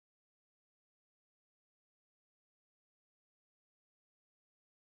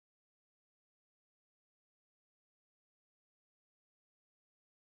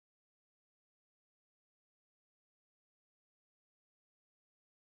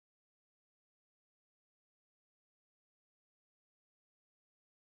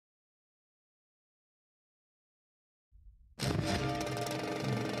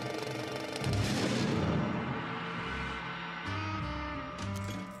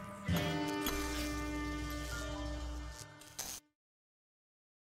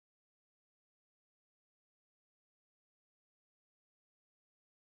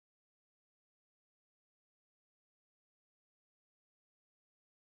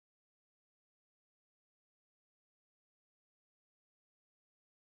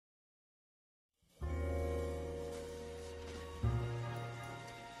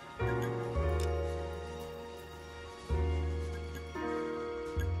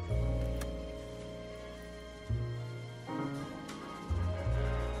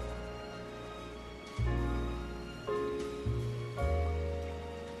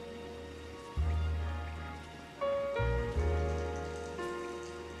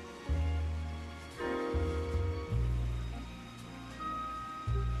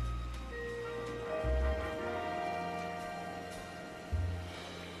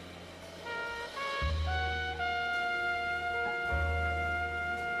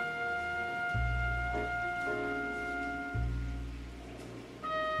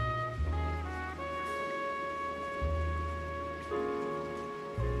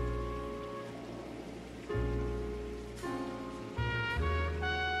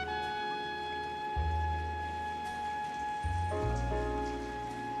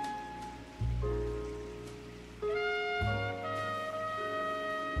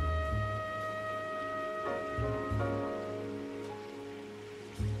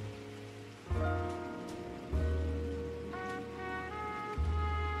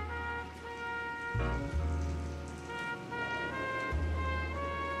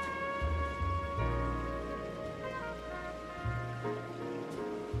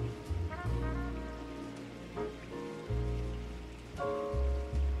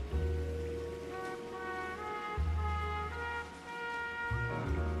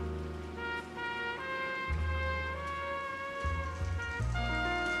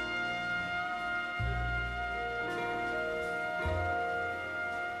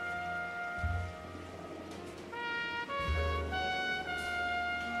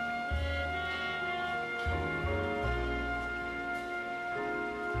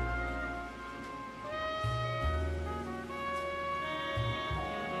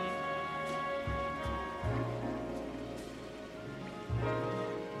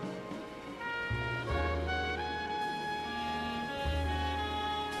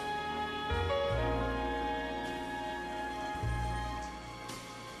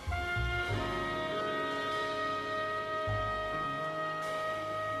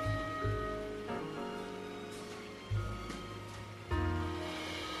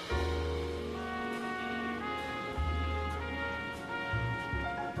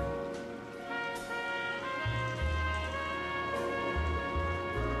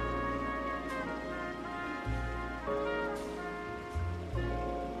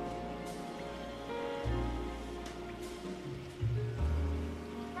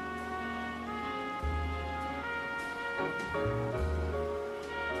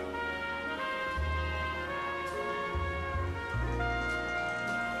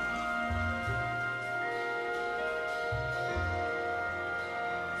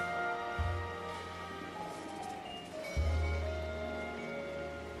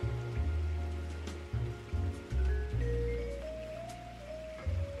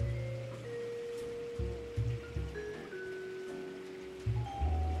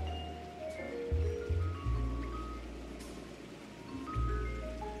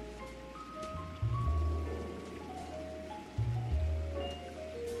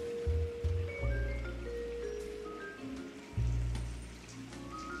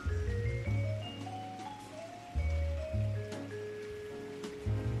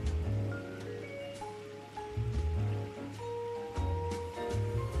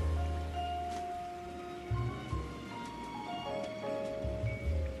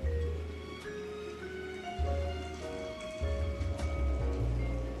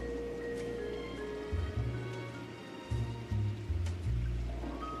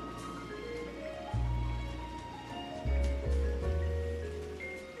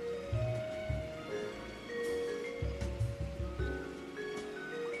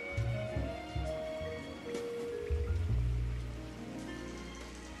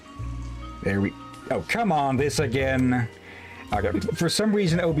There we... Oh, come on, this again. Okay, for some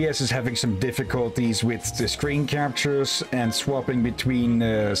reason OBS is having some difficulties with the screen captures and swapping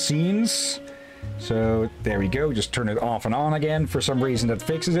between scenes. So, there we go, just turn it off and on again. For some reason that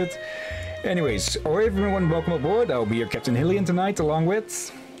fixes it. Anyways, hello everyone, welcome aboard. I'll be your Captain Hillyan tonight, along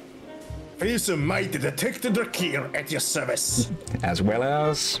with... Here's a mighty Detective Drakir at your service. As well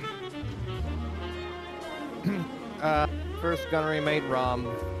as... First gunnery mate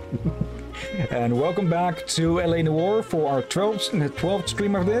Rom. And welcome back to LA Noire for our 12th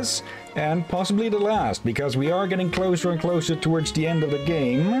stream of this, and possibly the last, because we are getting closer and closer towards the end of the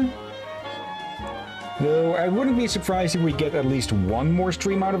game. Though I wouldn't be surprised if we get at least one more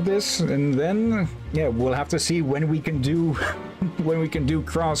stream out of this, and then, yeah, we'll have to see when we can do when we can do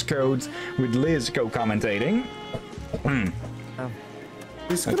crosscode with Liz co-commentating.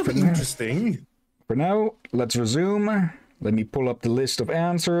 It's gonna be interesting. For now, let's resume. Let me pull up the list of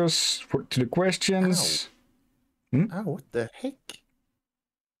answers to the questions. Ow. Oh, what the heck?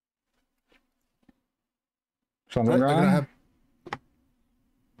 Something wrong?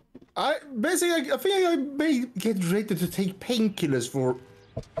 I think I may get ready to take painkillers for.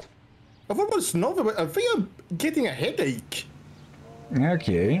 I've almost not, but I think I'm getting a headache.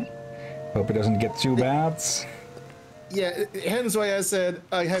 Okay. Hope it doesn't get too bad. Yeah, hence why I said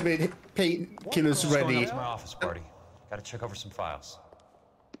I have a painkillers ready. Going up to my office party. Gotta check over some files.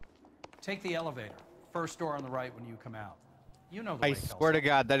 Take the elevator. First door on the right when you come out. You know the way, I swear to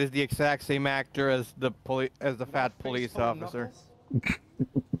God, that is the exact same actor as the fat police officer.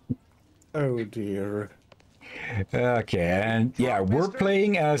 Oh dear. Okay, and yeah, we're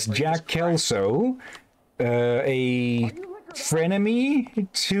playing as Jack Kelso, a frenemy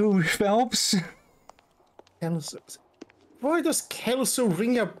to Phelps. Kelso. Why does Kelso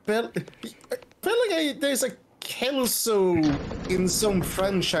ring a bell? I feel like there's a Kelso in some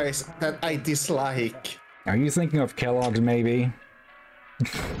franchise that I dislike. Are you thinking of Kellogg's, maybe?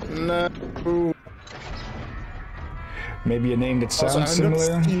 No. Maybe a name that sounds Also,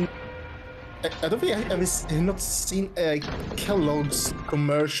 similar? I don't think I've not seen a Kellogg's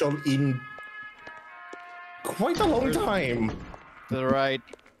commercial in quite a long time. To the right.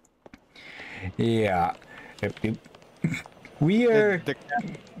 Yeah. We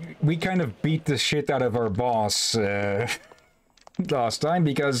kind of beat the shit out of our boss last time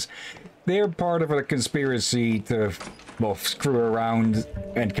because they're part of a conspiracy to, well, screw around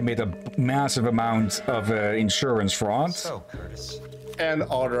and commit a massive amount of insurance fraud. So, Curtis. And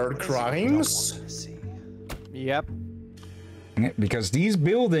other crimes. Yep. Because these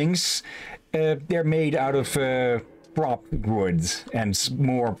buildings, they're made out of prop wood and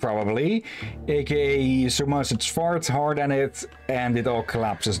more probably, aka so much it's farts hard on it and it all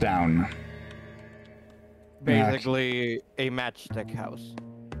collapses down. Basically a matchstick house.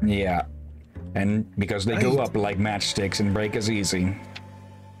 Yeah, and because they go up like matchsticks and break as easy.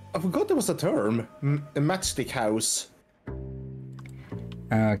 I forgot there was a term. A matchstick house.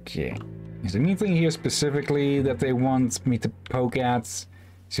 Okay. Is there anything here specifically that they want me to poke at?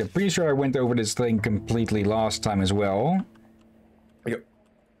 See, I'm pretty sure I went over this thing completely last time as well. Yep.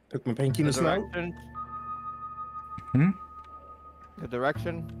 Took my painkillers now. The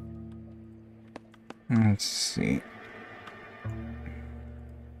direction? Let's see.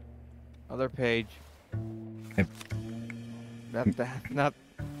 Other page. Yep.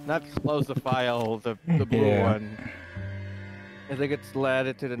 Not close the file, the blue one. I think it's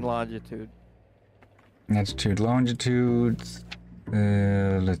latitude and longitude. Latitude, longitude.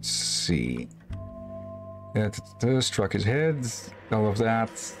 Let's see. Struck his head. All of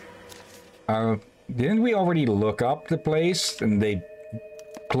that. Didn't we already look up the place and they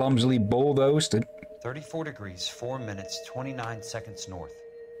clumsily bulldozed it? 34 degrees, 4 minutes, 29 seconds north.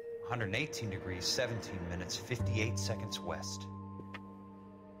 118 degrees, 17 minutes, 58 seconds west.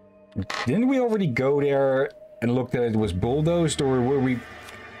 Didn't we already go there and look that it was bulldozed, or were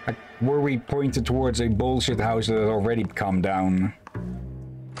we pointed towards a bullshit house that had already come down?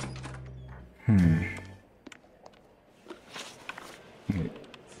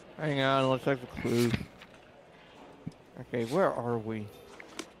 Hang on, let's check the clues. Okay, where are we?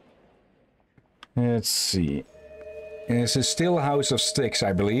 Let's see. This is still a house of sticks,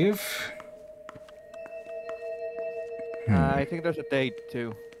 I believe. I think there's a date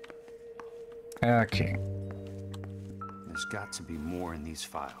too. Okay. There's got to be more in these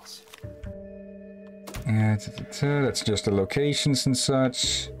files. That's just the locations and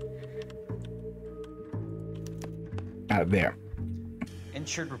such. There.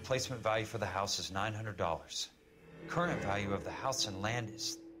 Insured replacement value for the house is $900. Current value of the house and land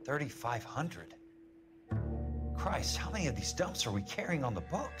is $3,500. Christ, how many of these dumps are we carrying on the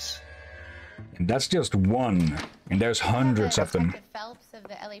books? And that's just one, and there's hundreds of them. Detective Phelps of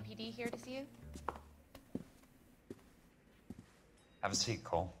the LAPD here to see you. Have a seat,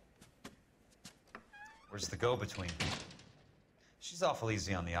 Cole. Where's the go-between? She's awful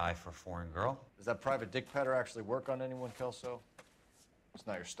easy on the eye for a foreign girl. Does that private dick patter actually work on anyone, Kelso? It's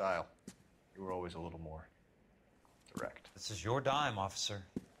not your style. You were always a little more direct. This is your dime, officer.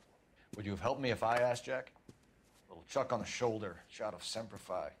 Would you have helped me if I asked, Jack? A little chuck on the shoulder, shot of Semper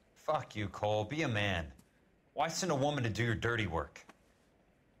Fi. Fuck you, Cole. Be a man. Why send a woman to do your dirty work?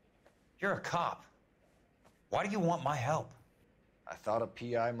 You're a cop. Why do you want my help? I thought a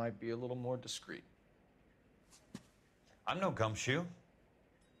PI might be a little more discreet. I'm no gumshoe.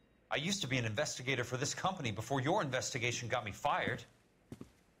 I used to be an investigator for this company before your investigation got me fired.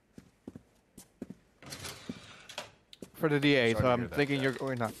 For the DA, Sorry so to I'm hear that, thinking Jack. you're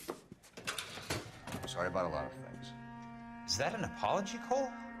going not. Sorry about a lot of things. Is that an apology, Cole?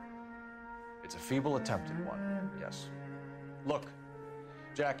 It's a feeble attempt at one, yes. Look,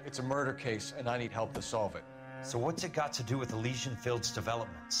 Jack, it's a murder case, and I need help to solve it. So what's it got to do with Elysian Fields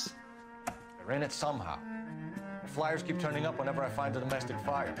developments? They're in it somehow. The flyers keep turning up whenever I find a domestic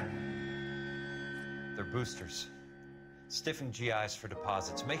fire. They're boosters. Stiffing GIs for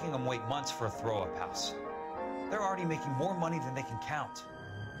deposits, making them wait months for a throw-up house. They're already making more money than they can count.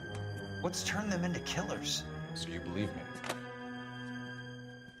 What's turned them into killers? So you believe me?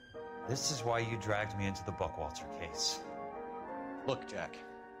 This is why you dragged me into the Buckwalter case. Look, Jack,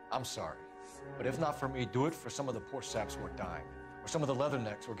 I'm sorry. But if not for me, do it for some of the poor saps who are dying. Or some of the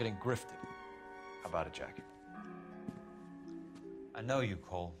leathernecks who are getting grifted. How about it, Jack? I know you,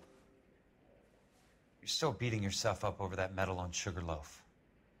 Cole. You're still beating yourself up over that medal on Sugarloaf.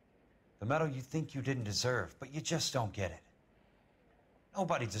 The medal you think you didn't deserve, but you just don't get it.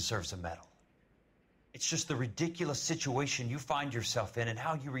 Nobody deserves a medal. It's just the ridiculous situation you find yourself in and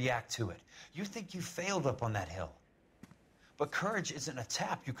how you react to it. You think you failed up on that hill. But courage isn't a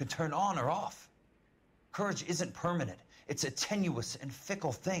tap you can turn on or off. Courage isn't permanent. It's a tenuous and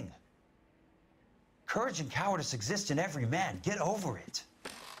fickle thing. Courage and cowardice exist in every man. Get over it.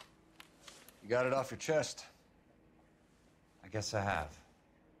 You got it off your chest. I guess I have.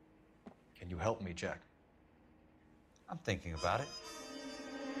 Can you help me, Jack? I'm thinking about it.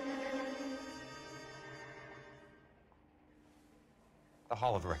 The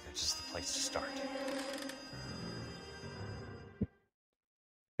Hall of Records is the place to start.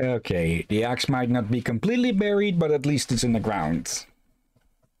 Okay, the axe might not be completely buried, but at least it's in the ground.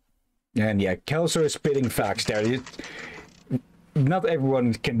 And yeah, Kelso is spitting facts there. Not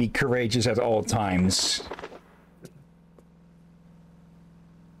everyone can be courageous at all times.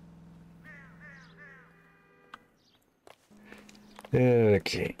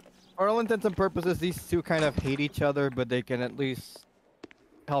 Okay. For all intents and purposes, these two kind of hate each other, but they can at least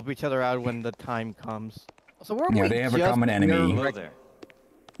help each other out when the time comes. So weren't Yeah, we they have a just common enemy. here Hello wreck-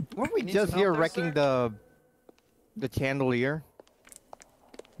 Weren't we just here wrecking the chandelier?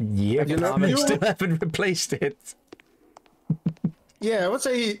 Yeah, You know- but you- still haven't replaced it. Yeah, I would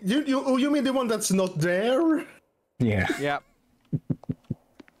say you mean the one that's not there? Yeah. Yeah.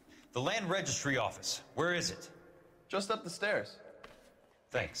 The Land Registry Office. Where is it? Just up the stairs.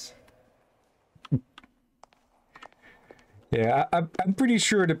 Thanks. Yeah, I'm pretty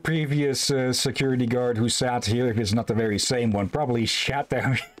sure the previous security guard who sat here, if it's not the very same one, probably shot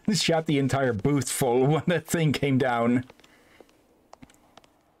the entire booth full when that thing came down.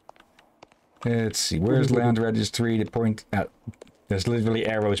 Let's see, where's Land Registry? The point... there's literally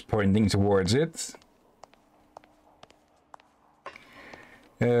arrows pointing towards it.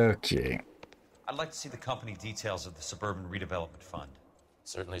 Okay. I'd like to see the company details of the Suburban Redevelopment Fund.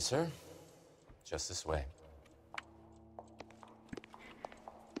 Certainly, sir. Just this way.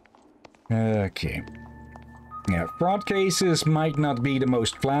 Okay. Yeah, fraud cases might not be the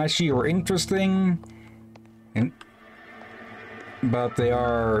most flashy or interesting, but they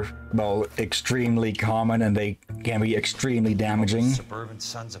are, well, extremely common and they can be extremely damaging. Suburban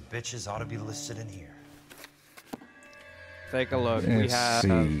sons of bitches ought to be listed in here. Take a look. We Let's have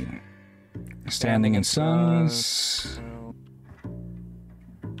see. Standing in Sons.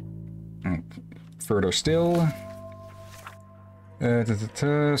 Further still.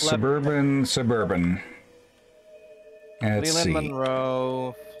 Suburban. Let's Leland see.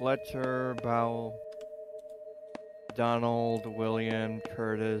 Monroe, Fletcher, Bowell, Donald, William,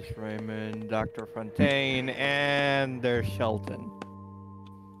 Curtis, Raymond, Dr. Fontaine, and there's Shelton.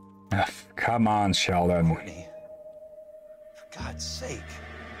 Come on, Sheldon. Courtney. For God's sake.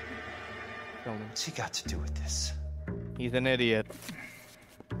 Sheldon. What's he got to do with this? He's an idiot.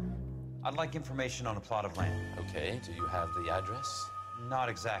 I'd like information on a plot of land. Okay, do you have the address? Not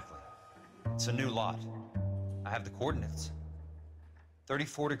exactly. It's a new lot. I have the coordinates.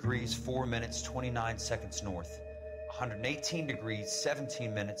 34 degrees, 4 minutes, 29 seconds north. 118 degrees,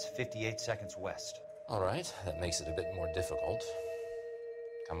 17 minutes, 58 seconds west. All right, that makes it a bit more difficult.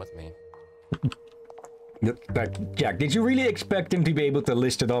 Come with me. Jack, did you really expect him to be able to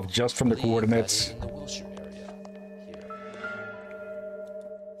list it off just from the coordinates? That is in the Wilshire area.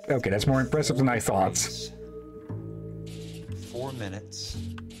 Here. Okay, that's more impressive than I thought. 4 minutes,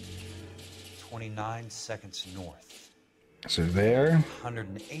 29 seconds north. So there.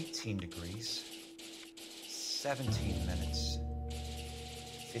 118 degrees, 17 minutes,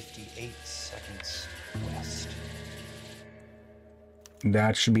 58 seconds west.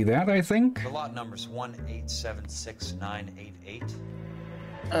 That should be that, I think. The lot number's 1876988.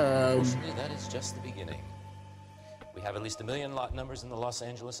 Fortunately, that is just the beginning. We have at least 1 million lot numbers in the Los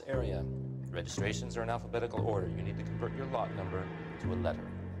Angeles area. Registrations are in alphabetical order. You need to convert your lot number to a letter.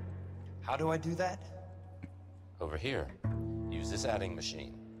 How do I do that? Over here, use this adding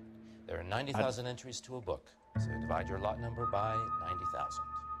machine. There are 90,000 entries to a book, so divide your lot number by 90,000.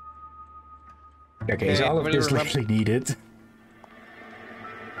 Okay, is all of this literally needed?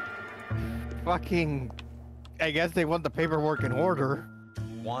 Fucking... I guess they want the paperwork in order.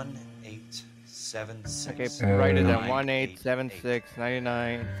 1876. Okay, write it down. 1876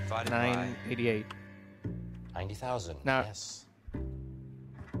 99 988. 90,000. Now, yes.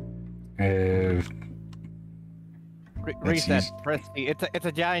 Reset. Press C. It's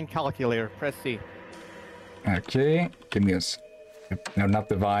a giant calculator. Press C. Okay, give me a... No, not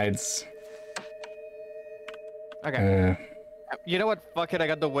divides. Okay. You know what? Fuck it. I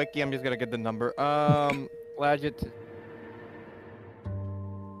got the wiki. I'm just gonna get the number. Legit.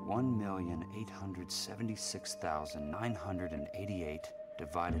 1,876,988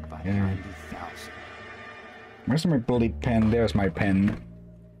 divided by 90,000. Where's my bloody pen? There's my pen.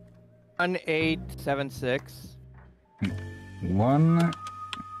 1876. 1.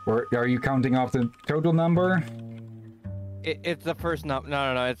 Or are you counting off the total number? It's the first number.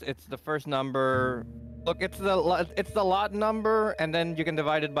 No. It's the first number. Look, it's the lot number, and then you can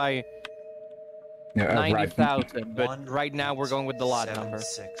divide it by 90,000. Right. But right now we're going with the lot number.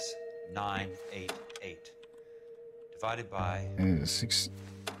 76988 divided by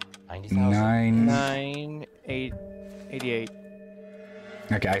 988.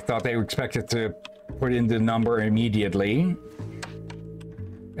 Okay, I thought they were expected to put in the number immediately.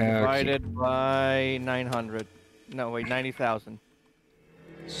 Divided by 900. No, wait, 90,000.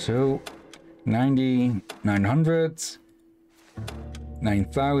 So 90, 900,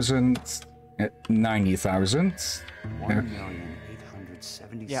 9,000, 90,000.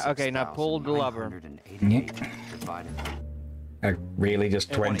 1,876,988 Yeah, okay, now pull the lever. Really,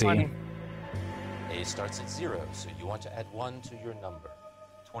 just 20? A starts at 0, so you want to add 1 to your number.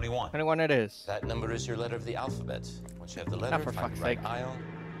 21. 21 it is. That number is your letter of the alphabet. Once you have the letter, for find fuck's the right sake. aisle.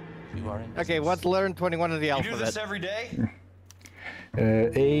 You are in business. Okay, what's letter 21 of the You alphabet? do this every day?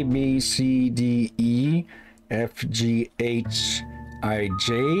 A, B, C, D, E, F, G, H, I,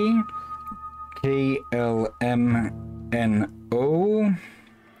 J, K, L, M, N, O,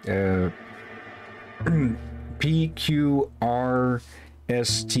 P, Q, R,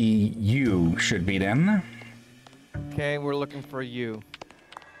 S, T, U should be then. Okay, we're looking for you.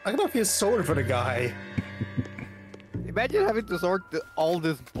 I gotta feel sorry for the guy. Imagine having to sort all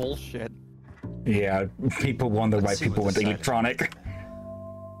this bullshit. Yeah, people wonder why people want electronic.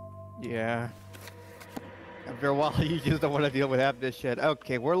 Yeah. After a while, you just don't want to deal with half this shit.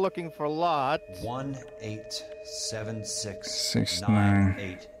 Okay, we're looking for lot.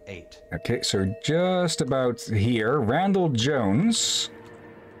 1876988. Okay, so just about here. Randall Jones.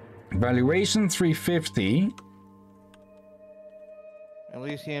 Valuation 350.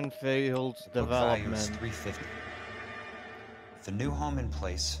 Elysian Fields Book value is Development. 350. With the new home in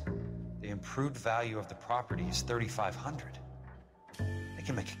place, the improved value of the property is 3,500. They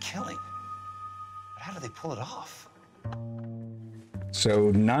can make a killing. But how do they pull it off?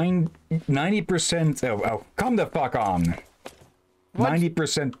 So 90%. Oh, come the fuck on.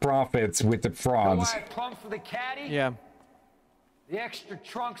 90% profits with the frauds. Plum for the caddy? Yeah. The extra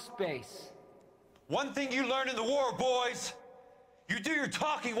trunk space. One thing you learned in the war, boys. You do your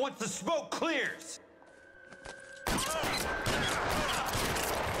talking once the smoke clears.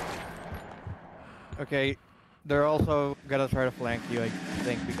 Okay, they're also gonna try to flank you, I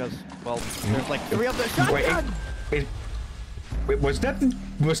think, because, well, there's like 3 of the shotgun! Wait, was that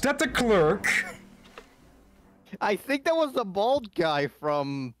the clerk? I think that was the bald guy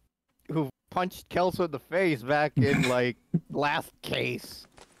from who punched Kelso in the face back in like last case.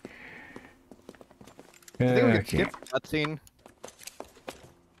 I think we can skip the cutscene.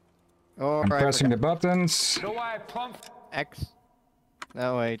 Oh, I'm pressing the buttons. You know why I plumb X.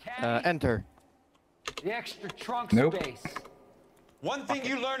 No wait. Enter. the extra trunk Nope. space? One thing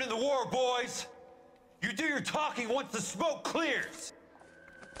you learned in the war, boys. You do your talking once the smoke clears.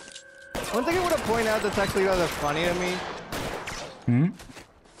 One thing I want to point out that's actually rather funny to me.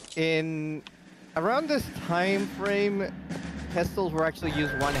 In around this time frame, pistols were actually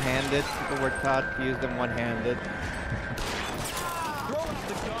used one-handed. People were taught to use them one-handed.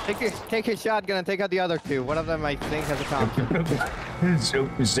 Take his shotgun and take out the other two. One of them, I think, has a Thompson. So,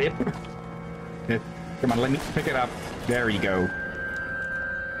 zip. Come on, let me pick it up. There you go.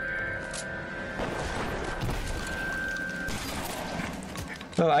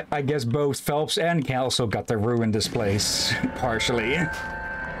 Well, I guess both Phelps and Kelso got to ruin this place, partially.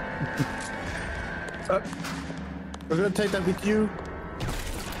 We're gonna take that with you.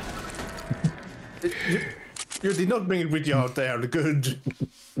 You did not bring it with you out there. Good.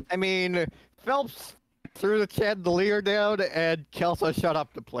 I mean, Phelps threw the chandelier down and Kelso shut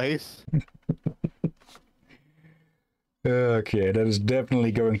up the place. Okay, that is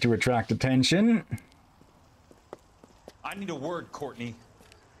definitely going to attract attention. I need a word, Courtney.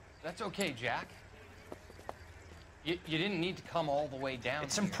 That's okay, Jack. You didn't need to come all the way down.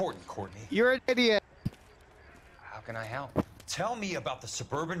 It's important, Courtney. You're an idiot. How can I help? Tell me about the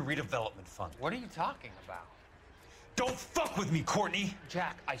Suburban Redevelopment Fund. What are you talking about? Don't fuck with me, Courtney!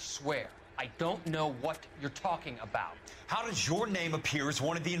 Jack, I swear, I don't know what you're talking about. How does your name appear as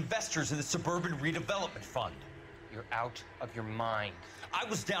one of the investors in the Suburban Redevelopment Fund? You're out of your mind. I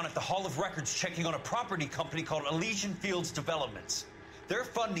was down at the Hall of Records checking on a property company called Elysian Fields Developments. Their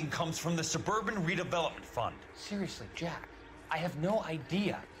funding comes from the Suburban Redevelopment Fund. Seriously, Jack, I have no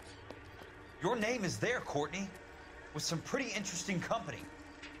idea. Your name is there, Courtney, with some pretty interesting company.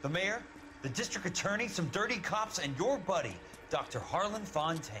 The mayor, the district attorney, some dirty cops, and your buddy, Dr. Harlan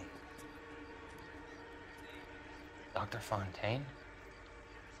Fontaine. Dr. Fontaine?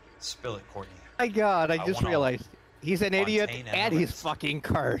 Spill it, Courtney. My God, I just realized he's an idiot Fontaine and he's fucking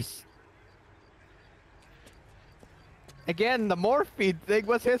cursed. Again, the morphine thing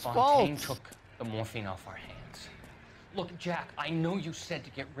was his Fontaine fault. took the morphine off our hands. Look, Jack, I know you said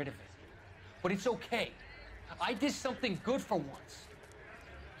to get rid of it, but it's okay. I did something good for once.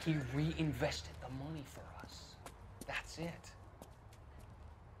 He reinvested the money for us. That's it.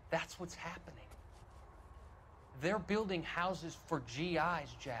 That's what's happening. They're building houses for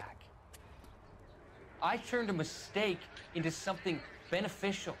GIs, Jack. I turned a mistake into something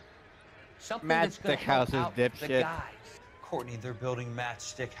beneficial. Something that's going to help out the guys. Courtney, they're building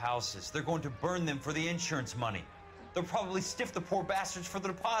matchstick houses. They're going to burn them for the insurance money. They'll probably stiff the poor bastards for the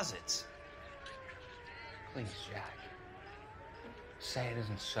deposits. Please, Jack. Say it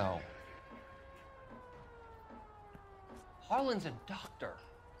isn't so. Harlan's a doctor.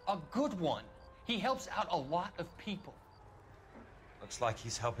 A good one. He helps out a lot of people. Looks like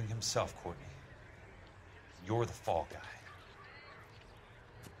he's helping himself, Courtney. You're the fall guy.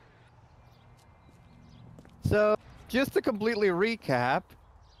 So, just to completely recap,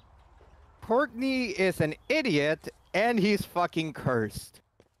 Courtney is an idiot and he's fucking cursed.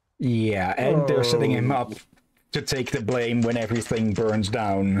 Yeah, and they're setting him up to take the blame when everything burns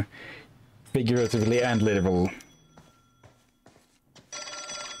down, figuratively and literal.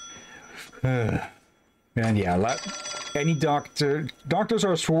 And yeah, any doctors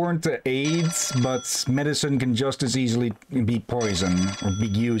are sworn to aids, but medicine can just as easily be poison, or be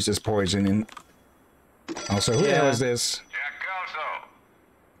used as poison. And also, who the hell is this? Jack Kelso.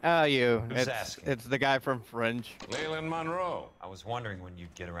 Oh, you. Who's asking? It's the guy from Fringe. Leland Monroe. I was wondering when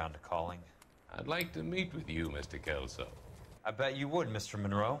you'd get around to calling. I'd like to meet with you, Mr. Kelso. I bet you would, Mr.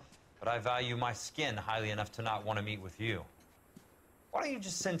 Monroe. But I value my skin highly enough to not want to meet with you. Why don't you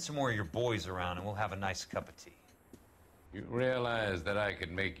just send some more of your boys around and we'll have a nice cup of tea? You realize that I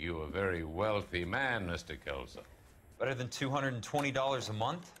could make you a very wealthy man, Mr. Kelso. Better than $220 a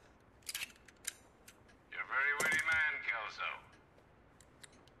month? You're a very witty man, Kelso.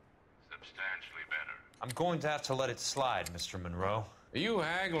 Substantially better. I'm going to have to let it slide, Mr. Monroe. Are you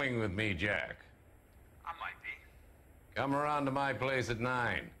haggling with me, Jack? I might be. Come around to my place at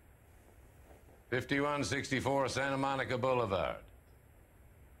 9. 5164 Santa Monica Boulevard.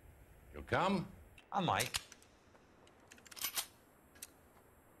 You'll come? I might.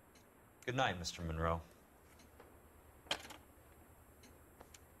 Good night, Mr. Monroe.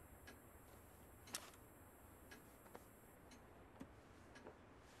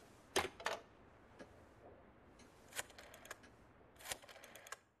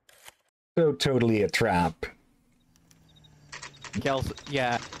 So totally a trap. Kelso,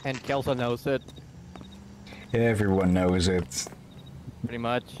 yeah, and Kelso knows it, Everyone knows it. pretty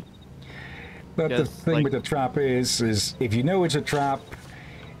much. But the Just thing like- with the trap is if you know it's a trap,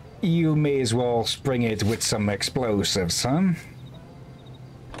 you may as well spring it with some explosives, huh?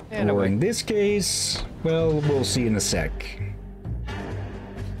 Or in this case, well, we'll see in a sec.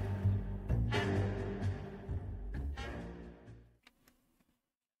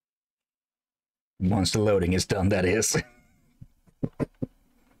 Once the loading is done, that is.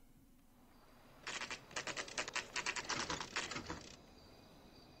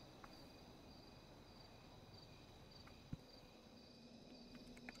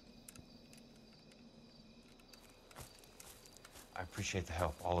 I appreciate the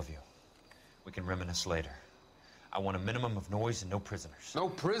help, all of you. We can reminisce later. I want a minimum of noise and no prisoners. No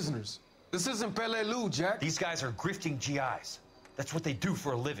prisoners? This isn't Peleliu, Jack. These guys are grifting GIs. That's what they do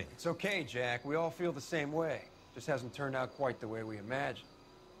for a living. It's okay, Jack. We all feel the same way. Just hasn't turned out quite the way we imagined.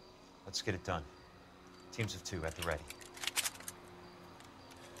 Let's get it done. Teams of 2 at the ready.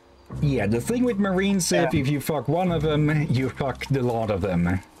 Yeah, the thing with Marines, if you fuck one of them, you fuck the lot of them.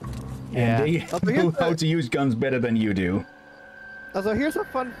 And they know how to use guns better than you do. So here's a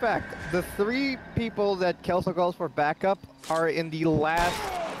fun fact. The 3 people that Kelso calls for backup are in the last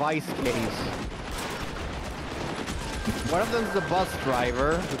Vice case. One of them is the bus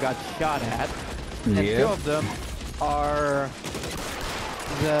driver who got shot at. And 2 of them are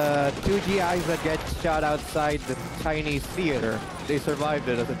the 2 GIs that get shot outside the Chinese theater. They survived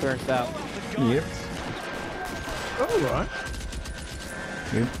it, as it turns out. Yep. Alright.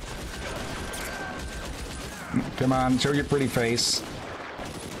 Yep. Come on, show your pretty face.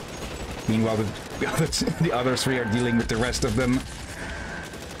 Meanwhile, the other 3 are dealing with the rest of them.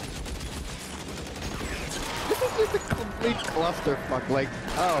 This is just a complete clusterfuck. Like,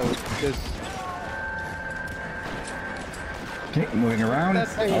 oh, just... Okay, moving around.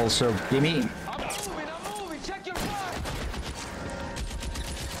 Also, gimme. I'm moving. Check your front.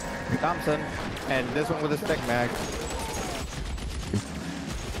 Thompson, and this one with a stick mag.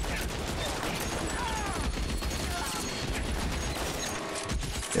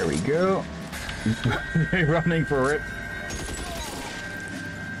 There we go. They're running for it.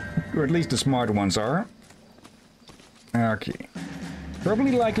 Or at least the smart ones are. Okay.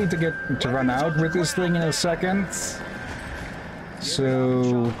 Probably likely to run out with this thing in a second.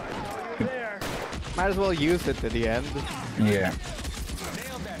 So... Might as well use it to the end. Yeah.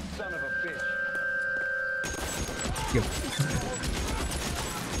 Yep.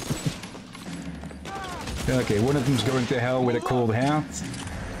 Okay, one of them's going to hell with a cold hat.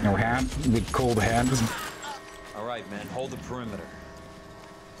 No hat, with cold hands. All right, men, hold the perimeter.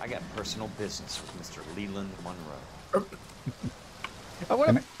 I got personal business with Mr. Leland Monroe.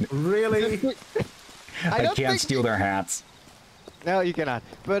 Really? I can't steal their hats. No, you cannot.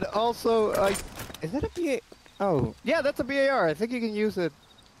 But also, is that a BA? Oh, yeah, that's a BAR. I think you can use it.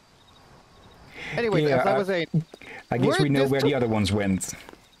 Anyway, Yeah, as I was saying, I guess we know where the other ones went.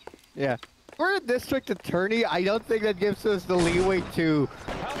 Yeah. We're a district attorney. I don't think that gives us the leeway to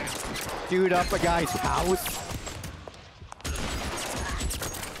shoot up a guy's house.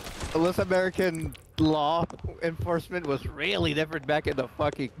 Unless American law enforcement was really different back in the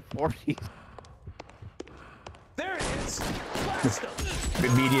fucking 40s. There it is.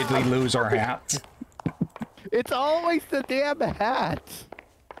 Immediately lose our hats. It's always the damn hat.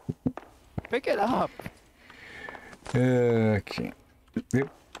 Pick it up. Okay. Yep.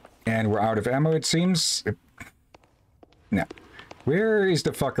 And we're out of ammo, it seems. Now, where is the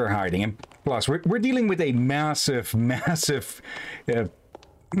fucker hiding? And plus, we're dealing with a massive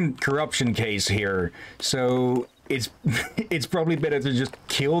corruption case here. So it's probably better to just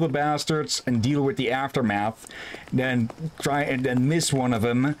kill the bastards and deal with the aftermath than try and then miss one of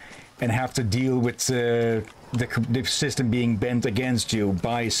them and have to deal with the system being bent against you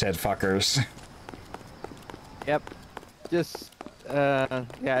by said fuckers. Yep. Just,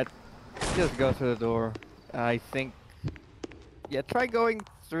 yeah, just go through the door. I think, yeah, try going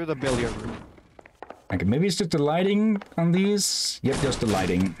through the billiard room. Okay, maybe it's just the lighting on these? Yep, just the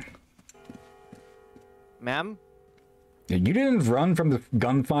lighting. Ma'am? You didn't run from the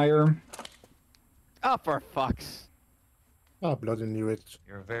gunfire? Oh, for fuck's. Oh, bloody knew it.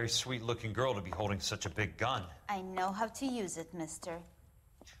 You're a very sweet-looking girl to be holding such a big gun. I know how to use it, mister.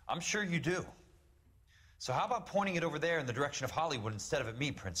 I'm sure you do. So how about pointing it over there in the direction of Hollywood instead of at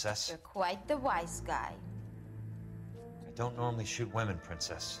me, Princess? You're quite the wise guy. I don't normally shoot women,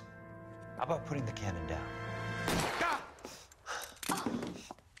 Princess. How about putting the cannon down?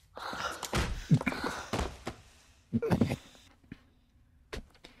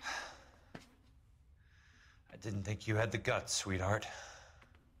 I didn't think you had the guts, sweetheart.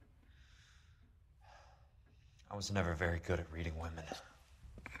 I was never very good at reading women.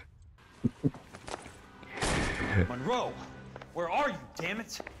 Monroe! Where are you, damn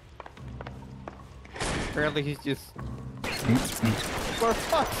it? Apparently he's just... For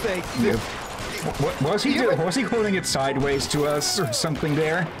fuck's sake! Yep. What was he doing? Was he holding it sideways to us or something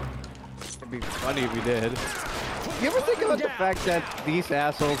there? It'd be funny if he did. You ever think about the fact that these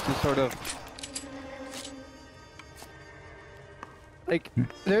assholes just sort of Like,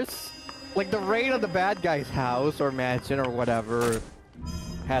 there's... Like, the raid on the bad guy's house or mansion or whatever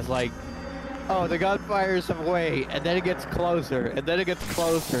has, like... Oh, the gunfire's away, and then it gets closer, and then it gets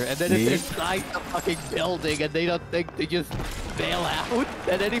closer, and then it's inside the fucking building, and they don't think they just bail out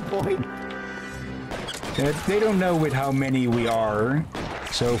at any point. They don't know with how many we are,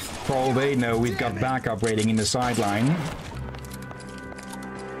 so for all they know, we've got backup waiting in the sideline.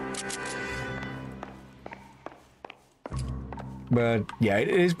 But yeah, it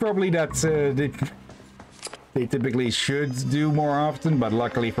is probably that they typically should do more often, but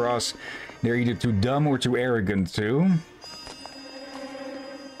luckily for us, they're either too dumb or too arrogant to.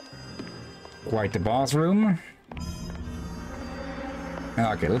 Quite the bathroom.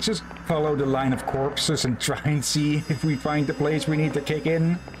 Okay, let's just follow the line of corpses and try and see if we find the place we need to kick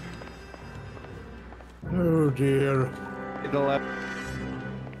in. Oh dear. To the left.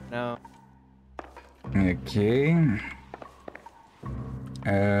 No. Okay.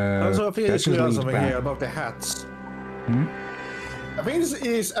 Also, I think it's leads over back. here about the hats. Hmm? I think this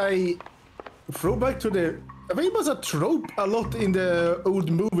is a throwback to the... I think it was a trope a lot in the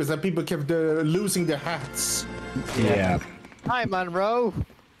old movies that people kept losing their hats. Yeah. Hi, Monroe.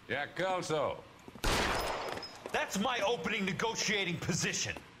 Jack Kelso. That's my opening negotiating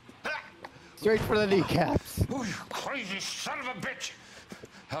position. Straight for the kneecaps. Oh, you crazy son of a bitch!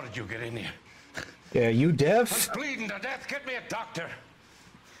 How did you get in here? Yeah, you deaf? I'm bleeding to death. Get me a doctor.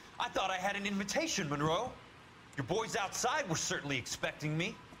 I thought I had an invitation, Monroe. Your boys outside were certainly expecting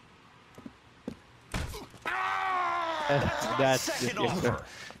me. That's second offer.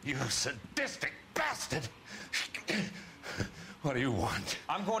 You sadistic bastard. What do you want?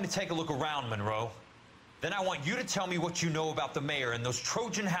 I'm going to take a look around, Monroe. Then I want you to tell me what you know about the mayor and those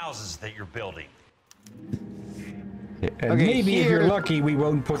Trojan houses that you're building. And maybe if you're lucky, we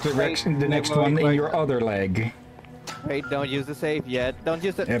won't put the next one in your other leg. Wait, don't use the safe yet. Don't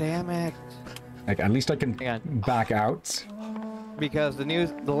use it. Yep. Damn it. Like, at least I can back out. Because the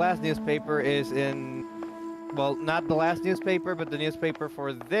last newspaper is in... Well, not the last newspaper, but the newspaper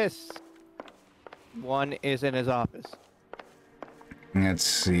for this one is in his office. Let's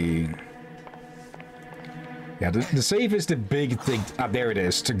see. Yeah, the safe is the big thing. Ah, there it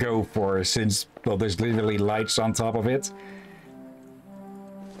is, to go for, since, well, there's literally lights on top of it.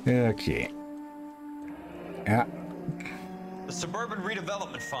 Okay. Yeah. The Suburban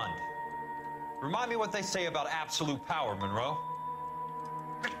Redevelopment Fund. Remind me what they say about absolute power, Monroe.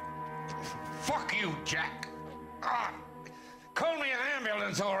 Fuck you, Jack. Ah, call me an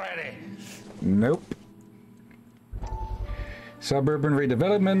ambulance already. Nope. Suburban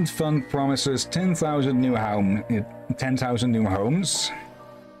Redevelopment Fund promises 10,000 new homes.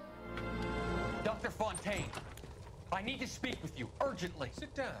 Dr. Fontaine, I need to speak with you urgently.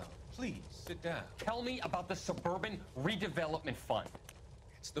 Sit down, please, sit down. Tell me about the Suburban Redevelopment Fund.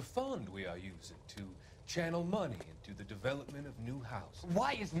 It's the fund we are using to channel money into the development of new houses.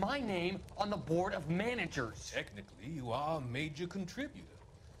 Why is my name on the board of managers? Technically, you are a major contributor.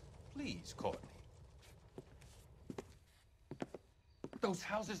 Please, Courtney. Those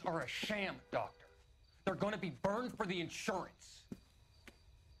houses are a sham, Doctor. They're going to be burned for the insurance.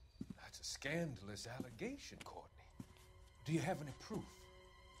 That's a scandalous allegation, Courtney. Do you have any proof?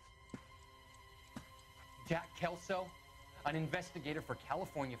 Jack Kelso, an investigator for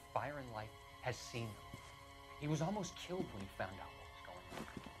California Fire and Life, has seen them. He was almost killed when he found out what was going on.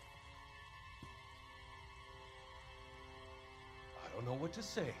 I don't know what to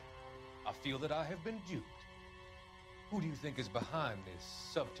say. I feel that I have been duped. Who do you think is behind this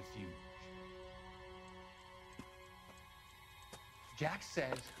subterfuge? Jack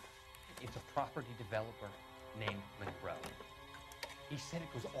says it's a property developer named Monroe. He said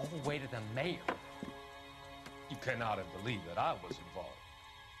it goes all the way to the mayor. You cannot believe that I was involved.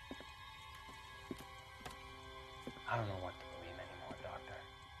 I don't know what to believe anymore, Doctor.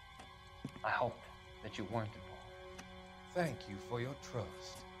 I hope that you weren't involved. Thank you for your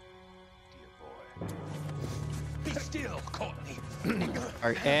trust, dear boy. Be still, Courtney.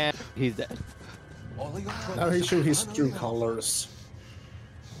 Alright, and he's dead. All of your Now he shows his true colors.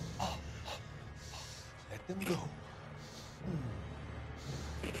 Let them go.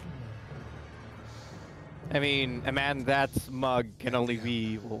 I mean, a man that smug can only be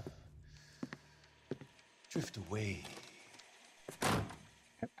evil. Drift away.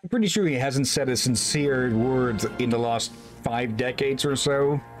 I'm pretty sure he hasn't said a sincere word in the last 5 decades or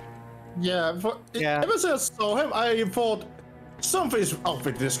so. Yeah, ever since I saw him, I thought something's up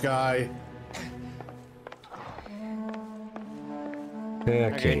with this guy.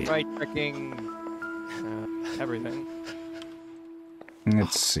 Okay. Try tricking everything.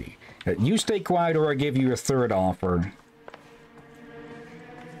 Let's see. You stay quiet or I give you a third offer.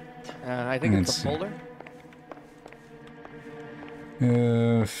 I think it's a folder.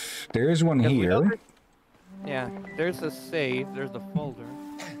 There is one here. Yeah, there's a safe. There's the folder.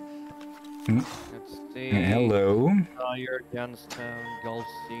 Mm. Let's see. Hello. Noire, Johnstone, Gulf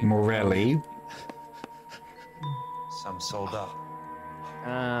Sea. Morelli. Some sold up.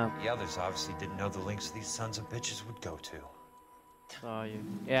 The others obviously didn't know the links these sons of bitches would go to. Saw you.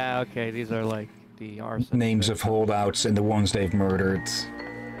 Yeah, okay, these are like the arson. Names of holdouts and the ones they've murdered.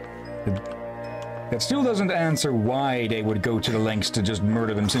 That still doesn't answer why they would go to the lengths to just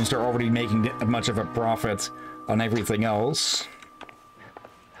murder them, since they're already making that much of a profit on everything else.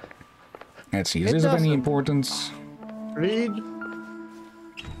 Let's see, is this of any importance? Read.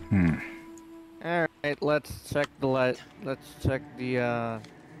 All right, let's check the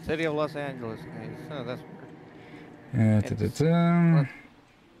city of Los Angeles case. Oh, that's weird.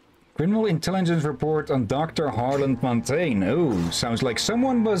 Criminal intelligence report on Dr. Harlan Fontaine. Oh, sounds like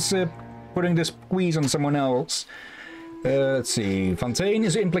someone was putting the squeeze on someone else. Let's see. Fontaine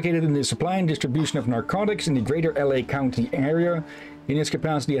is implicated in the supply and distribution of narcotics in the greater LA County area. In his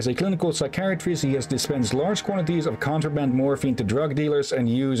capacity as a clinical psychiatrist, he has dispensed large quantities of contraband morphine to drug dealers and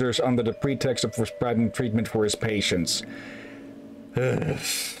users under the pretext of prescribing treatment for his patients.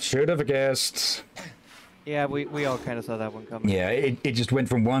 Should have guessed. Yeah, we all kind of saw that one coming. Yeah, it just went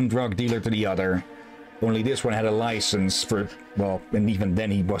from one drug dealer to the other. Only this one had a license for, well, and even then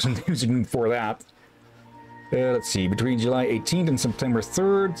he wasn't using them for that. Let's see, between July 18th and September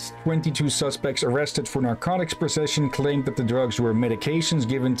 3rd, 22 suspects arrested for narcotics possession claimed that the drugs were medications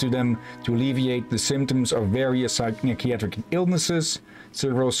given to them to alleviate the symptoms of various psychiatric illnesses.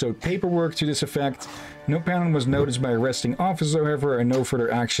 Several showed paperwork to this effect. No pattern was noticed by arresting officers, however, and no further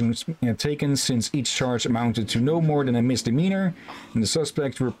actions taken since each charge amounted to no more than a misdemeanor, and the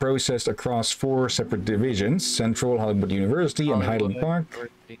suspects were processed across 4 separate divisions: Central, Hollywood University, and Highland Park.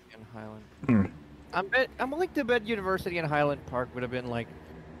 I'm willing to bet University and Highland Park would have been like,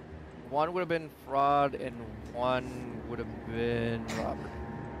 one would have been fraud and one would have been robbery.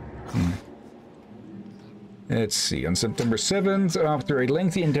 Let's see, on September 7th, after a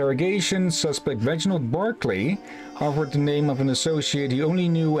lengthy interrogation, suspect Reginald Barclay offered the name of an associate he only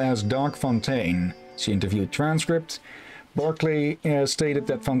knew as Doc Fontaine. She interviewed transcript. Barclay stated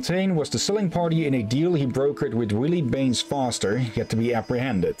that Fontaine was the selling party in a deal he brokered with Willie Baines Foster, yet to be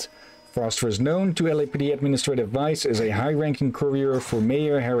apprehended. Foster is known to LAPD Administrative Vice as a high-ranking courier for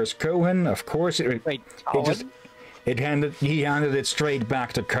Mayor Harris Cohen. Of course, he handed it straight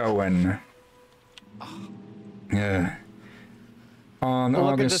back to Cohen. Yeah. On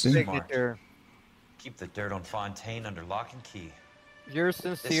August. Keep the dirt on Fontaine under lock and key. Yours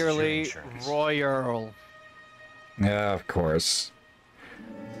sincerely, Roy Earl. Yeah, of course.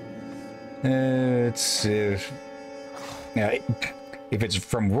 It's yeah. If it's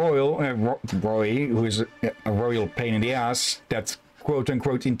from Roy, who is a royal pain in the ass, that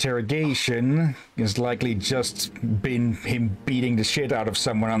quote-unquote interrogation is likely just been him beating the shit out of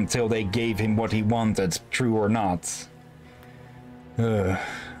someone until they gave him what he wanted, true or not.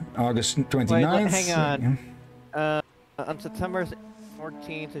 August 29th. Wait, hang on. On September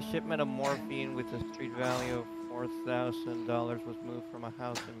 14th, a shipment of morphine with a street value of $4,000 was moved from a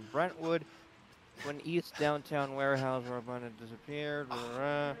house in Brentwood to an east downtown warehouse where a bunch disappeared.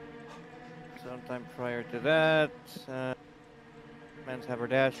 Sometime prior to that, men's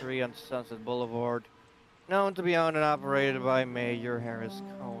haberdashery on Sunset Boulevard, known to be owned and operated by Mayor Harris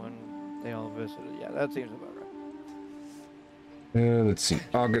Cohen. They all visited. Yeah, that seems about right. Let's see,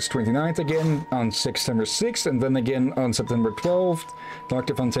 August 29th again, on September 6th, and then again on September 12th.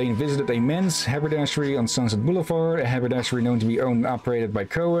 Dr. Fontaine visited a men's haberdashery on Sunset Boulevard, a haberdashery known to be owned and operated by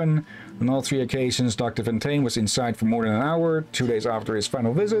Cohen. On all 3 occasions, Dr. Fontaine was inside for more than an hour, 2 days after his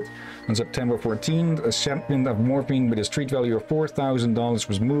final visit. On September 14th, a shipment of morphine with a street value of $4,000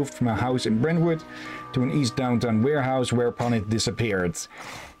 was moved from a house in Brentwood to an east downtown warehouse, whereupon it disappeared.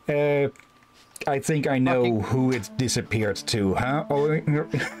 I think I know who it disappeared to, huh?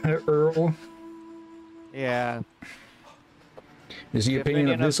 Earl? Yeah. Is the opinion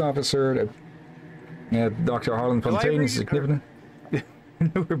of this officer that Dr. Harlan Fontaine is significant?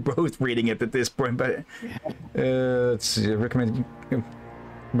 We're both reading it at this point, but let's see, recommend.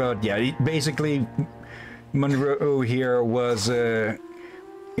 But yeah, basically, Monroe here was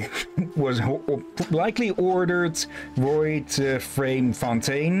likely ordered Roy to frame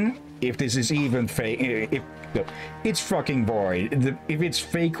Fontaine. If this is even fake, it's fucking Roy. If it's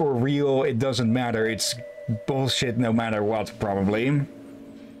fake or real, it doesn't matter. It's bullshit no matter what, probably.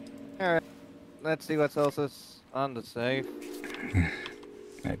 Alright, let's see what else is on the safe.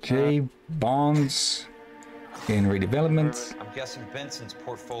 Okay, bonds. In redevelopment. I'm guessing Benson's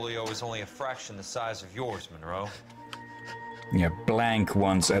portfolio is only a fraction the size of yours, Monroe. Yeah, blank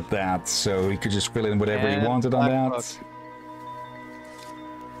ones at that, so he could just fill in whatever he wanted on that.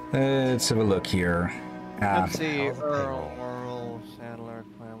 Let's have a look here. Let's see. Earl, Sadler,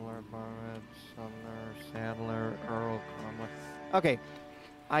 Clamler, Barrett, Sumner, Sadler, Earl, Clamler. Okay.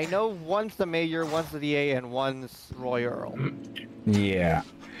 I know one's the mayor, one's the DA, and one's Roy Earl. Yeah.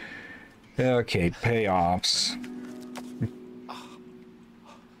 Okay, payoffs.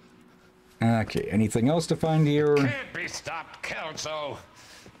 Okay, anything else to find here? Can't be stopped, Kelso.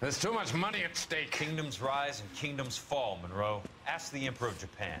 There's too much money at stake. Kingdoms rise and kingdoms fall, Monroe. Ask the Emperor of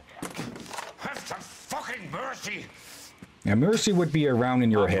Japan. Have some fucking mercy. Yeah, mercy would be around in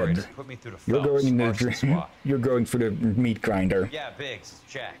your head. Put me through the You're going in the you're going for the meat grinder. Yeah, Biggs,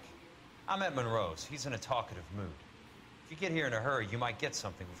 it's Jack. I'm at Monroe's. He's in a talkative mood. If you get here in a hurry, you might get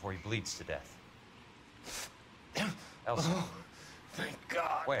something before he bleeds to death. Elsa. Oh, thank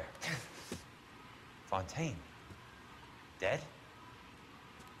God. Where? Fontaine. Dead?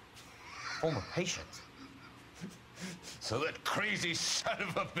 Former patient. So that crazy son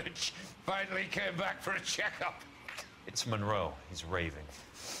of a bitch finally came back for a checkup. It's Monroe. He's raving.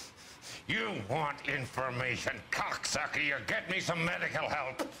 You want information, cocksucker. You get me some medical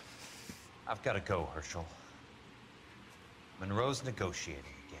help. I've got to go, Herschel. Monroe's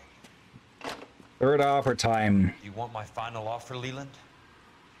negotiating again. Third offer time. Do you want my final offer, Leland?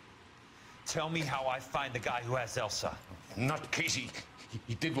 Tell me how I find the guy who has Elsa. Not Casey.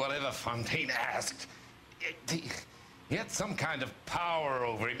 He did whatever Fontaine asked. He had some kind of power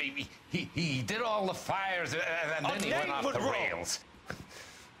over him. He did all the fires, and then he went off the rails.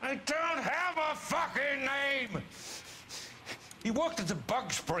 I don't have a fucking name! He worked as a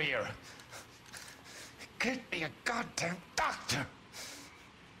bug sprayer. Get me a goddamn doctor!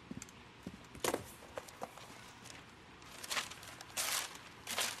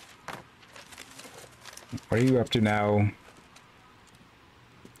 What are you up to now?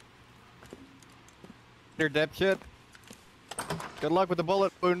 Your dipshit. Good luck with the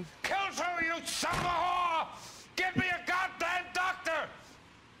bullet wound. Kelso, you son of a whore! Get me a goddamn doctor!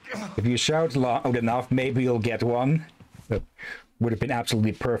 If you shout loud enough, maybe you'll get one. That would have been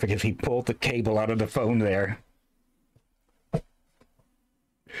absolutely perfect if he pulled the cable out of the phone there.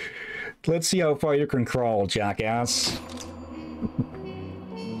 Let's see how far you can crawl, jackass.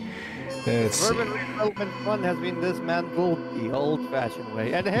 Urban Redevelopment Fund has been dismantled the old-fashioned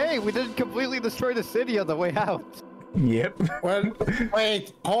way. And hey, we didn't completely destroy the city on the way out. Yep. Well,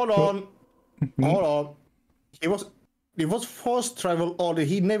 wait, hold on. Hold on. It was fast travel order.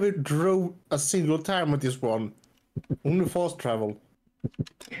 He never drove a single time with this one. Only fast travel.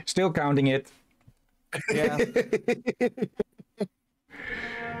 Still counting it. Yeah.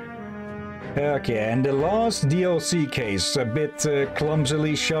 Okay, and the last DLC case, a bit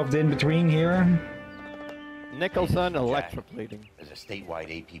clumsily shoved in between here. Nicholson electroplating. There's a statewide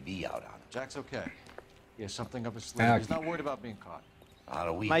APB out on him. Jack's okay. He has something up his sleeve. He's not worried about being caught. How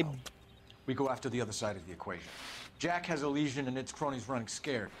do we know? We go after the other side of the equation. Jack has a legion and its cronies running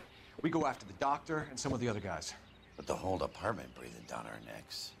scared. We go after the doctor and some of the other guys. But the whole department breathing down our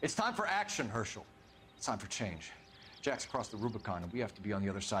necks. It's time for action, Herschel. It's time for change. Jack's across the Rubicon, and we have to be on the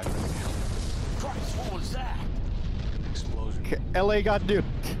other side of it. Christ, what was that? Explosion. LA got duped.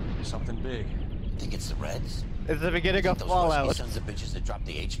 Something big. Think it's the Reds? It's the beginning of those Fallout. Those sons of bitches that dropped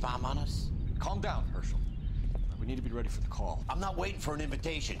the H-bomb on us? Calm down, Herschel. We need to be ready for the call. I'm not waiting for an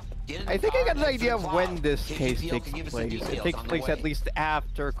invitation. Get in the I think I car got an and idea of fly. when this case KGPL takes can give us the place. It details takes on the place way. at least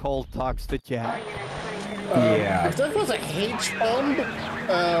after Cole talks to Jack. Yeah. If that was a H-bomb,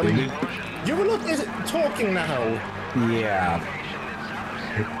 you were not talking now. Yeah.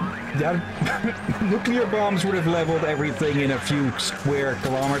 That nuclear bombs would have leveled everything in a few square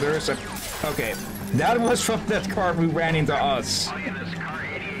kilometers. Okay, that was from that car who ran into us.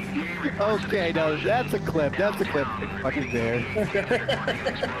 Okay, no, that's a clip. That's a clip. Fucking there.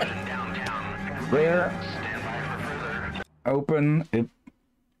 Where? Open.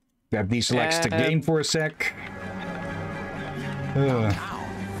 That deselects the game for a sec.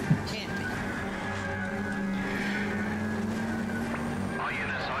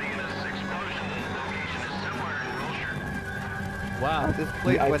 Wow, this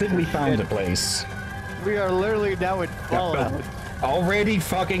place. I think we found the place. We are literally now in Fallout. Already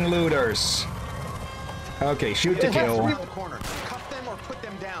fucking looters. Okay, shoot to kill. The corner. Cuff them or put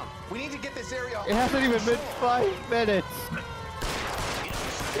them down. We need to get this area. It hasn't even been 5 minutes.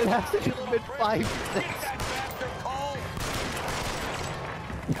 It hasn't even been 5 minutes.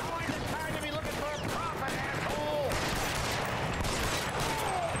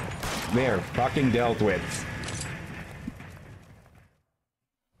 They're fucking dealt with.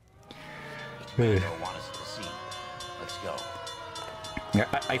 Don't want us to see. Let's go. Yeah,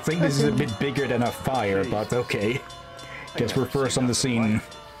 I think this is a bit bigger than a fire, but okay. Guess we're first on the scene.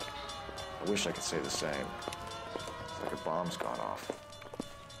 I wish I could say the same. It's like a bomb's gone off.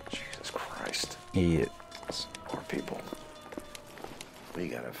 Jesus Christ. Yeah. Poor people. We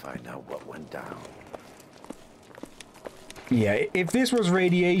gotta find out what went down. Yeah, if this was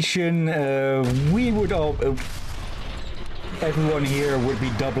radiation, we would all... everyone here would be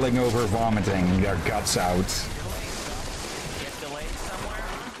doubling over, vomiting their guts out.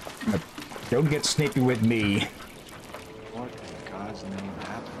 Don't get snippy with me. What in God's name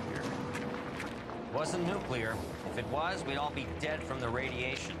happened here? Wasn't nuclear. If it was, we'd all be dead from the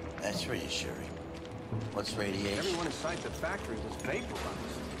radiation. That's reassuring. What's radiation? Everyone inside the factory was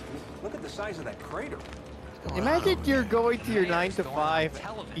vaporized. Look at the size of that crater. Imagine you're going to your 9 to 5,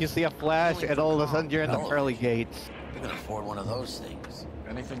 you see a flash, and all of a sudden you're in the pearly gates. You can afford one of those things.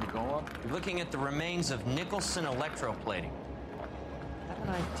 Anything to go on? You're looking at the remains of Nicholson electroplating. I have an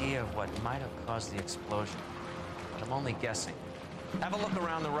idea of what might have caused the explosion, but I'm only guessing. Have a look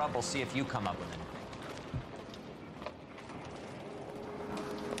around the rubble, see if you come up with anything.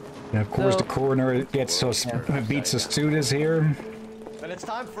 And of course, the coroner gets us, beats us to this here. Then it's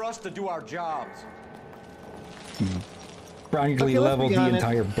time for us to do our jobs. Practically leveled the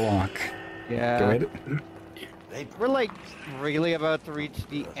entire block. Yeah. Go ahead. We're like really about to reach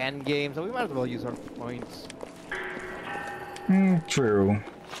the end game, so we might as well use our points. True.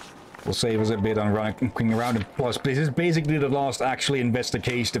 Will save us a bit on running around. And plus, this is basically the last actually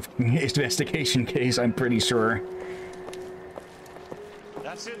investigation case, I'm pretty sure.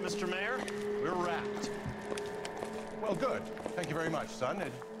 That's it, Mr. Mayor. We're wrapped. Well, good. Thank you very much, son. I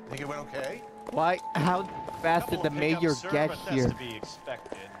think it went okay. Why? How fast did the mayor get here? To be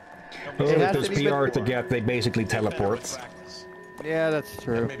expected. Oh, if there's PR to get, they basically teleport. Yeah, that's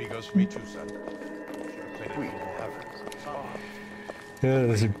true. Maybe goes for me too, son.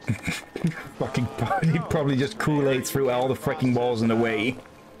 There's a fucking he probably just Kool-Aid through all the freaking walls in the way.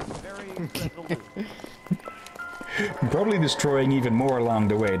 Probably destroying even more along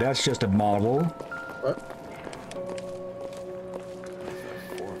the way. That's just a model. What?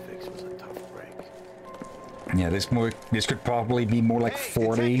 Yeah, this could probably be more like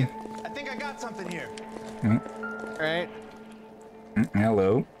 40. I think I got something here. Right.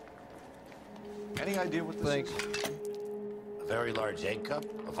 Hello. Any idea what this is? A very large egg cup?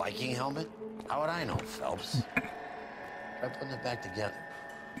 A Viking helmet? How would I know, Phelps? Try putting it back together.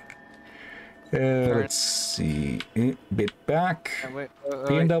 Let's see. A bit back.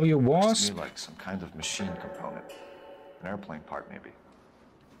 BMW Looks to Wasp. me like some kind of machine component. An airplane part, maybe.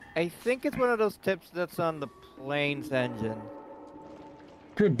 I think it's one of those tips that's on the plane's engine.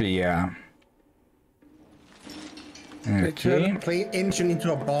 Could be, yeah. They turn Okay. the plane engine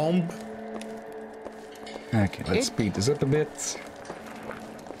into a bomb. Okay, let's speed this up a bit.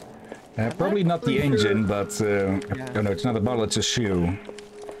 Probably not the engine, but oh no, it's not a bottle, it's a shoe.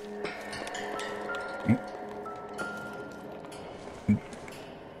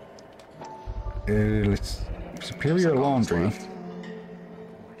 Let's Superior Laundry. We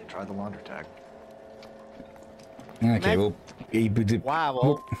can try the laundry tag. Okay, well,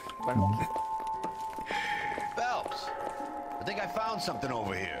 Wow. Phelps, I think I found something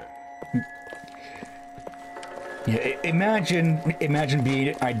over here. yeah, imagine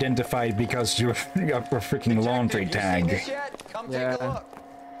being identified because you're a freaking laundry tag. Come take a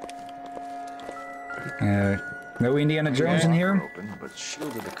look. No Indiana Jones in here? Open, but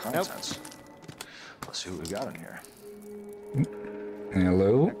shielded the contents. Let's see what we got in here.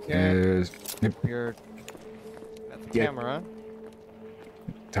 Hello. That's a camera.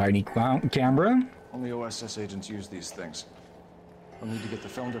 Tiny camera. Only OSS agents use these things. We'll need to get the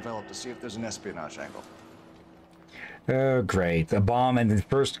film developed to see if there's an espionage angle. Oh, great. A bomb, and the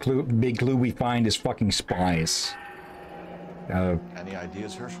first big clue we find is fucking spies. Any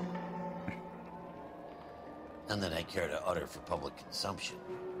ideas, Herschel? None that I care to utter for public consumption.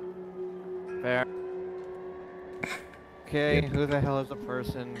 Fair. Okay, who the hell is the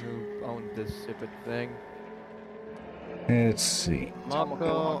person who owned this stupid thing? Let's see.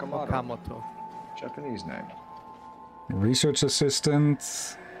 Mako Okamoto. Japanese name. Research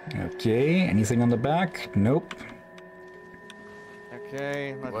assistant. Okay, anything on the back? Nope.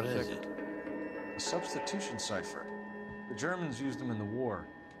 Okay, let's What check. is it? A substitution cipher. The Germans used them in the war.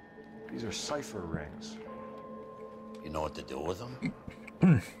 These are cipher rings. You know what to do with them?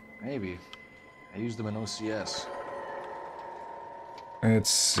 Maybe. I used them in OCS.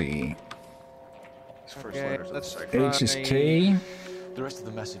 Let's see. These first Okay, letters of the let's cipher. H is K. The rest of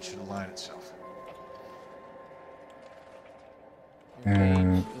the message should align itself.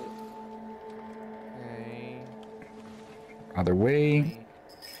 other way.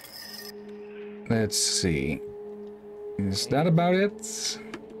 Let's see. Is that about it?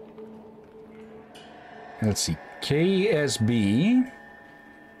 Let's see. KSB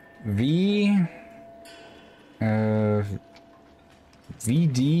V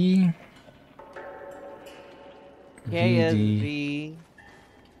VD KSV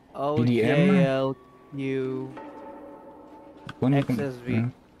OJLQ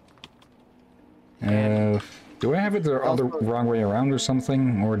XSV. Do I have it the other wrong way around or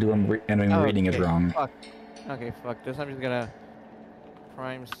something, or do I'm reading it wrong? Fuck. Okay, fuck this. I'm just gonna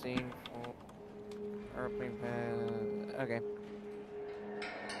crime scene for airplane pad. Okay.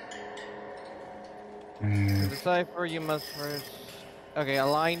 To decipher, you must first. Okay,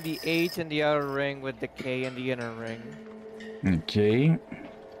 align the H in the outer ring with the K in the inner ring. Okay.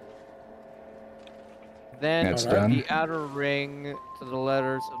 Then That's put done. the outer ring to the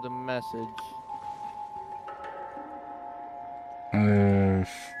letters of the message.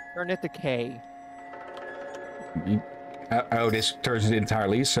 Turn it to K. Oh, this turns it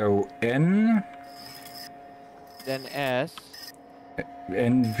entirely. So N. Then S.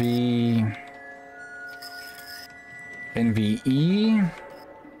 NV. NVE.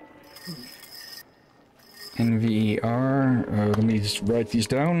 NVER. Let me just write these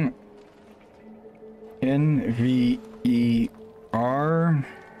down. NVER.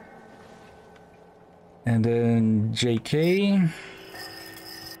 And then JK.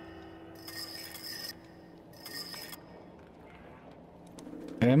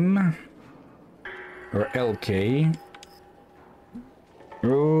 M. Or LK.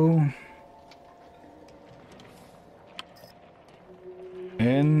 O.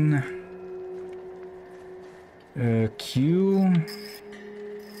 N. Q.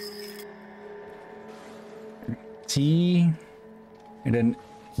 T. And then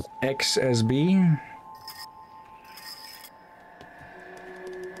XSB.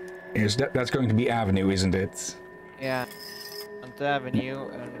 That's going to be Avenue, isn't it? Yeah. On the Avenue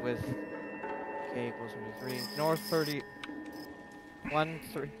and with K equals 3. North 30.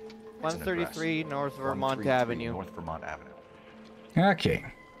 133 North Vermont Avenue. North Vermont Avenue. Okay.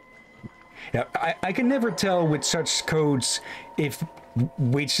 Yeah, I can never tell with such codes if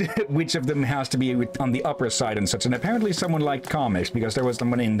which of them has to be on the upper side and such. And apparently someone liked comics because there was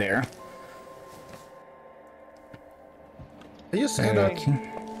someone in there. I just had a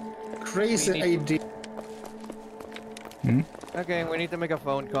crazy idea. Okay, we need to make a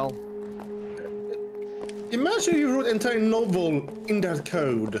phone call. Imagine you wrote an entire novel in that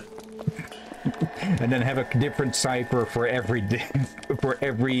code. And then have a different cipher for every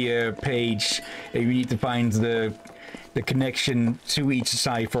page. You need to find the connection to each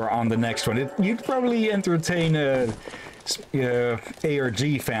cipher on the next one. You'd probably entertain ARG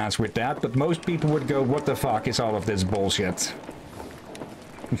fans with that, but most people would go, "What the fuck is all of this bullshit?"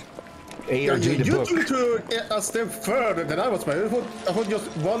 ARG the book. You took a step further than I was. I thought just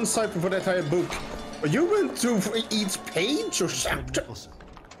one cipher for the entire book. You went to each page or chapter.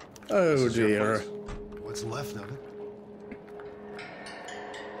 Oh dear. What's left of it?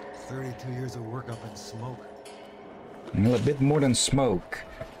 32 years of work up in smoke. Well, a bit more than smoke.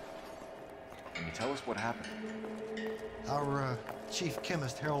 Can you tell us what happened? Our chief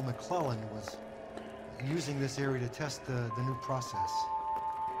chemist, Harold McClellan, was using this area to test the new process.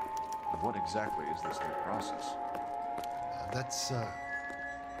 What exactly is this new process? That's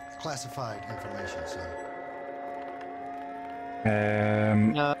classified information, sir.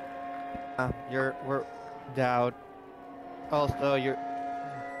 We're doubt. Also, you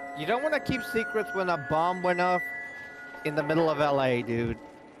don't want to keep secrets when a bomb went off in the middle of LA, dude.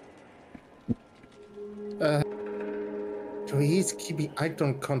 He is keeping eye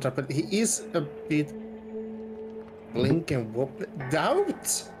contact, but he is a bit blink and whoop.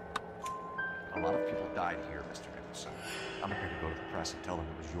 Doubt? A lot of people died here, Mr. Nicholson. I'm here to go to the press and tell them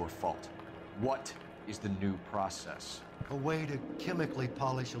it was your fault. What is the new process? A way to chemically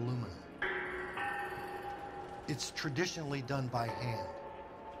polish aluminum. It's traditionally done by hand.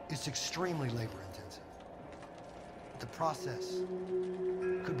 It's extremely labor-intensive. The process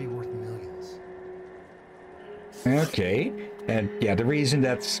could be worth millions. Okay, and yeah, the reason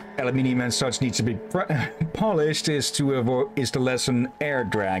that aluminium and such needs to be polished is to lessen air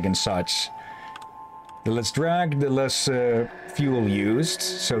drag and such. The less drag, the less fuel used,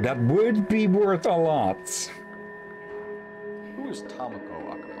 so that would be worth a lot. Who is Tomoko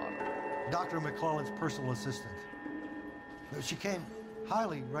Akamoto? Dr. McClellan's personal assistant. She came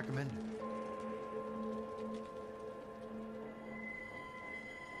highly recommended.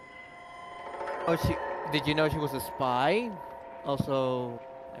 Oh, did you know she was a spy? Also,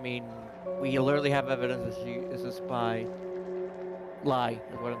 I mean, we literally have evidence that she is a spy. Lie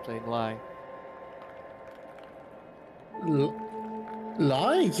is what I'm saying. Lie.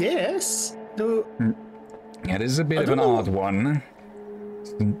 Lie? Yes. No. Yeah, this is a bit of an odd one.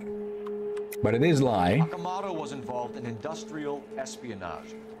 But it is lie. Akamoto was involved in industrial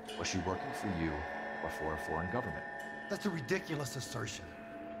espionage. Was she working for you or for a foreign government? That's a ridiculous assertion.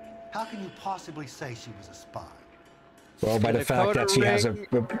 How can you possibly say she was a spy? Well, by the fact that she has a...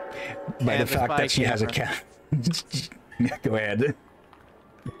 By the fact that she has a cat. Go ahead.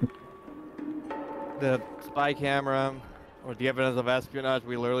 The spy camera, or the evidence of espionage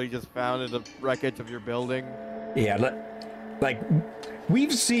we literally just found in the wreckage of your building. Yeah, like,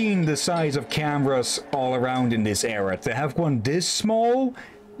 we've seen the size of cameras all around in this era. To have one this small,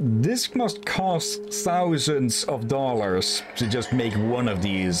 this must cost thousands of dollars to just make one of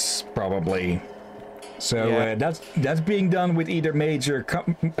these, probably. So Yeah. That's being done with either a major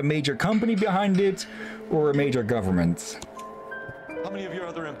company behind it or a major government. How many of your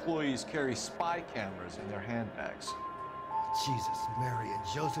other employees carry spy cameras in their handbags? Jesus, Mary and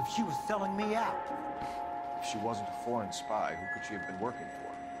Joseph, she was selling me out. If she wasn't a foreign spy, who could she have been working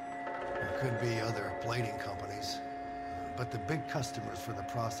for? There could be other plating companies, but the big customers for the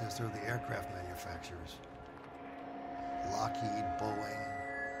process are the aircraft manufacturers. Lockheed, Boeing,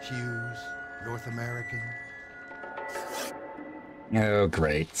 Hughes, North American. Oh,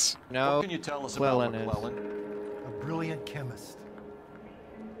 great. No. What can you tell us about McClellan McClellan? A brilliant chemist.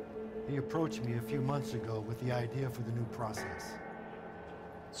 He approached me a few months ago with the idea for the new process.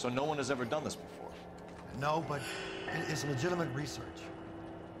 So no one has ever done this before? No, but it's legitimate research.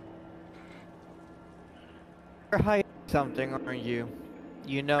 You're hiding something, aren't you?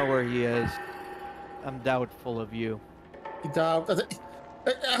 You know where he is. I'm doubtful of you.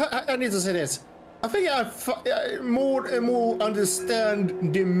 I need to say this. I think I more and more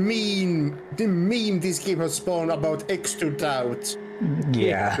understand the meme this game has spawned about X to doubt.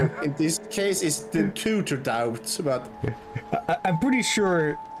 Yeah. In this case, it's the 2 to doubt, but... I'm pretty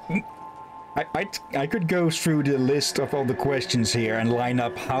sure... I could go through the list of all the questions here and line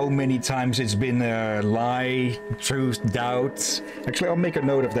up how many times it's been lie, truth, doubt. Actually, I'll make a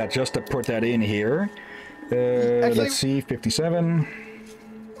note of that just to put that in here. Let's see, 57.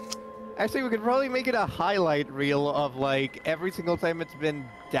 Actually, we could probably make it a highlight reel of like every single time it's been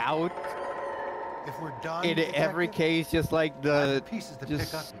doubt. If we're done, In every case, just like the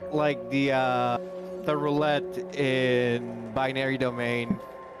the roulette in binary domain.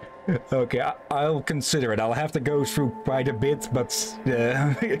 Okay, I'll consider it. I'll have to go through quite a bit, but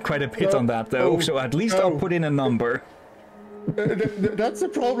quite a bit on that though. So at least I'll put in a number. That's the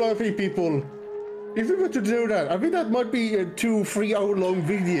problem, I think, people. If we were to do that, I think that might be a 2-3 hour long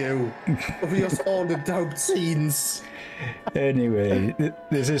video of just all the doubt scenes. Anyway,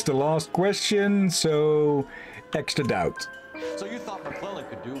 this is the last question, so extra doubt. So you thought McClellan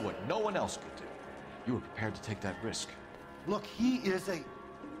could do what no one else could do? You were prepared to take that risk? Look, he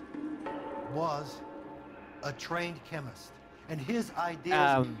was a trained chemist, and his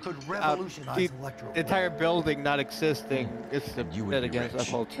ideas could revolutionize electro. The entire building not existing is the you bit would be against rich.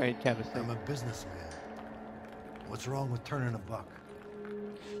 the whole trained chemistry. I'm a businessman. What's wrong with turning a buck?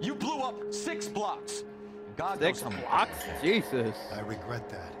 You blew up 6 blocks. God 6 knows how many. blocks? Jesus. I regret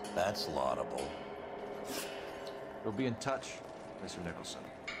that. That's laudable. We'll be in touch, Mr. Nicholson.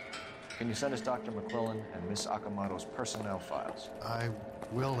 Can you send us Dr. McClellan and Miss Akamoto's personnel files? I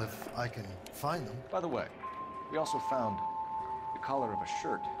will if I can find them. By the way, we also found the collar of a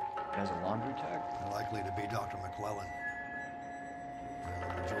shirt. It has a laundry tag. Likely to be Dr. McClellan.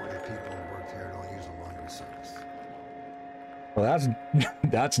 The majority of people who work here don't use a laundry service. Well,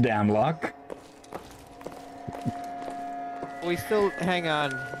 that's damn luck. We still hang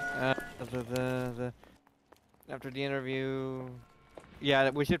on. After the interview, yeah,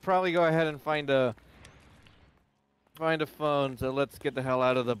 we should probably go ahead and find a phone. So let's get the hell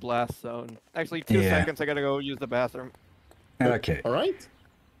out of the blast zone. Actually, 2 seconds. I gotta go use the bathroom. Okay. All right.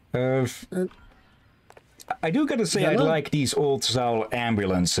 I do gotta say, I like these old-style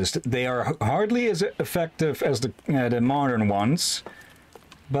ambulances. They are hardly as effective as the modern ones,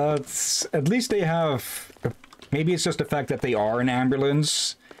 but at least they have. Maybe it's just the fact that they are an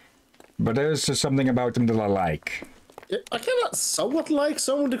ambulance, but there's just something about them that I like. Yeah, I kind of somewhat like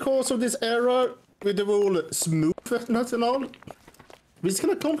some of the cars of this era with the whole smoothness and all. It's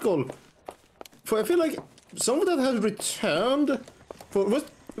kind of comical. For I feel like some of that has returned. For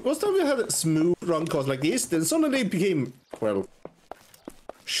was time we had smooth run cars like this, then suddenly they became, well,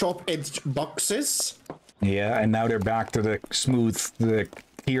 sharp-edged boxes. Yeah, and now they're back to the smooth, the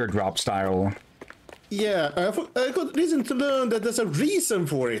teardrop style. Yeah, I got reason to learn that there's a reason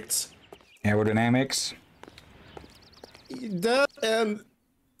for it. Aerodynamics? That And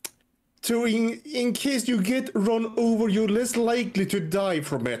to in case you get run over, you're less likely to die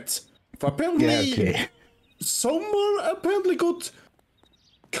from it. Apparently, someone apparently got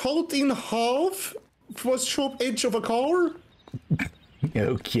cut in half for a sharp edge of a car.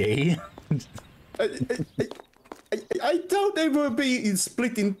 Okay. I doubt they will be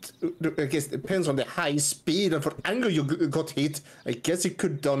split into. I guess it depends on the high speed and what angle you got hit. I guess it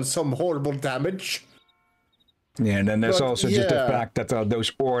could done some horrible damage. Yeah, and then there's also just the fact that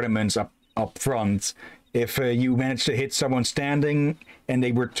those ornaments up front, if you manage to hit someone standing and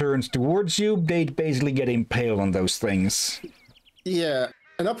they were turned towards you, they'd basically get impaled on those things. Yeah,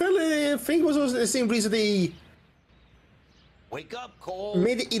 and apparently I think it was also the same reason they Wake up, Cole.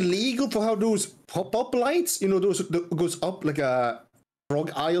 made it illegal for how those pop-up lights, you know, those that goes up like a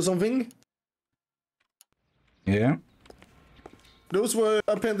frog eye or something. Yeah. Those were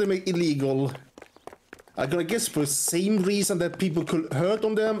apparently made illegal. I'm gonna guess for the same reason that people could hurt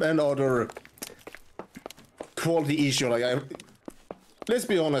on them and other quality issue. Like, let's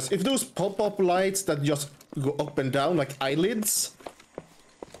be honest, if those pop-up lights that just go up and down like eyelids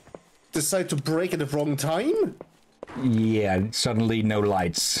decide to break at the wrong time. Yeah, suddenly no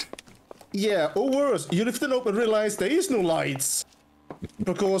lights. Yeah, or worse, you lift it up and realize there is no lights.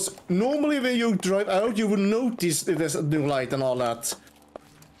 Because normally when you drive out, you will notice if there's no light and all that.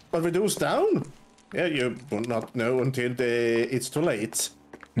 But with those down, yeah, you will not know until it's too late.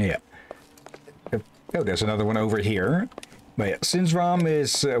 Yeah. Oh, there's another one over here. But yeah, since Ram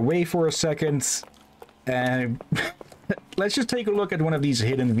is away for a second, let's just take a look at one of these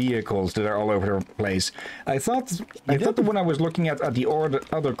hidden vehicles that are all over the place. I thought the one I was looking at the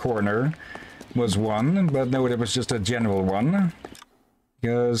other corner was one, but no, it was just a general one.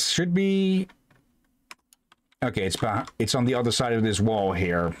 Because should be... Okay, it's on the other side of this wall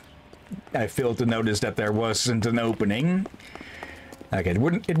here. I failed to notice that there wasn't an opening. Okay,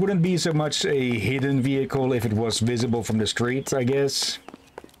 it wouldn't be so much a hidden vehicle if it was visible from the street, I guess.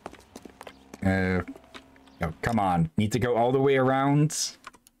 Oh, come on. Need to go all the way around?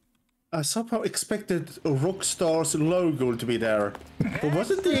 I somehow expected a Rockstar's logo to be there. But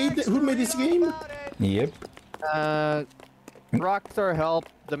was it who made this game? Yep. Rockstar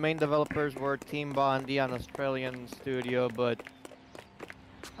helped. The main developers were Team Bondi, an Australian studio, but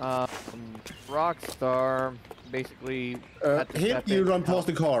Rockstar basically... hit you run past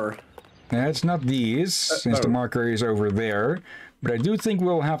the car. It's not these, since the marker is over there. But I do think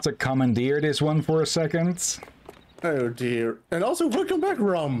we'll have to commandeer this one for a second. Oh dear. And also, welcome back,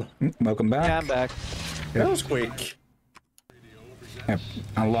 Rum. Welcome back. Yeah, I'm back. That was quick. Yep.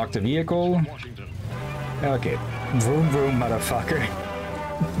 Unlock the vehicle. Okay. Vroom vroom, motherfucker.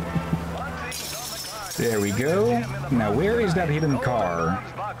 There we go. Now, where is that hidden car?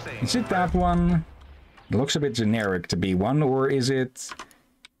 Is it that one? It looks a bit generic to be one, or is it...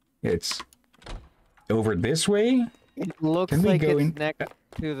 It's over this way? It looks Can we like go it's in? next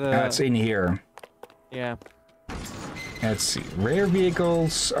to the... It's in here. Yeah. Let's see. Rare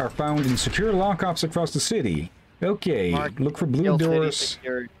vehicles are found in secure lockups across the city. Okay. Look for blue doors.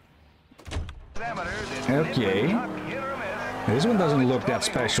 Okay. This one doesn't look that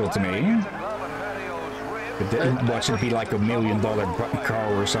special to me. But watch it be like $1 million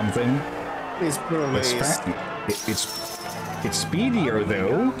car or something. It's speedier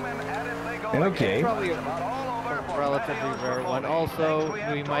though. Okay. Probably a relatively rare one. Also,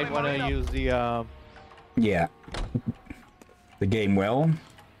 we might want to use the yeah. The game well.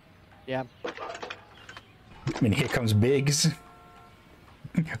 Yeah. And here comes Biggs.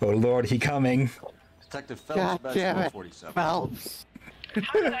 Oh Lord, he coming. Detective Phelps, badge 47. Phelps. How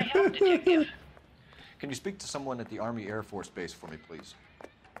can I help, Detective? Can you speak to someone at the Army Air Force Base for me, please?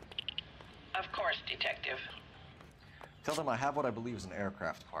 Of course, Detective. Tell them I have what I believe is an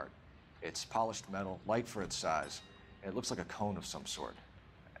aircraft part. It's polished metal, light for its size, and it looks like a cone of some sort.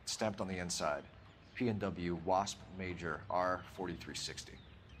 It's stamped on the inside. P&W Wasp Major R4360.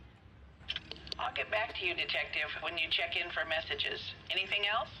 I'll get back to you, Detective, when you check in for messages. Anything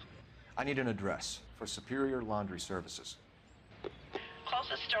else? I need an address for Superior Laundry Services.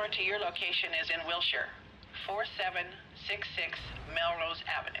 Closest store to your location is in Wilshire, 4766 Melrose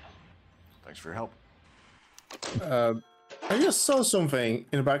Avenue. Thanks for your help. I just saw something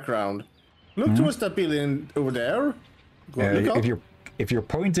in the background. Look towards that building over there. Look up. If you're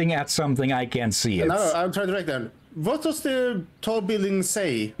pointing at something, I can't see it. No, I'm trying to direct them. What does the tall building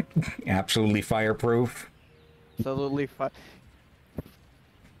say? Absolutely fireproof. Absolutely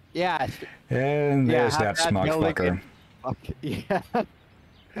yeah. And there's that smug fucker. Yeah.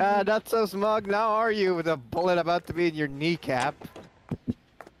 Not so smug now, are you? With a bullet about to be in your kneecap.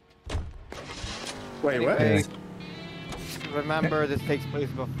 Wait, what? remember, this takes place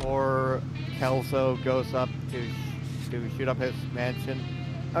before Kelso goes up to shoot up his mansion.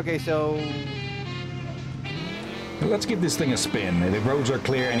 Okay, so... Let's give this thing a spin. The roads are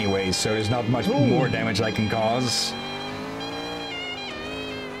clear anyway, so there's not much more damage I can cause.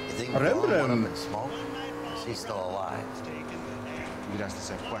 You think we're going one up in smoke? Is he still alive? You could ask the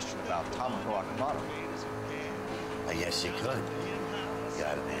same question about Tamako Akamoto. I guess you could. You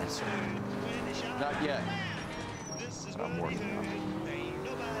got an answer? Not yet. But I'm working on it.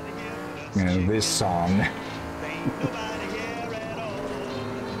 You know, this song.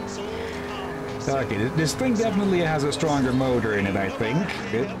 Okay, this thing definitely has a stronger motor in it, I think.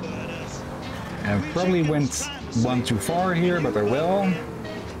 And probably went one too far here, but I will.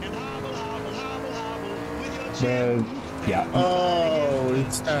 But, yeah. Oh,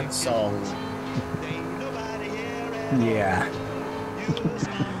 it's that song. Yeah.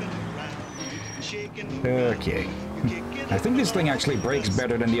 Okay. I think this thing actually brakes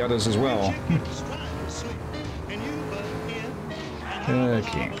better than the others as well.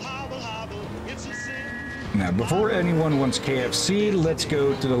 Okay. Now, before anyone wants KFC, let's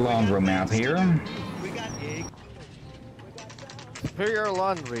go to the laundromat here. Superior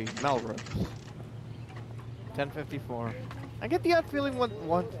Laundry, Melrose. 10:54. I get the odd feeling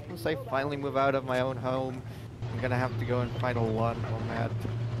once I finally move out of my own home, I'm gonna have to go and find a laundromat.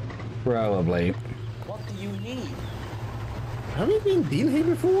 Probably. What do you need? Have you been here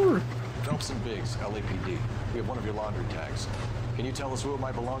before? Phelps and Biggs, LAPD. We have one of your laundry tags. Can you tell us who it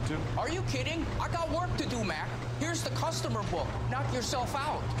might belong to? Are you kidding? I got work to do, Mac. Here's the customer book. Knock yourself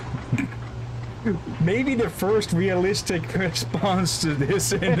out. Maybe the first realistic response to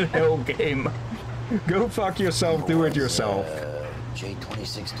this in the whole game. Go fuck yourself, do it yourself.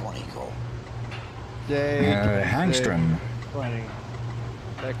 J2620, Cole. Hangstrom. 20.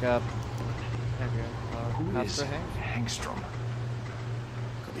 Pick up. Who is Hangstrom?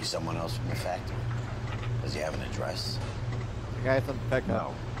 Could be someone else from the factory. Does he have an address? The guy from the pickup.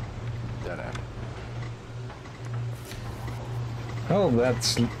 No. Dead end. Oh,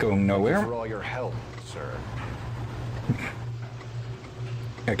 that's going nowhere. Thank you for all your help, sir.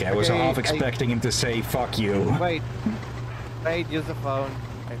 Okay, I was half expecting him to say "fuck you." Wait, use the phone.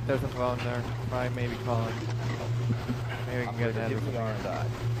 There's a phone there. Try maybe calling. Maybe we can get an answer.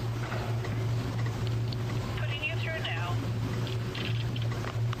 Putting you through now.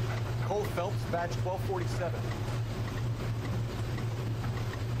 Cole Phelps, badge 1247.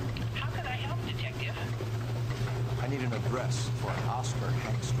 How can I help, Detective? I need an address for an Oscar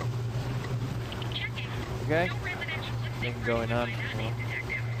Hangstrom. Okay. Thing going on.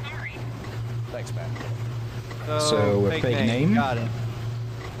 Thanks, man. So a fake name? Got it.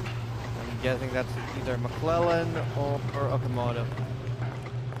 I'm guessing that's either McClellan or Okamoto.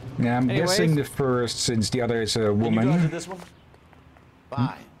 Yeah, I'm guessing the first, since the other is a woman. Can you go to this one?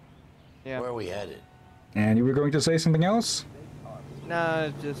 Bye. Yeah. Where are we headed? And you were going to say something else?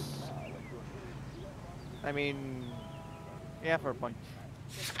 No, just... I mean... Yeah, for a point.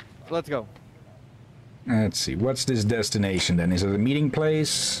 Let's go. Let's see, what's this destination then? Is it a meeting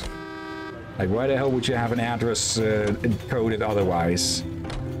place? Like, why the hell would you have an address coded otherwise?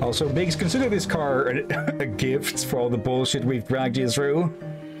 Also, Biggs, consider this car a gift for all the bullshit we've dragged you through.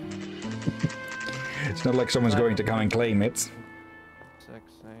 It's not like someone's going to come and claim it. 6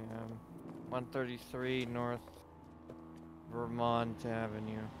 a.m. 133 North Vermont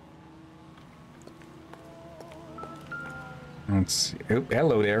Avenue. Let's see. Oh,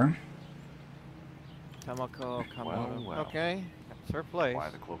 hello there. Tamako Okamoto. Well. Okay, that's her place. Why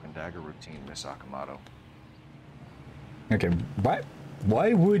the cloak and dagger routine, Miss Akamoto? Okay,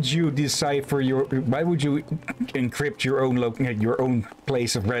 why would you decipher your... Why would you encrypt your own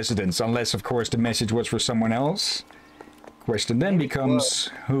place of residence? Unless, of course, the message was for someone else? Question then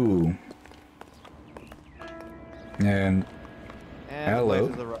becomes, who? And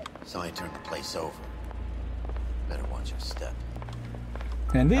hello. Somebody turned the place over. Better watch your step.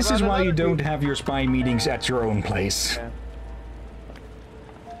 And this is why you don't have your spy meetings at your own place. Yeah.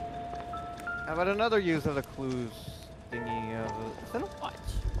 How about another use of the clues thingy of is it a watch?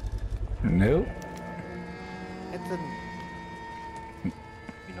 No. It's a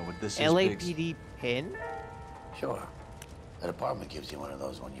You know what this LAPD pin? Sure. The department gives you one of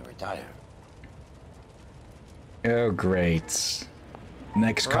those when you retire. Oh, great.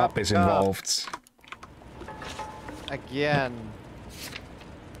 Next cop is involved. Again.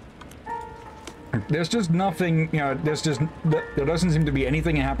 There's just nothing, you know, there doesn't seem to be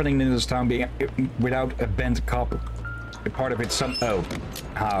anything happening in this town without a bent cop. Part of it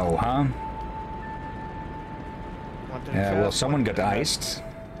how, huh? Yeah, well, someone got iced.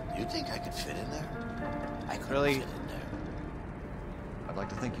 You think I could fit in there? I couldn't Really? fit in there. I'd like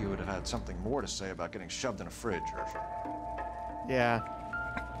to think you would have had something more to say about getting shoved in a fridge. Yeah.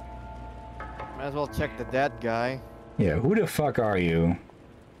 Might as well check the dead guy. Yeah, who the fuck are you?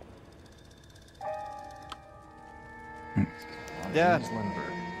 Yeah.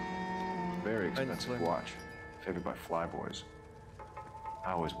 Lindbergh. Very expensive watch. Favored by flyboys.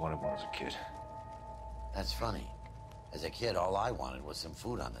 I always wanted one as a kid. That's funny. As a kid, all I wanted was some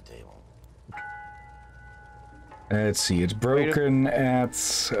food on the table. Let's see, it's broken at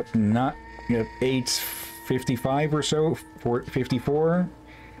not 8:55 or so, 4:54.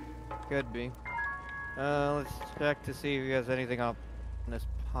 Could be. Let's check to see if he has anything up in his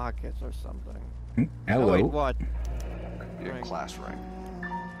pockets or something. Hello. Oh, wait, what? Could be a class ring.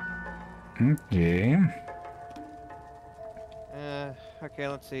 Okay. Okay,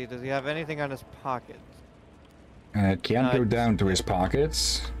 let's see. Does he have anything on his pockets? Can't go down to his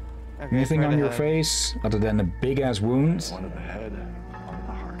pockets. Okay, Anything on your ahead. face other than a big ass wound? One to the head, one to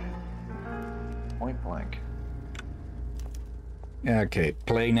the heart. Point blank. Okay,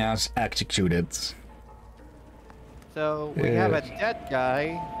 plain as executed. So we have a dead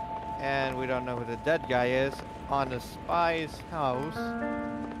guy, and we don't know who the dead guy is, on the spy's house.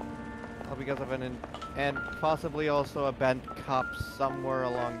 Well, because of and possibly also a bent cop somewhere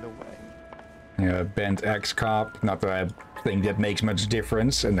along the way. Bent ex-cop, not that I think that makes much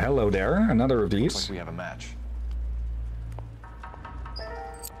difference. And hello there, another of these. Looks like we have a match.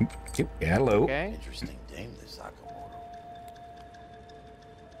 Hello. Okay. Interesting dame, this Sakamoto.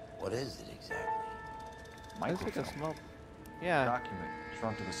 What is it exactly? Looks like a small... Yeah. Document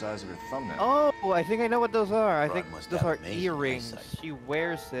shrunk to the size of your thumbnail. Oh, I think I know what those are. I think must those have are amazing earrings. eyesight. She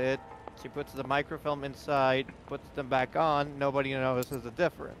wears it. She puts the microfilm inside, puts them back on. Nobody notices the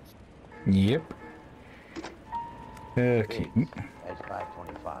difference. Yep. Okay. Edge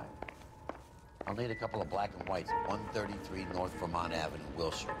 525. I'll need a couple of black and whites at 133 North Vermont Avenue,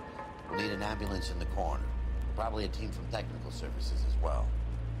 Wilshire. We'll need an ambulance in the corner. Probably a team from technical services as well.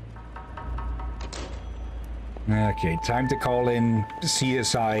 Okay, time to call in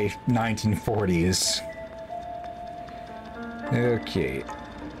CSI 1940s. Okay.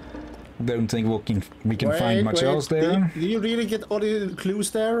 Don't think we can find much else there. Did you really get all the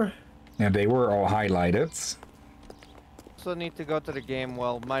clues there? Yeah, they were all highlighted. Also need to go to the game.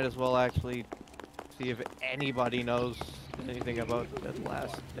 Well, might as well actually see if anybody knows anything about that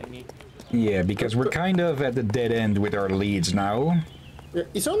last thingy. Yeah, because we're kind of at the dead end with our leads now. Yeah,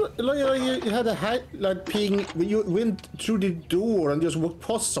 it's all like you had a like ping. You went through the door and just walked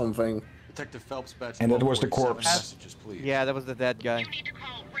past something. Detective Phelps, badge And that was the 1247, corpse. Messages, please. Yeah, that was the dead guy.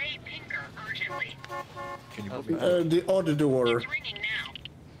 Can you put me out? The other door.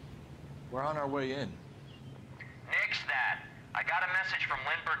 We're on our way in. Nix that. I got a message from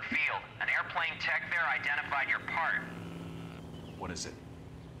Lindbergh Field. An airplane tech there identified your part. What is it?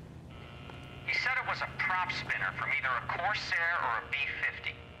 He said it was a prop spinner from either a Corsair or a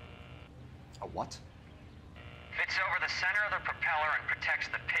B-50. A what? Fits over the center of the propeller and protects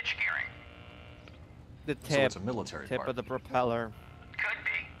the pitch gearing. The So tip, it's a military tip part. of the propeller. Could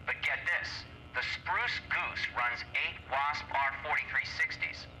be, but get this. The Spruce Goose runs 8 Wasp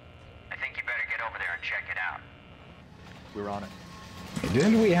R-4360s. I think you better get over there and check it out. We're on it.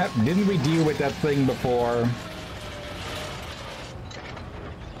 Didn't we deal with that thing before?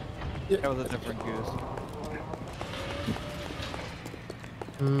 That was a different goose.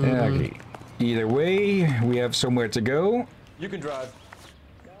 Okay. Either way, we have somewhere to go. You can drive.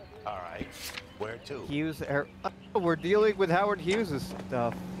 All right. Where to? Hughes Air. Oh, we're dealing with Howard Hughes'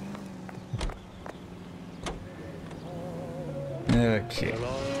 stuff. Okay.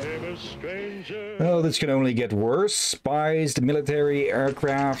 Oh, this can only get worse. Spies, the military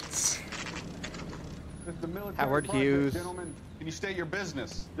aircrafts. Howard Hughes. Gentlemen, can you state your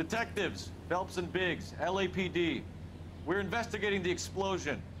business? Detectives, Phelps and Biggs, LAPD. We're investigating the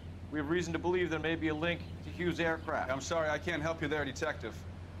explosion. We have reason to believe there may be a link to Hughes aircraft. I'm sorry, I can't help you there, Detective.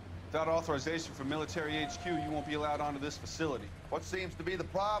 Without authorization from Military HQ, you won't be allowed onto this facility. What seems to be the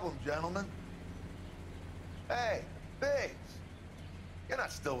problem, gentlemen? Hey, Biggs. You're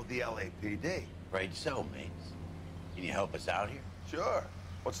not still with the LAPD. Afraid so, mates. Can you help us out here? Sure.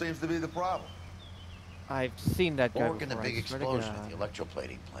 What seems to be the problem? I've seen that guy We're working the before, big I swear to explosion at God. the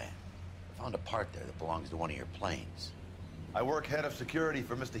electroplating plant. I found a part there that belongs to one of your planes. I work head of security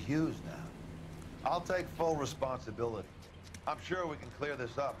for Mr. Hughes now. I'll take full responsibility. I'm sure we can clear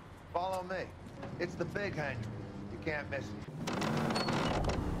this up. Follow me. It's the big hangar. You can't miss it.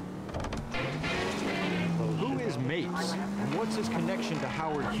 Who is Mapes, and what's his connection to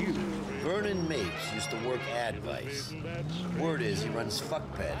Howard Hughes? Vernon Mapes used to work Advice. Word is he runs fuck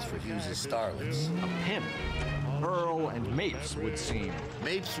pads for Hughes' starlets. A pimp. Pearl and Mapes would seem.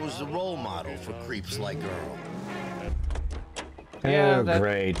 Mapes was the role model for creeps like Earl. Yeah, oh, that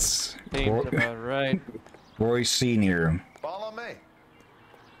great. seems about right. Roy Sr. Follow me.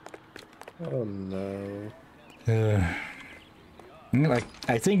 Oh no. Like,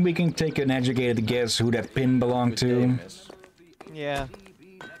 I think we can take an educated guess who that pin belonged to. Yeah.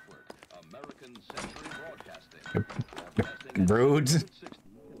 Rude.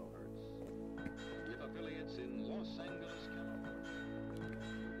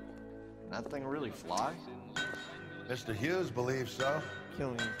 That thing really fly? Mr. Hughes believes so.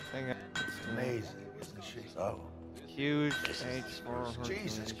 Killing thing. Amazing, isn't she? Oh. Huge H4.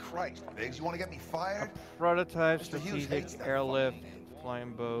 Jesus Christ, Biggs, you want to get me fired? Prototype Mr. Hughes strategic hates that airlift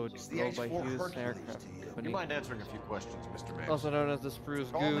flying boat It's the built by H4 Hughes Hercules Aircraft to you. Company. You mind answering a few questions, Mr. Mapes? Also known as the Spruce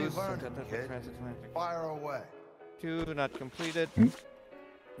Only Goose. learn, Intended for kid. transatlantic. Fire away. 2 not completed.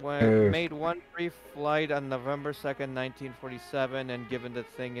 Uh. Made one brief flight on November 2nd, 1947, and given the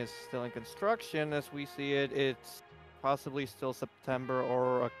thing is still in construction as we see it, it's possibly still September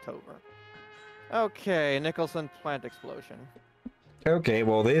or October. Okay, Nicholson plant explosion. Okay,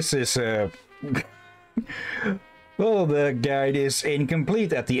 well, this is well, the guide is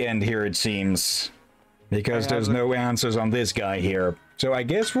incomplete at the end here, it seems. Because there's no answers on this guy here. So I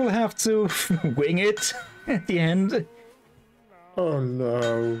guess we'll have to wing it at the end. Oh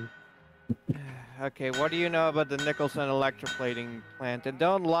no. Okay, what do you know about the Nicholson electroplating plant? And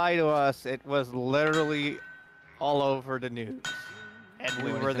don't lie to us, it was literally all over the news. And You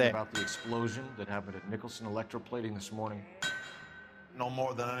we know were anything there. about the explosion that happened at Nicholson Electroplating this morning? No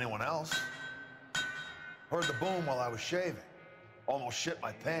more than anyone else. Heard the boom while I was shaving. Almost shit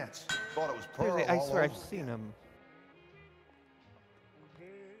my pants. Thought it was Pearl. Seriously, I all swear over I've seen again. him.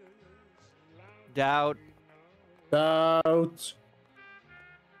 Doubt. Doubt.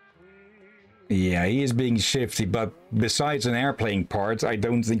 Yeah, he is being shifty, but besides an airplane part, I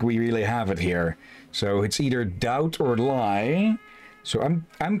don't think we really have it here. So it's either doubt or lie. So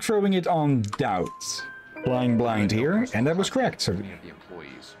I'm throwing it on doubt. Flying blind here, and that was correct. So Of the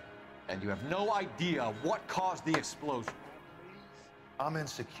employees, and you have no idea what caused the explosion. I'm in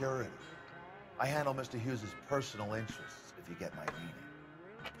security. I handle Mr. Hughes' personal interests, if you get my meaning.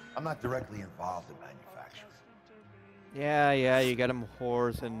 I'm not directly involved in manufacturing. Yeah, you get him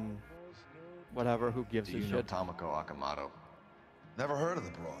whores and whatever, who gives Do a you know shit? Tomoko Akamoto? Never heard of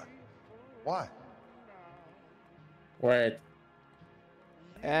the broad. Why? Wait.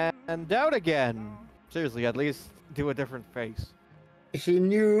 And doubt again. Seriously, at least do a different face. He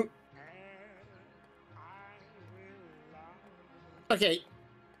knew. Okay.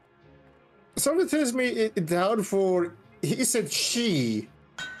 Someone tells me it down for. He said she.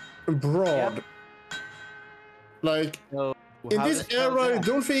 Broad. Yep. Like. So, In how this does- how's era, I that?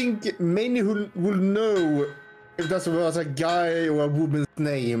 don't think many who will know if that was a guy or a woman's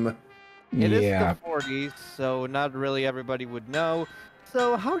name. It is yeah, the 40s, so not really everybody would know.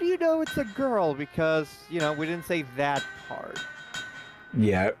 So how do you know it's a girl? Because, you know, we didn't say that part.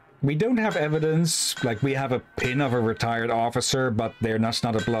 yeah. We don't have evidence. Like, we have a pin of a retired officer, but there's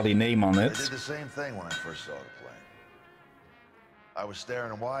not a bloody name on I it. did the same thing when I first saw the plane. I was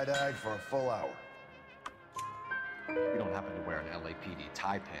staring wide-eyed for a full hour. You don't happen to wear an LAPD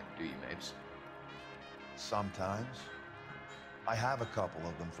tie pin, do you, Mapes? Sometimes. I have a couple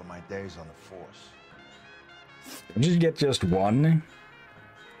of them from my days on the force. Did you get just one?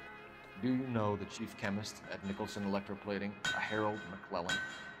 Do you know the chief chemist at Nicholson Electroplating, a Harold McClellan?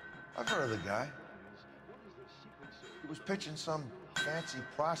 I've heard of the guy. He was pitching some fancy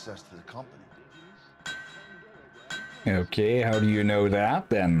process to the company. Okay, how do you know that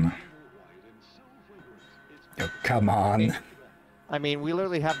then? Oh, come on. I mean, we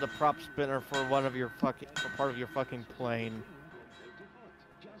literally have the prop spinner for one of your fucking, for part of your fucking plane.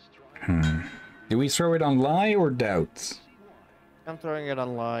 Do we throw it on lie or doubt? I'm throwing it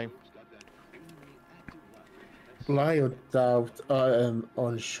on lie. Lie or doubt? I am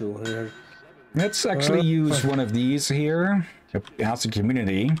unsure here. Let's actually use one of these here. House of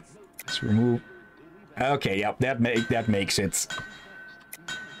Community. Let's remove. Okay, yep, that makes it.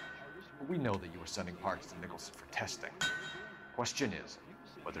 We know that you were sending parts to Nicholson for testing. Question is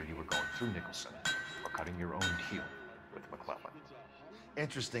whether you were going through Nicholson or cutting your own deal with McClellan.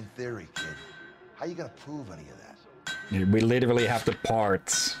 Interesting theory, kid. How you gonna prove any of that? We literally have the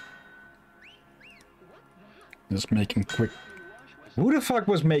parts. Just making quick. Who the fuck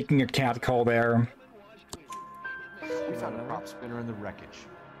was making a cat call there? We found a prop spinner in the wreckage.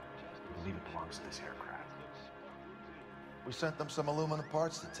 We believe it belongs to this aircraft. We sent them some aluminum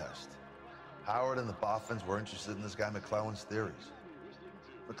parts to test. Howard and the Boffins were interested in this guy McClellan's theories.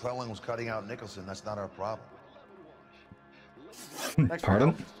 McClellan was cutting out Nicholson, that's not our problem.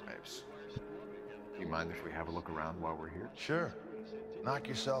 Pardon? Mapes. Do you mind if we have a look around while we're here? Sure. Knock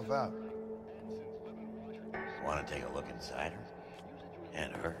yourself out. Want to take a look inside her?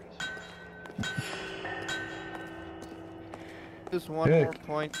 And her? Just one more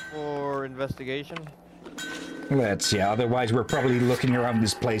point for investigation. Let's see, otherwise we're probably looking around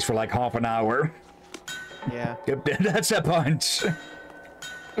this place for like half an hour. Yeah. Yep, that's a punch.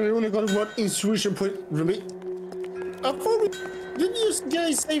 I only got one instruction point remaining. Didn't you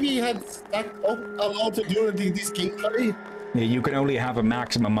guys say we had stacked up a lot during this gameplay? Yeah, you can only have a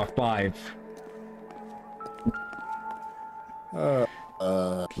maximum of 5.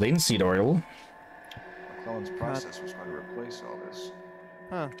 Linseed oil. McClellan's process was going to replace all this.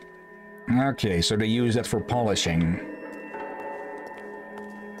 Huh. Okay, so they use that for polishing.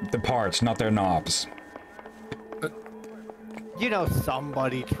 The parts, not their knobs. You know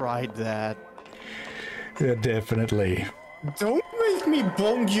somebody tried that. Yeah, definitely. Don't make me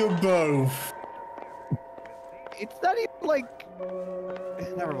bong you both. It's not even like...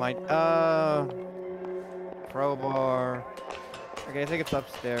 Never mind. Crowbar. Okay, I think it's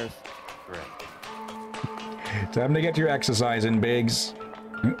upstairs. Correct. Time to get your exercise in, Biggs.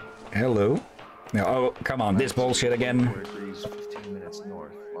 Hello. No, oh, come on, this bullshit again. 4 degrees, 15 minutes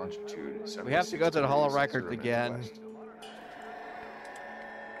north, longitude. We have to go to the Hall of Records again.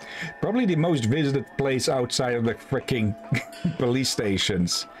 Probably the most visited place outside of the freaking police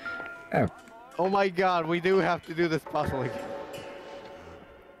stations. Oh my god, we do have to do this puzzle again.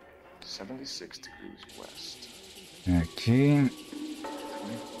 76 degrees west. Okay. 24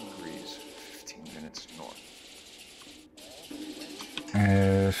 degrees, 15 minutes north.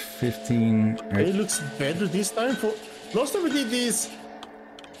 15... It looks better this time. For last time we did this,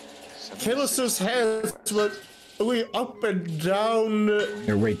 Kelos's hands were going up and down.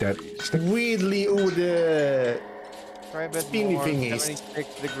 Wait, that... weirdly over the Try a bit spinny more, thingies.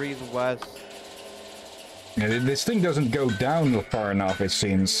 76 degrees west. Yeah, this thing doesn't go down far enough, it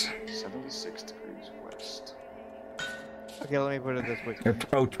seems. 76 degrees west. Okay, let me put it this way.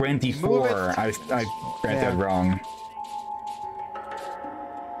 Oh, 24. I read that wrong.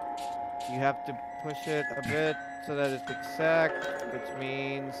 You have to push it a bit so that it's exact, which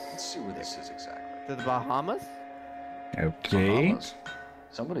means... Let's see where this is exactly. To the Bahamas? Okay. Bahamas.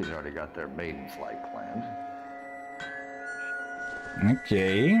 Somebody's already got their maiden flight planned.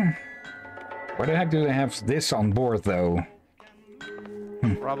 Okay. Why the heck do they have this on board, though?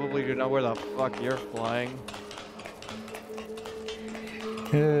 Probably to know where the fuck you're flying.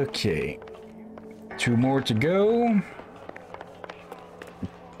 Okay. 2 more to go.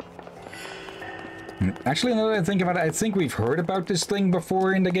 Actually, now that I think about it, I think we've heard about this thing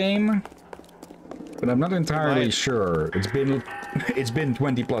before in the game. But I'm not entirely sure. It's been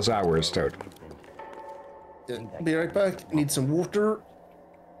 20 plus hours, Toad. Be right back. Need some water.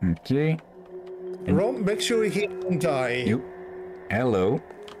 Okay. Ron, make sure he don't die. Yep. Hello.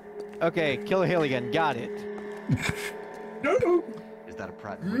 Okay, kill Hillyan. Got it. No. Is that a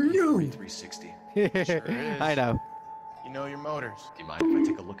Pratt & Whitney 360? Sure is. I know. You know your motors. Do you mind if I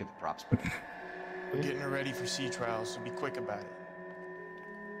take a look at the props? We're getting her ready for sea trials, so be quick about it.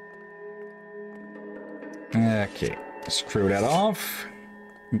 Okay. Screw that off.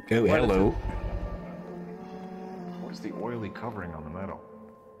 Oh, hello. What is the oily covering on the metal?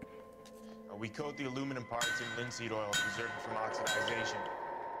 We coat the aluminum parts in linseed oil to preserve it from oxidization.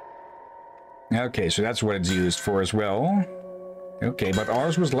 Okay, so that's what it's used for as well. Okay, but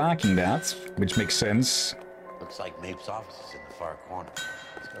ours was lacking that, which makes sense. Looks like Mapes' office is in the far corner.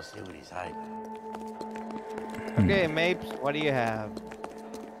 Let's go see what he's hiding. Okay, Mapes, what do you have?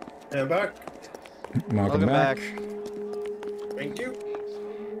 And back. Welcome back. Thank you.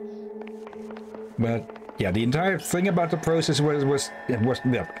 But yeah, the entire thing about the process was that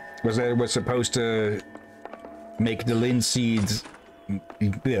it was supposed to make the linseed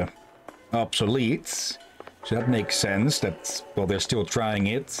obsolete. So that makes sense. That well, they're still trying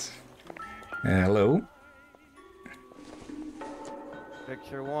it. Hello.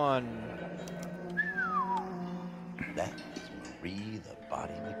 Picture 1. That is Marie the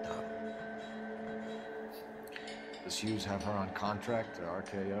Body McDonald. Does Hughes have her on contract to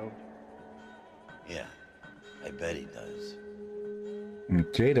RKO? Yeah, I bet he does.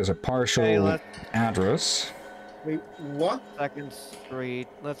 Okay, there's a partial address. Wait, what? 2nd Street.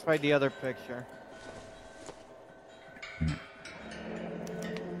 Let's find the other picture.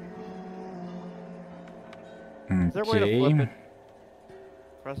 Is there a way to flip it?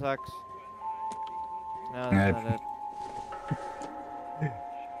 Press X. No, that's not it.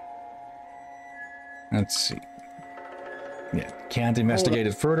 Let's see. Yeah, can't investigate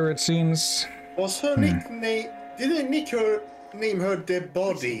it further, it seems. Was her nickname... Did they nick her name her dead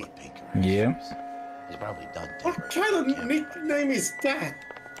body? Yeah. He's probably done. What kind of nickname is that?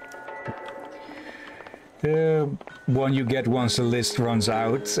 One you get once the list runs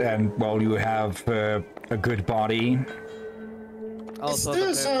out, and while you have a good body. Also,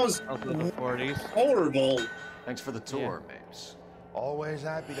 This sounds the 40s. Horrible. Thanks for the tour, Mapes. Always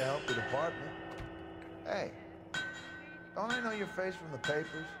happy to help the department. Hey, don't I know your face from the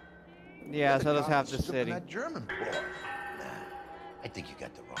papers? Yeah, You're so does cop half the stripping city. That German boy. Nah, I think you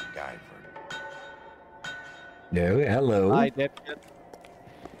got the wrong guy, Vern. No, hello. Hi, dipshit.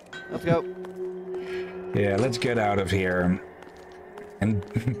 Let's go. Yeah, let's get out of here. And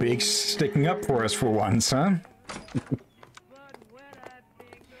Big's sticking up for us for once, huh?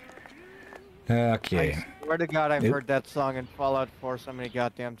 Okay. I swear to God, I've heard that song in Fallout 4 so many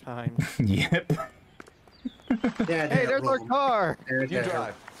goddamn times. Yep. Hey, there's our car! You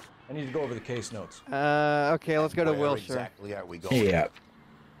drive. I need to go over the case notes. Okay, let's go to Where Wilshire. exactly are we going? Yeah.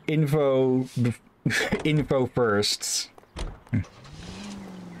 Info first.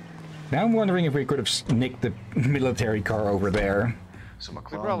 Now I'm wondering if we could have nicked the military car over there. So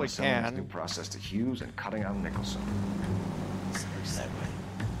McClellan probably was selling his can. new process to Hughes and cutting out Nicholson. Looks that way.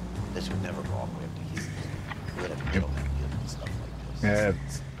 This would never go all the way up to Hughes. We would have middlemen dealing with stuff like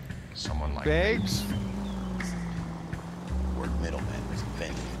this. Someone like Biggs? The word middleman was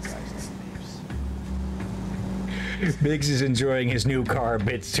invented for guys like Mapes. Biggs is enjoying his new car a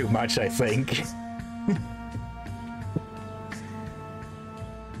bit too much, I think.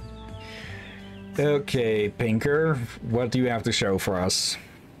 Okay, Pinker, what do you have to show for us?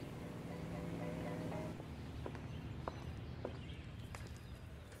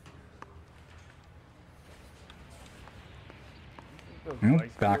 Well,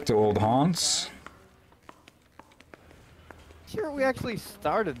 back to old haunts. Sure, we actually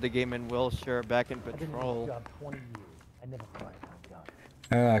started the game in Wilshire back in Patrol.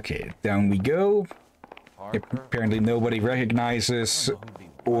 Okay, down we go. Apparently nobody recognizes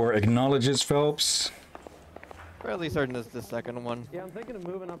or acknowledges Phelps. Fairly certain it's the second one. Yeah, I'm thinking of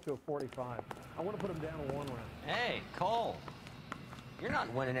moving up to a 45. I want to put him down to 1 round. Hey, Cole. You're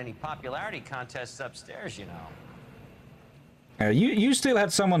not winning any popularity contests upstairs, you know. You still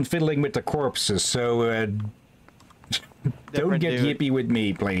had someone fiddling with the corpses, so don't get dude. yippy with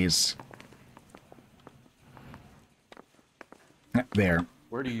me, please. There.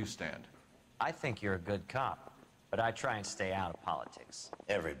 Where do you stand? I think you're a good cop, but I try and stay out of politics.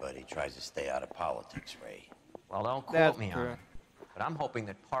 Everybody tries to stay out of politics, Ray. Well, don't quote That's me on true. it, but I'm hoping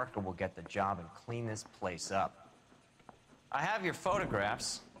that Parker will get the job and clean this place up. I have your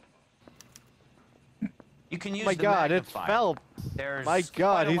photographs. You can use My the God, it's magnifier. Phelps. There's My God,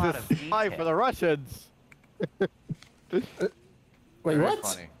 quite a he's lot a of spy for detail. the Russians. Wait, Very what?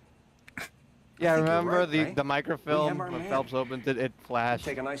 funny. Yeah, I think you're remember right, the Ray. the We microfilm have our when man. Phelps opened it, it flashed.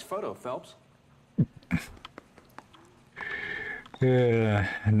 Take a nice photo, Phelps.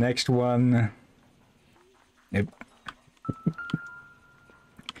 Next one. Yep.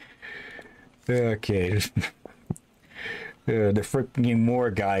 Okay. The freaking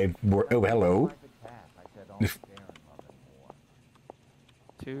Moore guy. Oh, hello.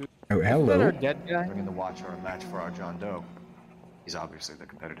 Two. Oh, Is that our hello. dead guy? Bringing the Watcher a match for our John Doe. He's obviously the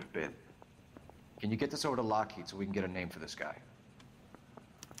competitive bid. Can you get this over to Lockheed so we can get a name for this guy?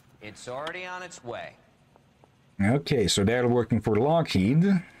 It's already on its way. Okay, so they're working for Lockheed.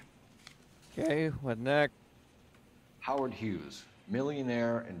 Okay, what next? Howard Hughes,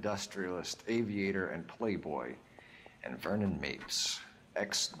 millionaire, industrialist, aviator, and playboy. And Vernon Mapes,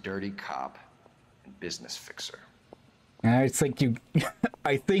 ex-dirty cop and business fixer. I think you,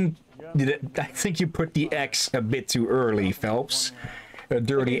 I think you put the X a bit too early, Phelps. A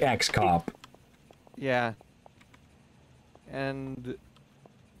dirty ex-cop. Yeah. And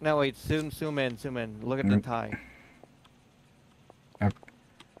no, wait, zoom in. Look at the tie.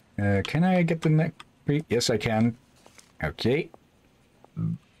 Can I get the neck? Yes, I can. Okay.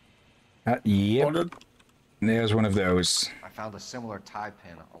 Yep. There's one of those. I found a similar tie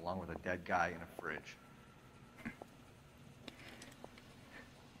pin along with a dead guy in a fridge.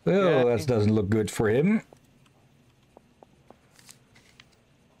 Well, that doesn't look good for him.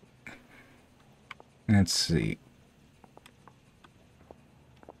 Let's see.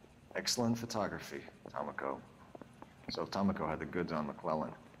 Excellent photography, Tomoko. So Tomoko had the goods on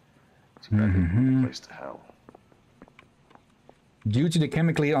McClellan. Too bad they moved the place to hell. Due to the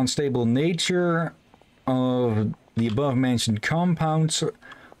chemically unstable nature of the above-mentioned compounds,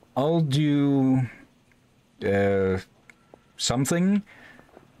 all due something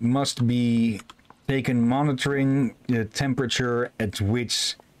must be taken monitoring the temperature at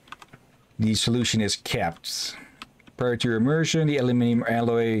which the solution is kept. Prior to immersion, the aluminum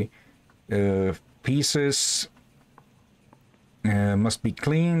alloy pieces must be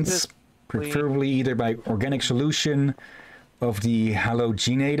cleaned, preferably either by organic solution of the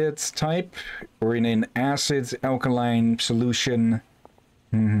halogenated type or in an acid alkaline solution.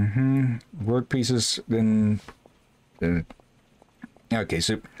 Workpieces then.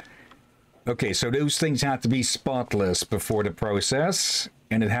 Okay, so those things had to be spotless before the process,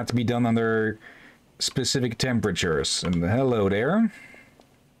 and it had to be done under specific temperatures. And hello there.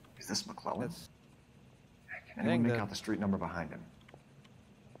 Is this McClellan? Can anyone make out the street number behind him?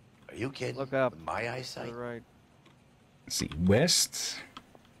 Are you kidding? Look up. With my eyesight? Right. Let's see, west.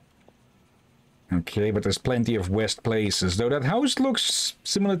 Okay, but there's plenty of west places. Though that house looks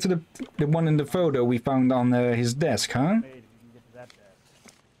similar to the one in the photo we found on his desk, huh?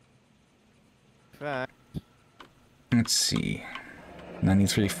 Let's see.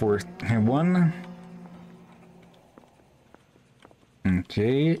 9341.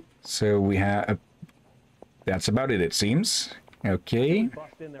 Okay, so we have... that's about it seems. Okay.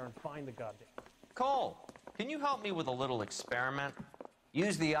 Cole, can you help me with a little experiment?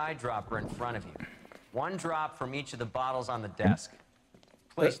 Use the eyedropper in front of you. One drop from each of the bottles on the desk.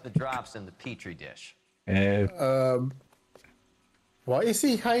 Place the drops in the petri dish. Why is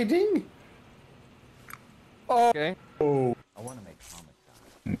he hiding? Okay. Oh. I want to make comic.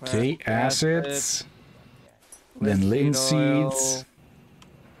 Okay, acids. Then linseeds.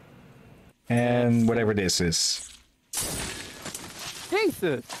 And whatever this is.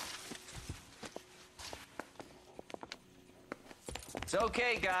 Jesus! It's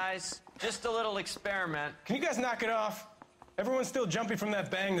okay, guys. Just a little experiment. Can you guys knock it off? Everyone's still jumping from that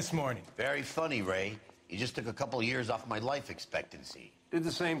bang this morning. Very funny, Ray. You just took a couple of years off my life expectancy. Did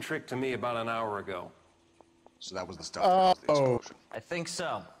the same trick to me about an hour ago. So that was the stuff that caused the explosion. I think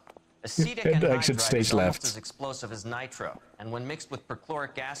so. Acetic And anhydride exit stage is almost left. as explosive as nitro, and when mixed with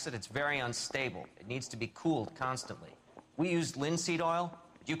perchloric acid, it's very unstable. It needs to be cooled constantly. We used linseed oil.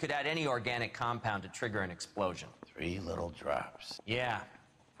 You could add any organic compound to trigger an explosion. 3 little drops. Yeah,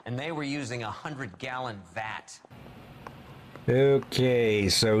 and they were using a 100-gallon vat. Okay,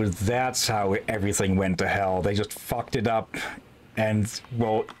 so that's how everything went to hell. They just fucked it up, and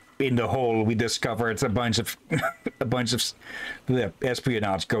well, in the hole we discovered a bunch of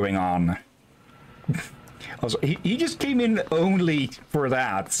espionage going on. Also, he just came in only for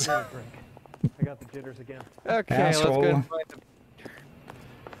that. I got the jitters again. Okay, Asshole. let's go find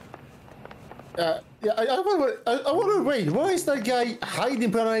the... Yeah, I want to wait. Why is that guy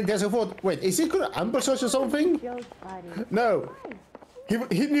hiding behind the desk? Wait, is he gonna ambush us or something? No.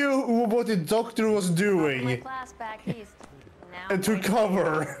 He knew what the doctor was doing. And took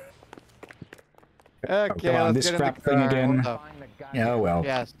cover. Okay, Come on, let's this get in crap the thing car. again. Yeah, oh well.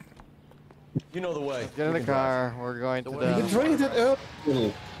 Yes. You know the way. Get in the car. We're going to You the drained it up.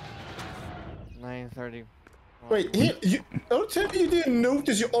 9:30. Wait, don't tell me you didn't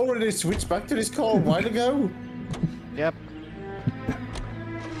notice you already switched back to this car a while ago? Yep.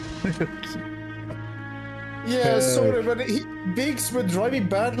 Yeah, sorry, but Biggs was driving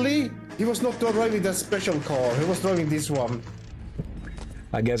badly. He was not driving that special car. He was driving this one.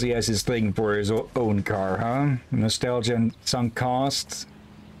 I guess he has his thing for his own car, huh? Nostalgia and sunk costs.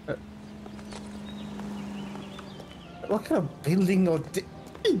 What kind of building or...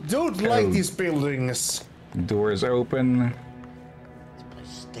 I don't like these buildings. Door is open. This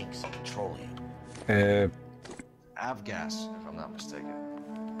place stinks of petroleum. Avgas, if I'm not mistaken.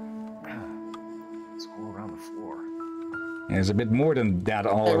 It's all around the floor. There's a bit more than that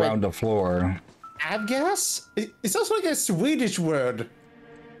all around the floor. Avgas? It sounds like a Swedish word.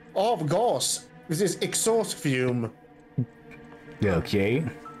 Avgas. This is exhaust fume. Okay.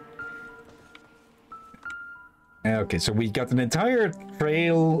 Okay, so we got an entire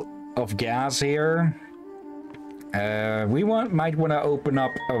trail of gas here. We might want to open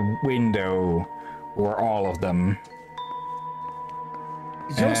up a window, or all of them.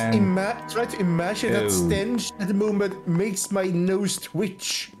 Just try to imagine that stench at the moment makes my nose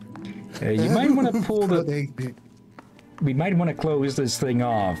twitch. You might want to pull the... We might want to close this thing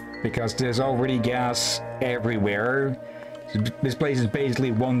off, because there's already gas everywhere. This place is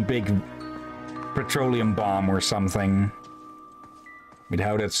basically one big petroleum bomb or something. With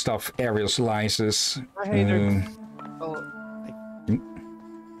how that stuff aerosolizes.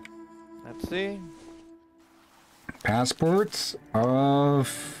 Let's see. Passports of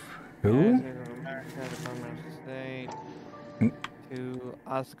who? To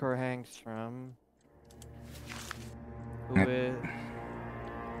Oscar Hangstrom. Who is...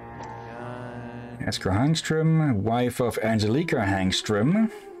 Oscar Hangstrom, wife of Angelica Hangstrom.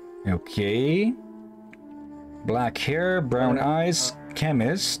 Okay. Black hair, brown eyes,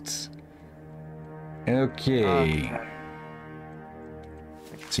 chemist. Okay.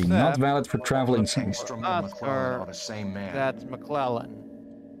 See, not valid for traveling. Engstrom and McClellan are the same man. That's McClellan.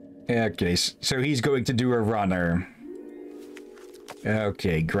 Okay, so he's going to do a runner.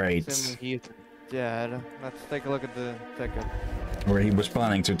 Okay, great. Assuming he's dead. Let's take a look at the ticket. Where he was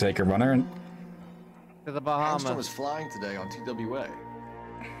planning to take a runner. To the Bahamas. Engstrom is flying today on TWA.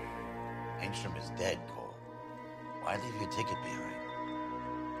 Engstrom is dead, Cole. Why leave your ticket behind?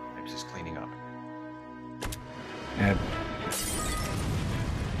 Maybe he's cleaning up.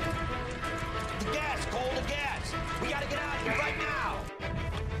 The gas, Cole, the gas! We gotta get out of here right now!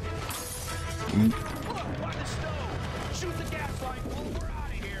 Look, by the stove! Shoot the gas line, Cole, we're out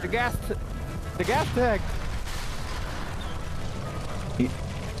of here! The gas tank!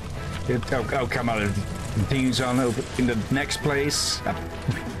 Oh, come on. It continues on over in the next place.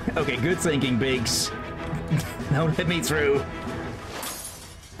 Okay, good thinking, Biggs. Don't let me through.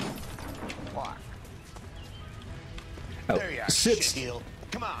 Oh, there you are, sit. shitheel.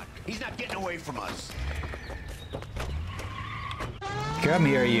 Come on, he's not getting away from us. Come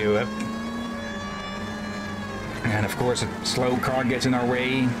here, you. And of course, a slow car gets in our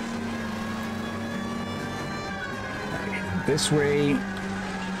way. This way.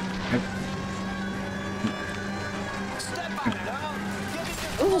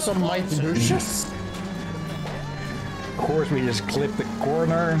 Those are some mighty bushes. Of course, we just clip the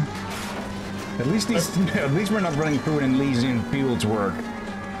corner. At least we're not running through it and leaving Field's work.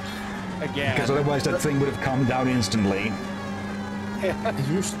 Again. Because otherwise that thing would have come down instantly.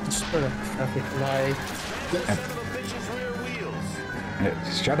 Use the traffic light.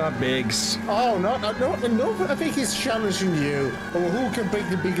 Shut up, Biggs. Oh, no, I think he's challenging you over who can break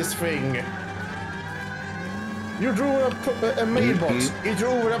the biggest thing. You drew a mailbox. You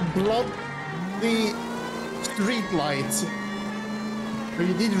drew a bloody street light. But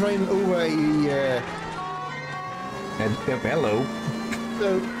you did run over a... hello.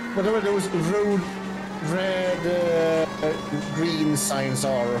 Whatever those road red, green signs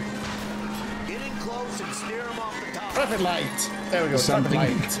are. Get in close and steer him off the top. Traffic light. There we go. Something.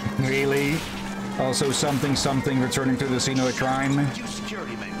 Traffic light. Really? Also something returning to the scene of the crime. You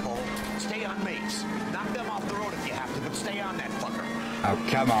security men, Cole. Stay on mates. Knock them off the road if you have to, but stay on that fucker. Oh,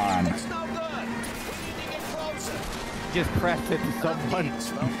 come on. It's no good. We need to get closer. Just press it to someone.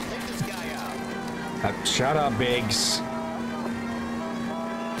 Take this guy out. Shut up, Biggs.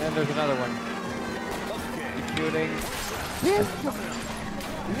 And there's another one. Keep shooting. Yes.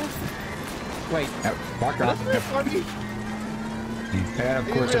 Wait. Fuck off. And of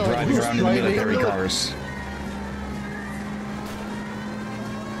course they're driving around in military cars.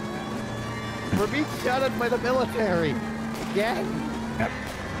 We're being shot at by the military. Again. Yep.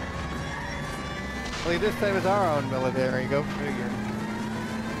 Well, this time it's our own military. Go figure.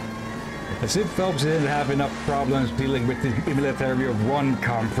 As if Phelps didn't have enough problems dealing with the military of one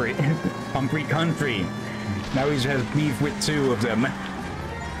country. Now he has beef with two of them.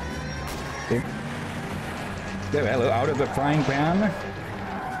 Oh, hello, out of the frying pan.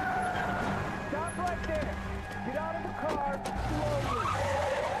 Stop right there. Get out of the car slowly.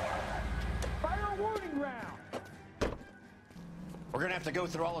 Fire a warning round. We're gonna have to go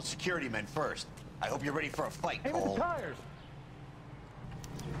through all the security men first. I hope you're ready for a fight, Aim at Cole. the tires.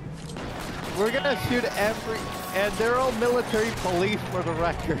 We're gonna shoot every, and they're all military police for the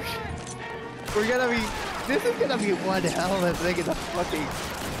record. We're gonna be, this is gonna be one hell of a thing in the fucking,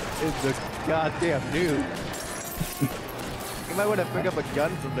 in the goddamn news. You might want to pick up a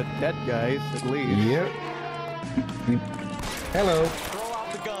gun from the dead guys, at least. Yep. Hello. Throw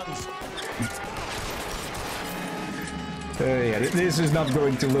out the guns. Yeah, this is not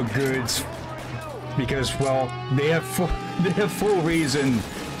going to look good. Because, well, they have full reason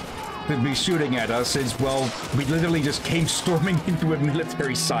to be shooting at us, since, well, we literally just came storming into a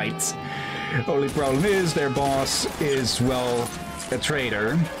military site. Only problem is, their boss is, well, a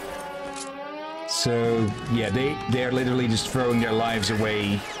traitor. So, yeah, they're literally just throwing their lives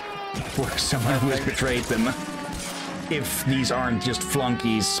away for someone who has betrayed them. If these aren't just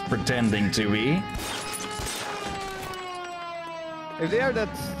flunkies pretending to be. If they are,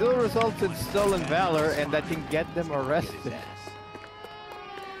 that still results in stolen valor, and that can get them arrested.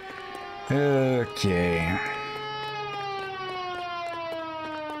 Okay.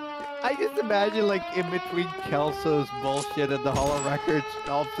 I just imagine, like, in between Kelso's bullshit and the Holo Records,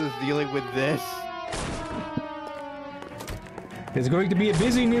 Phelps is dealing with this. It's going to be a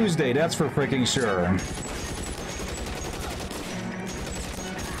busy news day, that's for freaking sure.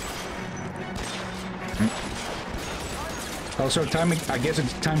 Also, I guess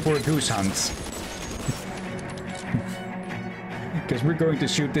it's time for a goose hunt. because we're going to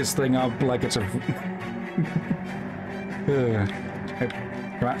shoot this thing up like it's a... There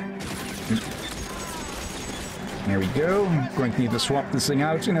we go. I'm going to need to swap this thing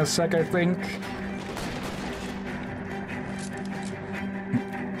out in a sec, I think. I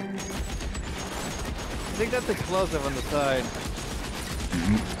think that's explosive on the side.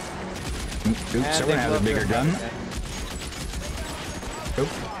 Oops, someone has a bigger gun. Oop.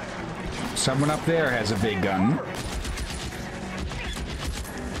 Someone up there has a big gun.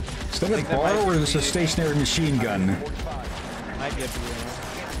 Is that a bar or is this a stationary machine gun? Might be a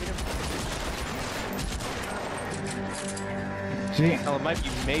See? Oh, it might be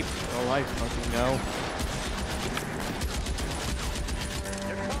Mapes. Oh, I fucking know.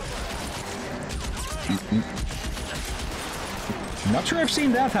 I'm not sure I've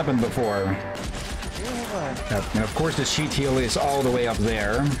seen that happen before. And of course the sheet heal is all the way up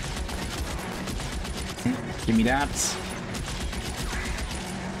there. Give me that.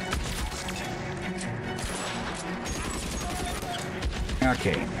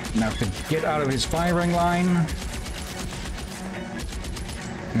 Okay, now to get out of his firing line.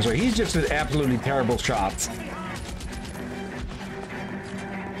 And so he's just an absolutely terrible shot.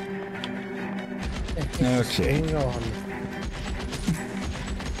 Okay.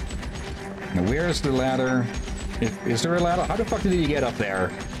 Now where's the ladder? Is there a ladder? How the fuck did he get up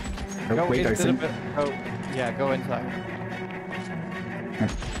there? Oh, wait, I think... Oh, yeah, go inside.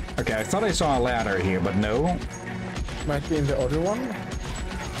 Okay, I thought I saw a ladder here, but no. Might be in the other one.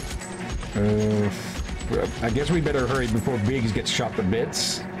 I guess we better hurry before Biggs gets shot to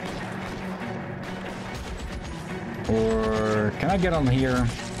bits. Or can I get on here?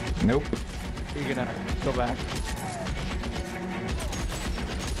 Nope. You're gonna go back.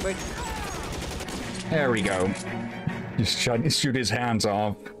 Wait. There we go. Just shoot his hands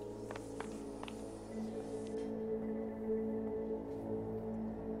off.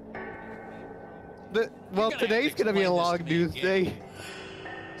 Well, today's gonna be a long news day.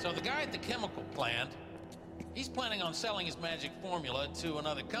 So the guy at the chemical plant, he's planning on selling his magic formula to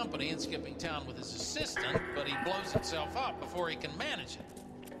another company and skipping town with his assistant, but he blows himself up before he can manage it.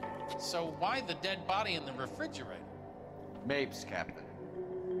 So why the dead body in the refrigerator? Mapes, Captain.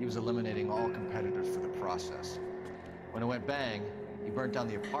 He was eliminating all competitors for the process. When it went bang, he burnt down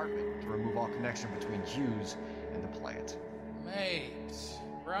the apartment to remove all connection between Hughes and the plant. Mapes,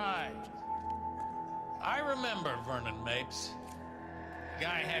 right. I remember Vernon Mapes. The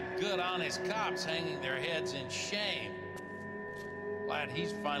guy had good, honest cops hanging their heads in shame. Glad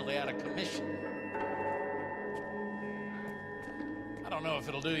he's finally out of commission. I don't know if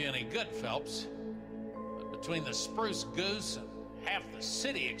it'll do you any good, Phelps, but between the spruce goose and half the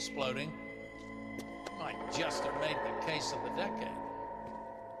city exploding, you might just have made the case of the decade.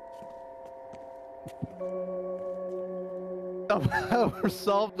 Somehow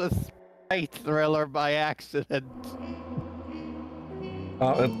solved the spy thriller by accident.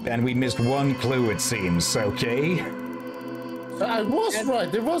 And we missed one clue, it seems. Okay. I was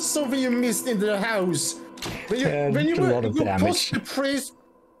right. There was something you missed in the house. When you post the priest,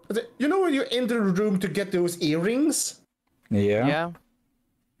 you know when you enter the room to get those earrings? Yeah. Yeah.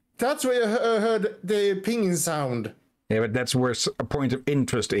 That's where I heard the pinging sound. Yeah, but that's where a point of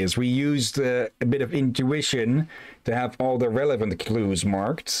interest is. We used a bit of intuition to have all the relevant clues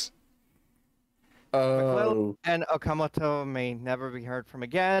marked. Oh. And Okamoto may never be heard from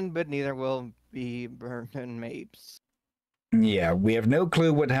again, but neither will be Vernon Mapes. Yeah, we have no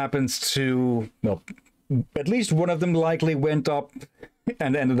clue what happens to... Well, at least one of them likely went up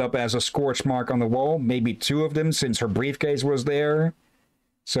and ended up as a scorch mark on the wall. Maybe two of them, since her briefcase was there.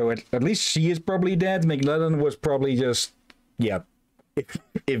 So at least she is probably dead. McLennan was probably just... Yeah.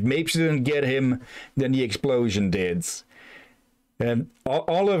 If Mapes didn't get him, then the explosion did. And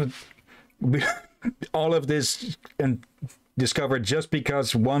all of this and discovered just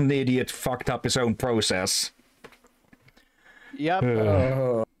because one idiot fucked up his own process. Yep.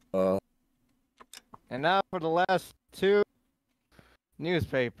 And now for the last two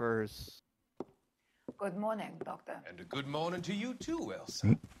newspapers. Good morning, Doctor. And a good morning to you too,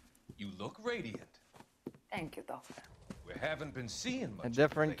 Elsa. You look radiant. Thank you, Doctor. We haven't been seeing much. A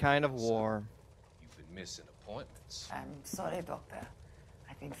different kind of war. You've been missing appointments. I'm sorry, Doctor.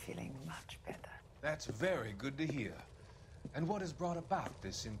 I've been feeling much better. That's very good to hear. And what has brought about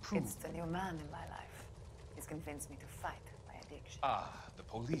this improvement? It's the new man in my life. He's convinced me to fight my addiction. Ah, the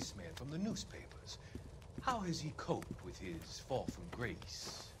policeman from the newspapers. How has he coped with his fall from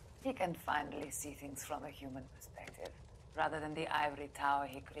grace? He can finally see things from a human perspective, rather than the ivory tower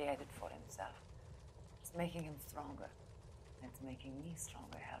he created for himself. It's making him stronger. It's making me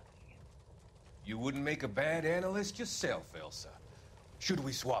stronger helping him. You wouldn't make a bad analyst yourself, Elsa. Should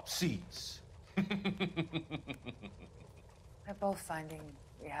we swap seats? We're both finding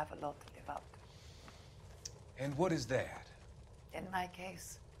we have a lot to live up to. And what is that? In my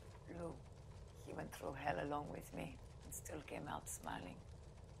case, Lou, he went through hell along with me and still came out smiling.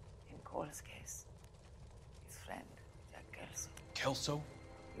 In Cole's case, his friend, Jack Kelso. Kelso?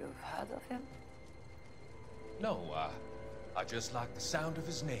 You've heard of him? No, I just like the sound of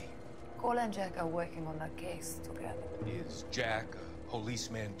his name. Cole and Jack are working on a case together. Is Jack a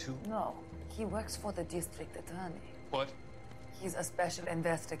policeman too? No, he works for the district attorney. What? He's a special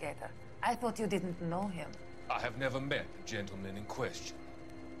investigator. I thought you didn't know him. I have never met the gentleman in question.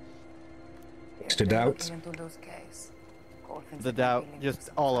 The doubt. Looking into Lou's case. Cole thinks The that doubt, revealing just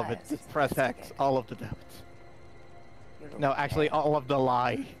some all of it. ties Just is press X, investigating. all of the doubts. You look No, actually, pale. all of the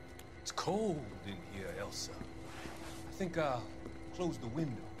lie. It's cold in here, Elsa. I think I'll close the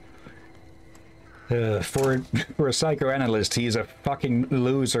window. For a psychoanalyst, he's a fucking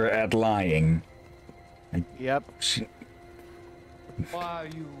loser at lying. Yep. Why are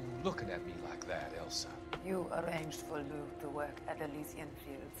you looking at me like that, Elsa? You arranged for Lou to work at Elysian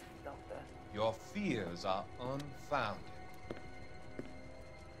Fields, Doctor. Your fears are unfounded.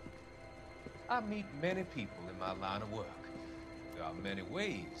 I meet many people in my line of work. There are many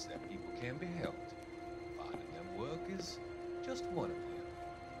ways that people can be helped. Finding them work is just one of them.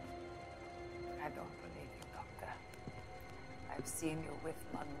 I don't believe you, Doctor. I've seen you with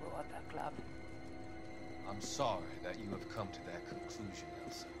Monroe at the club. I'm sorry that you have come to that conclusion,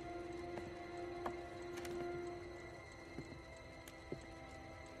 Elsa.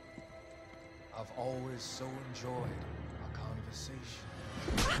 I've always so enjoyed our conversation.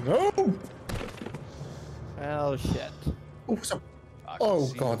 No! Oh shit. Oh,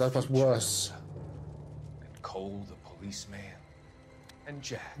 oh god, that was worse. And Cole, the policeman, and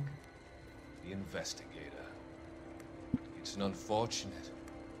Jack, the investigator. It's an unfortunate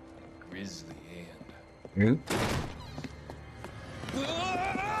and grisly end.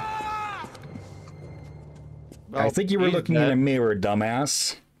 I think you were looking in a mirror,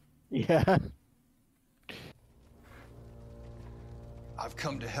 dumbass. Yeah. I've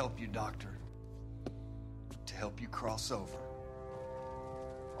come to help you, Doctor. To help you cross over.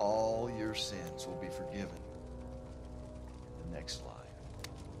 All your sins will be forgiven in the next life.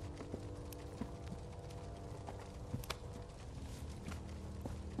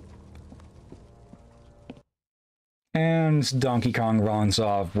 And Donkey Kong runs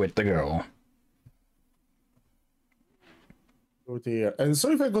off with the girl. Oh dear. And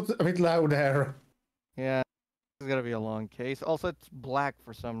sorry if I got a bit loud there. Yeah, this is gonna be a long case. Also, it's black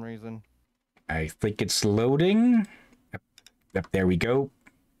for some reason. I think it's loading. Yep, there we go.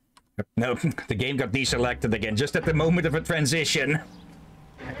 Yep, no, the game got deselected again, just at the moment of a transition.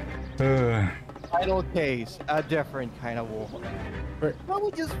 Final case, a different kind of war. Why don't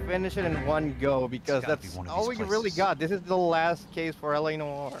we just finish it in one go, because that's all we really got. This is the last case for LA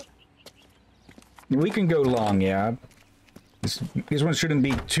Noire. We can go long, yeah. This one shouldn't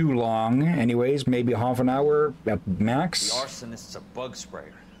be too long, anyways. Maybe half an hour at max. The arsonist's a bug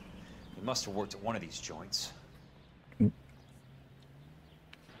sprayer. He must have worked at one of these joints.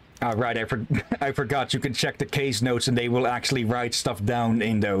 Ah, right, I forgot you can check the case notes and they will actually write stuff down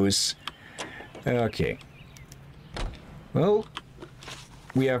in those. Okay. Well,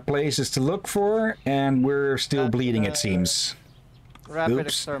 we have places to look for, and we're still bleeding, it seems. Rapid Oops.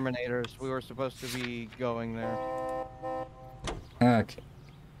 exterminators. We were supposed to be going there. Okay.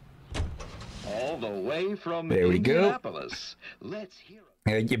 All the way from There we go. Indianapolis. Let's hear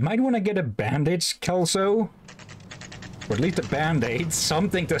You might want to get a bandage, Kelso. Or at least a band-aid.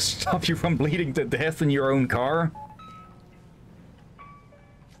 Something to stop you from bleeding to death in your own car.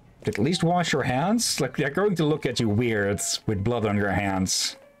 At least wash your hands. Like, they're going to look at you weird with blood on your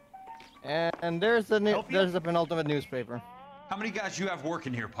hands. And there's the penultimate newspaper. How many guys you have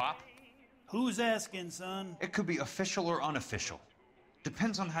working here, Pop? Who's asking, son? It could be official or unofficial.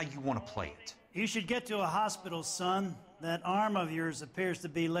 Depends on how you want to play it. You should get to a hospital, son. That arm of yours appears to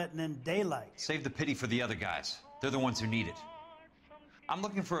be letting in daylight. Save the pity for the other guys. They're the ones who need it. I'm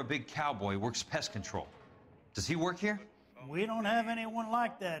looking for a big cowboy who works pest control. Does he work here? We don't have anyone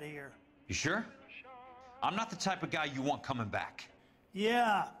like that here. You sure? I'm not the type of guy you want coming back.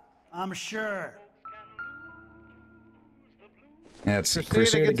 Yeah, I'm sure. That's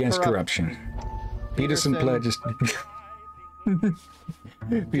Crusade Against Corruption. Peterson pledges...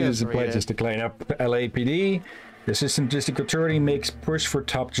 Peterson pledges to clean up LAPD. The Assistant District Attorney makes push for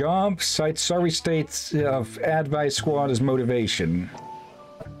top job. Cites sorry state of advice squad as motivation.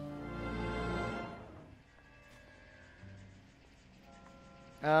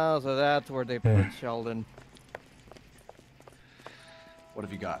 Oh, so that's where they put Sheldon. What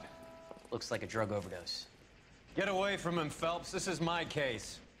have you got? Looks like a drug overdose. Get away from him, Phelps. This is my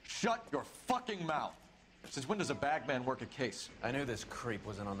case. Shut your fucking mouth. Since when does a bagman work a case? I knew this creep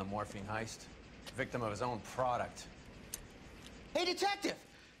wasn't on the morphine heist. Victim of his own product. Hey, detective!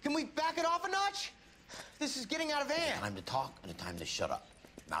 Can we back it off a notch? This is getting out of hand. Time to talk and a time to shut up.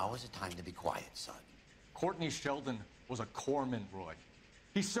 Now is the time to be quiet, son. Courtney Sheldon was a corpsman, Roy.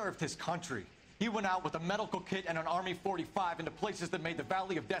 He served his country. He went out with a medical kit and an Army 45 into places that made the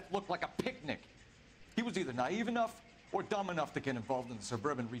Valley of Death look like a picnic. He was either naive enough or dumb enough to get involved in the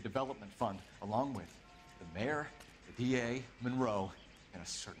Suburban Redevelopment Fund, along with the mayor, the DA, Monroe, and a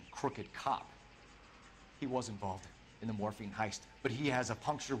certain crooked cop. He was involved in the morphine heist, but he has a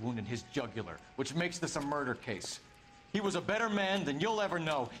puncture wound in his jugular, which makes this a murder case. He was a better man than you'll ever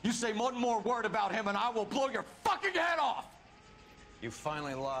know. You say one more word about him and I will blow your fucking head off! You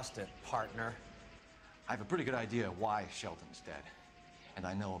finally lost it, partner. I have a pretty good idea why Sheldon's dead. And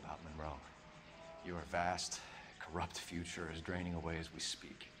I know about Monroe. Your vast, corrupt future is draining away as we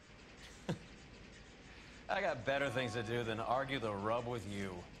speak. I got better things to do than argue the rub with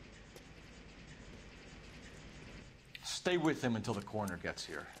you. Stay with him until the coroner gets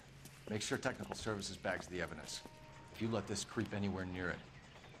here. Make sure technical services bags the evidence. If you let this creep anywhere near it,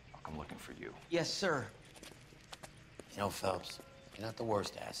 I'll come looking for you. Yes, sir. You know, Phelps, you're not the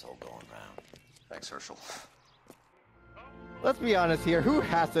worst asshole going around. Thanks, Herschel. Let's be honest here. Who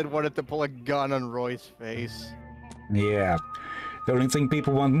hasn't wanted to pull a gun on Roy's face? Yeah. The only thing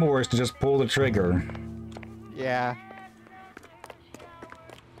people want more is to just pull the trigger. Yeah.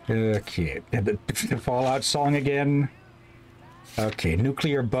 Okay. The Fallout song again. Okay,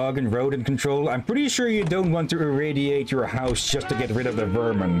 nuclear bug and rodent control. I'm pretty sure you don't want to irradiate your house just to get rid of the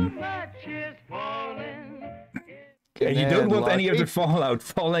vermin. And you don't want any of the fallout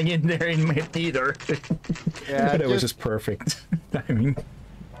falling in there in it either. Yeah, that was just perfect. I mean...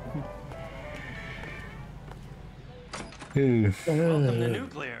 Welcome to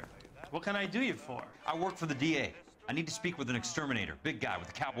Nuclear. What can I do you for? I work for the DA. I need to speak with an exterminator. Big guy with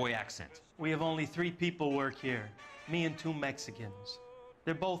a cowboy accent. We have only 3 people work here. Me and 2 Mexicans.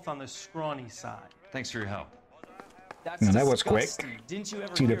 They're both on the scrawny side. Thanks for your help. That's that was quick. Didn't you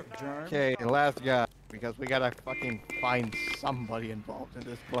ever See hear of germs? Okay, last guy. Because we gotta fucking find somebody involved in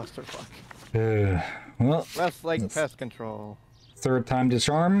this clusterfuck. Well, Less like pest control. Third time the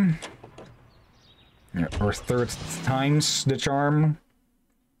charm. Yeah, or third times the charm.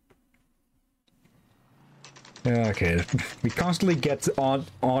 Okay, we constantly get odd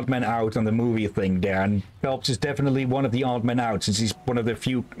man out on the movie thing there, and Phelps is definitely one of the odd men out, since he's one of the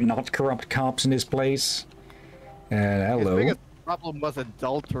few not corrupt cops in this place. Hello. His biggest problem was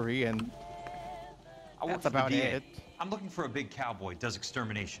adultery, and that's about it. I'm looking for a big cowboy, does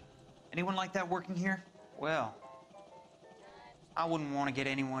extermination. Anyone like that working here? Well, I wouldn't want to get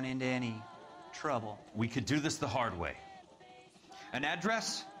anyone into any trouble. We could do this the hard way. An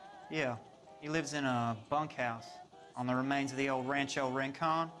address? Yeah. He lives in a bunkhouse on the remains of the old Rancho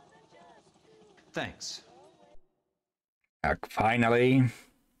Rincon. Thanks. Finally.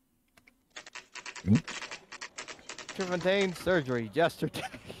 Trefontaine surgery yesterday.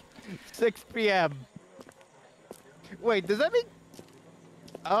 6 p.m. Wait, does that mean...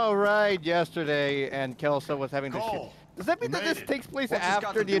 Oh, right, yesterday, and Kelso was having the shit. Does that mean that this takes place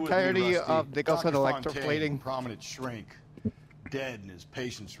after the entirety of Nicholson electroplating? Prominent shrink, dead in his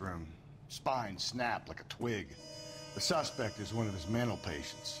patient's room. Spine snapped like a twig. The suspect is one of his mental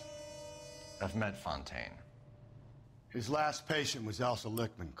patients. I've met Fontaine. His last patient was Elsa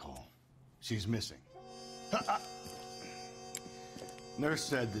Lichtman, Cole. She's missing. Nurse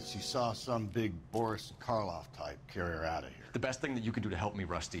said that she saw some big Boris Karloff type carry her out of here. The best thing that you can do to help me,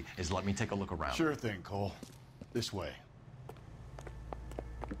 Rusty, is let me take a look around. Sure thing, Cole. This way.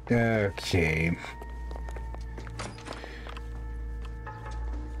 Okay.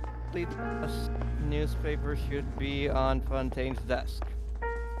 Newspaper should be on Fontaine's desk.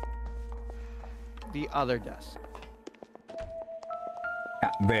 The other desk.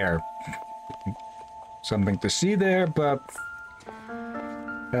 There. Something to see there, but...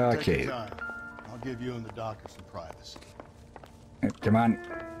 Okay. Take your time. I'll give you and the doctor some privacy. Come on.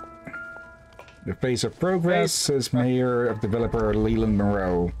 The face of progress, says Mayor of Developer Leland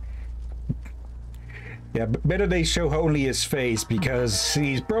Monroe. Yeah, but better they show only his face, because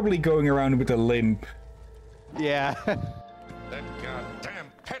he's probably going around with a limp. Yeah. That goddamn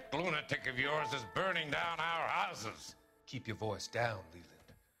pet lunatic of yours is burning down our houses. Keep your voice down, Leland.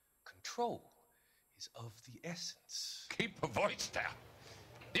 Control is of the essence. Keep your voice down.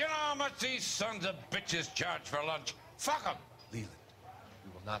 Do you know how much these sons of bitches charge for lunch? Fuck them. Leland,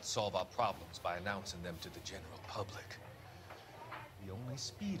 we will not solve our problems by announcing them to the general public. we only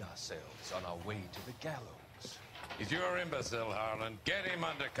speed ourselves on our way to the gallows. He's your imbecile, Harlan. Get him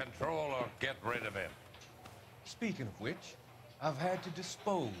under control or get rid of him. Speaking of which, I've had to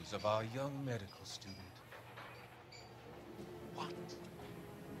dispose of our young medical student. What?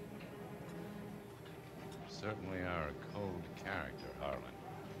 You certainly are a cold character, Harlan.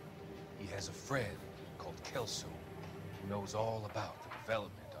 He has a friend called Kelso who knows all about the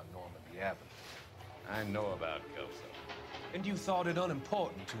development on Normandy Avenue. I know about Kelso. And you thought it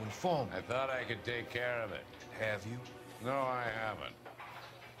unimportant to inform me. I thought I could take care of it. Have you? No, I haven't.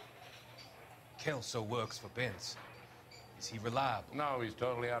 Kelso works for Benson. Is he reliable? No, he's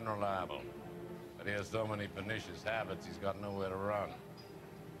totally unreliable. But he has so many pernicious habits, he's got nowhere to run.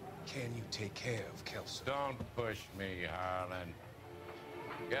 Can you take care of Kelso? Don't push me, Harlan.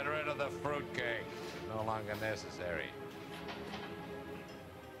 Get rid of the fruitcake. It's no longer necessary.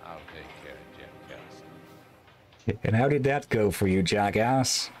 I'll take care of Jim Kelso. And how did that go for you,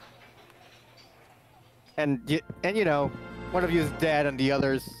 jackass? And you know, one of you is dead and the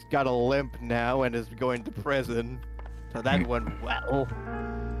other's got a limp now and is going to prison. So that went well.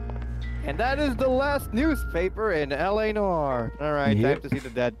 And that is the last newspaper in LA Noire. Alright, Yep. time to see the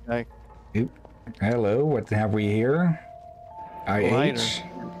dead guy. Oop. Hello, what have we here? IH.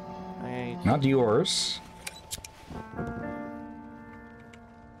 Not yours.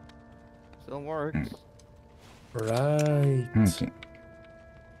 Still works. Right. Okay.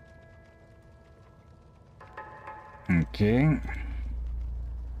 Okay.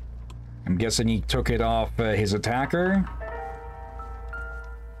 I'm guessing he took it off his attacker.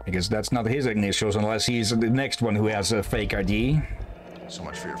 Because that's not his initials unless he's the next one who has a fake ID. So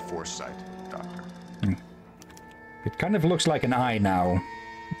much for your foresight, Doctor. It kind of looks like an eye now.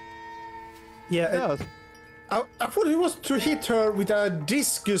 Yeah, I thought it was to hit her with a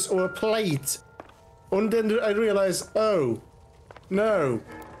discus or a plate. And then I realized, oh, no,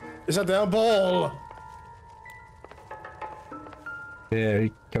 it's a damn ball. Yeah,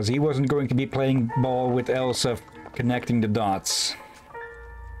 because he wasn't going to be playing ball with Elsa, connecting the dots.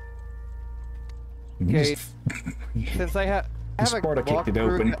 Okay, since I have Sparta kicked it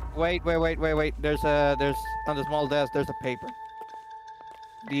walkthrough- open. Wait. There's on the small desk. There's a paper.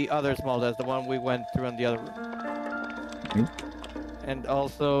 The other small desk, the one we went through in the other room. And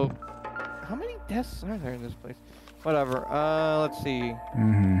also, how many desks are there in this place? Whatever. Let's see.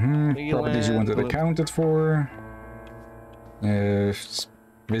 Properties you wanted accounted for.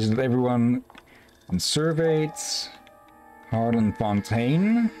 Visited everyone and surveyed. Harlan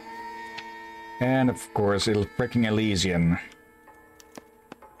Fontaine. And of course, freaking Elysian.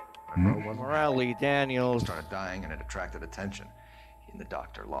 Morelli, Daniels. Started dying and it attracted attention. He and the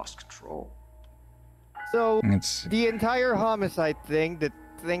doctor lost control. So, It's- the entire homicide thing, the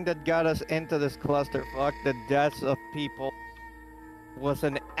thing that got us into this clusterfuck, the deaths of people, was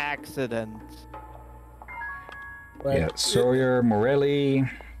an accident. Yeah, Sawyer, Morelli.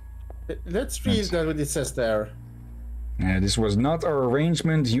 Let's read that what it says there. This was not our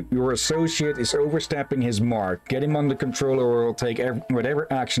arrangement. Your associate is overstepping his mark. Get him under control or we'll take whatever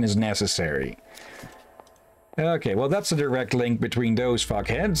action is necessary. Okay, well that's a direct link between those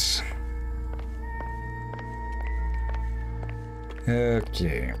fuckheads.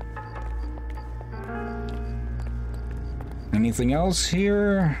 Okay. Anything else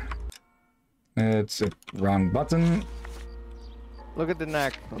here? It's a wrong button. Look at the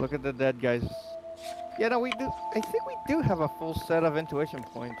neck. Look at the dead guys. Yeah, no, we do. I think we do have a full set of intuition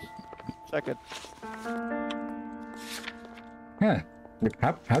points. Check it. Huh.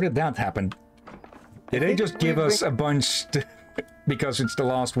 How did that happen? Did they just give us a bunch because it's the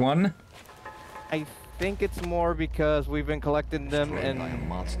last one? I think it's more because we've been collecting them Destroyed and... by a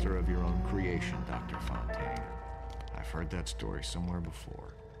monster of your own creation, Dr. Fontaine. I've heard that story somewhere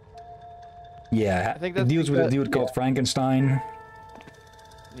before. Yeah, I think it that's deals with a because- dude called Frankenstein.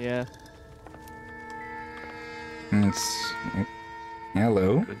 Yeah. It's...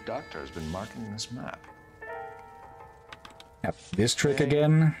 Hello. Good doctor has been marking this map. Yep, this trick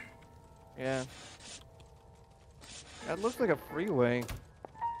again. Yeah. That looks like a freeway.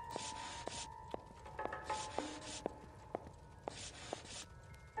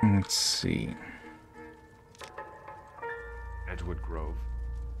 Let's see. Edgewood Grove.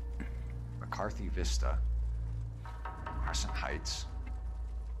 McCarthy Vista. Crescent Heights.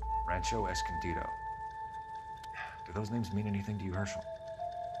 Rancho Escondido. Do those names mean anything to you, Herschel?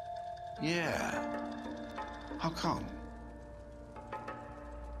 Yeah. How come?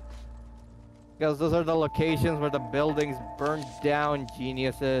 Because those are the locations where the buildings burned down,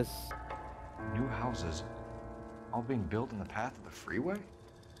 geniuses. New houses all being built in the path of the freeway?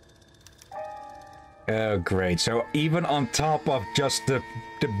 Oh, great. So even on top of just the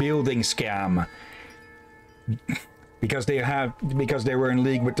building scam, because they were in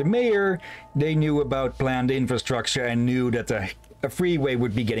league with the mayor, they knew about planned infrastructure and knew that a freeway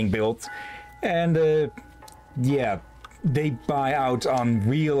would be getting built. And yeah, they buy out on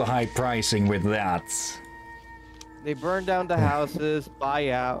real high pricing with that. They burn down the houses,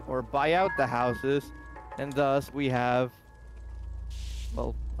 buy out the houses, and thus we have,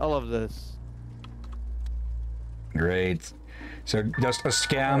 well, all of this. Great. So just a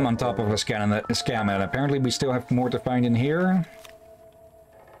scam on top of a scam, and apparently we still have more to find in here.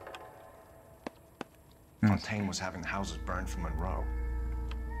 Fontaine was having the houses burned from Monroe.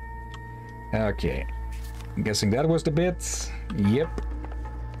 Okay. I'm guessing that was the bit. Yep.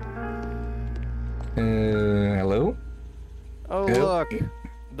 Hello? Oh, look.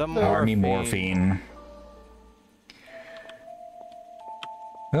 The morphine. Army morphine.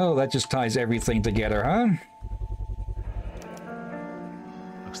 Oh, that just ties everything together, huh?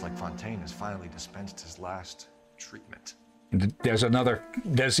 Looks like Fontaine has finally dispensed his last treatment.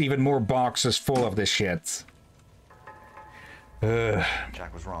 There's even more boxes full of this shit.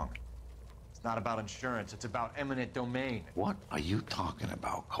 Jack was wrong. It's not about insurance, it's about eminent domain. What are you talking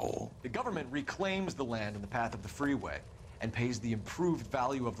about, Cole? The government reclaims the land in the path of the freeway and pays the improved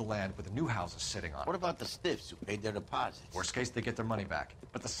value of the land with the new houses sitting on it. What about the stiffs who paid their deposits? Worst case, they get their money back.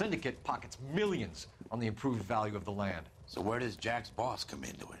 But the syndicate pockets millions on the improved value of the land. So where does Jack's boss come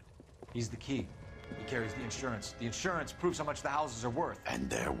into it? He's the key. He carries the insurance. The insurance proves how much the houses are worth. And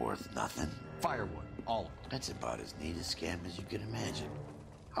they're worth nothing? Firewood, all of them. That's about as neat a scam as you can imagine.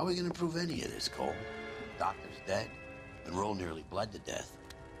 How are we gonna prove any of this, Cole? Doctor's dead. Monroe nearly bled to death.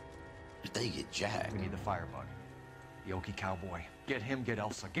 If they get Jack... We need the firebug. The Okie cowboy. Get him, get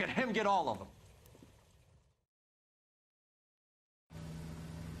Elsa. Get him, get all of them.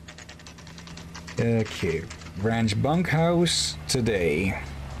 Okay. Ranch bunkhouse today.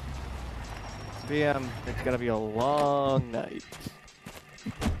 BM, it's gonna be a long night.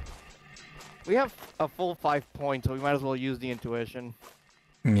 We have a full 5 points, so we might as well use the intuition.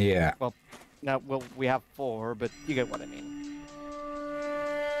 Yeah. Well, we have 4, but you get what I mean.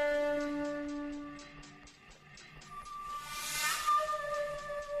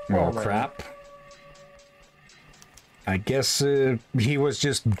 Oh, crap. I guess he was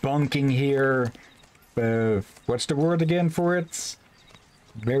just bunking here. What's the word again for it?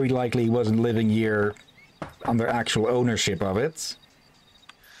 Very likely he wasn't living here under actual ownership of it.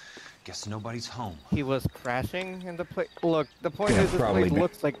 Guess nobody's home. He was crashing in the place. Look, the point is this place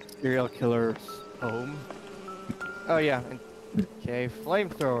looks like a serial killer's home. Oh yeah. Okay,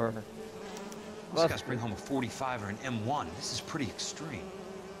 flamethrower. Those guys bring home a 45 or an M1. This is pretty extreme.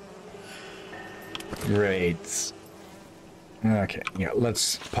 Great. Okay, yeah,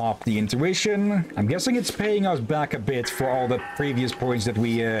 let's pop the intuition. I'm guessing it's paying us back a bit for all the previous points that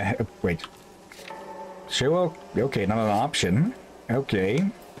we, wait. Show, okay, not an option. Okay.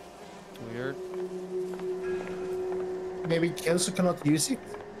 Weird. Maybe Kelso cannot use it?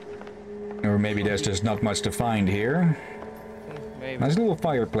 Or maybe there's just not much to find here. Maybe. Nice little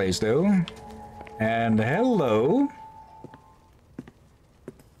fireplace, though. And hello.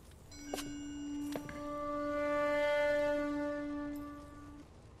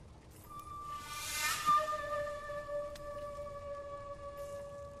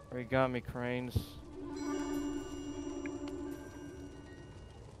 Origami cranes.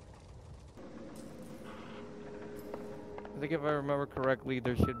 I think if I remember correctly,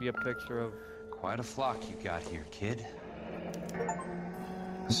 there should be a picture of... Quite a flock you got here, kid.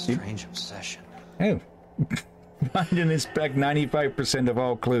 A strange obsession. Oh. Find and inspect 95% of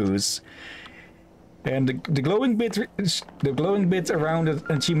all clues. And the glowing bit around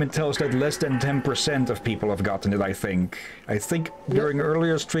the achievement tells that less than 10% of people have gotten it, I think. I think during an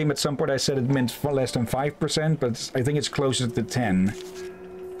earlier stream at some point I said it meant less than 5%, but I think it's closer to 10.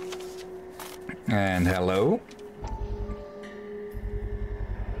 And hello.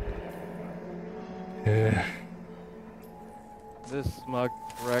 This smug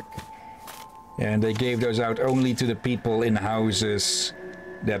wreck. And they gave those out only to the people in houses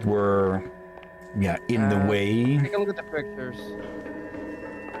that were, yeah, in the way. Take a look at the pictures.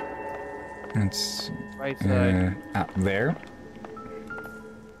 It's right side. There.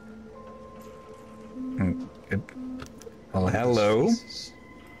 Well, hello.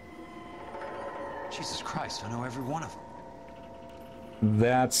 Jesus Christ, I know every one of them.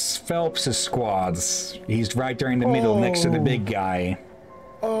 That's Phelps' squads. He's right there in the middle next to the big guy.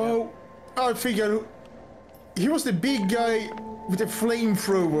 Oh, I figured he was the big guy with the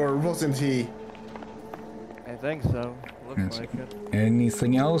flamethrower, wasn't he? I think so. Looks like it.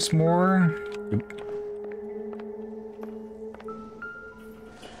 Anything else more?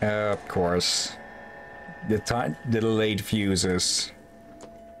 Of course. The delayed fuses.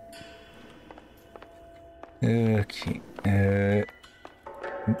 Okay.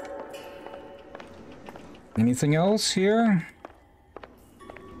 Anything else here?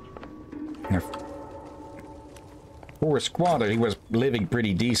 For a squatter, he was living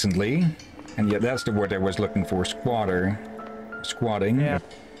pretty decently. And yeah, that's the word I was looking for, squatter. Squatting. Yeah.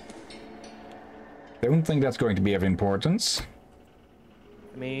 Don't think that's going to be of importance.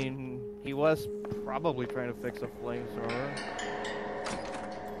 I mean, he was probably trying to fix a flamethrower.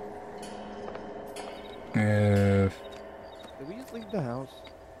 Did we just leave the house?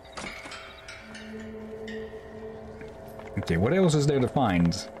 Okay, what else is there to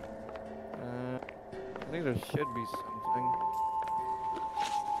find? I think there should be something.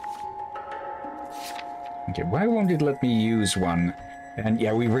 Okay, why won't it let me use one? And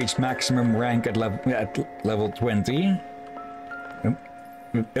yeah, we've reached maximum rank at level 20.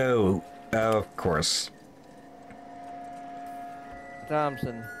 Oh, of course.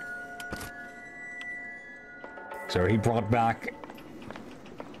 Thompson. So he brought back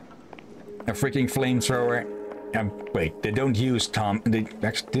a freaking flamethrower. Wait, they don't use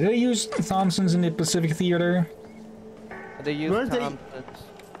did they use Thompsons in the Pacific Theater? They use Thompsons.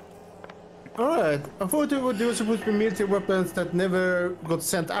 Alright, I thought they were supposed to be military weapons that never got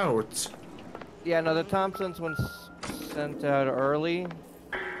sent out. Yeah, no, the Thompsons were sent out early.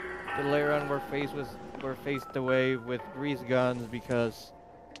 The later on were faced away with grease guns because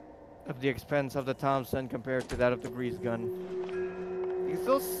of the expense of the Thompson compared to that of the grease gun. You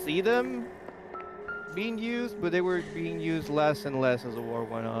still see them being used, but they were being used less and less as the war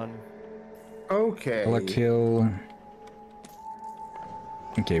went on. Okay. Kill.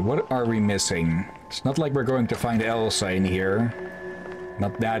 Okay, what are we missing? It's not like we're going to find Elsa in here.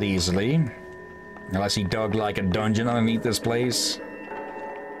 Not that easily. Unless he dug like a dungeon underneath this place.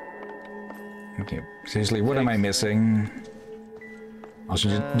 Okay, seriously, what am I missing? Also,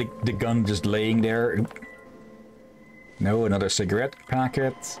 just the gun just laying there. No, another cigarette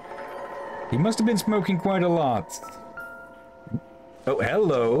packet. He must have been smoking quite a lot. Oh,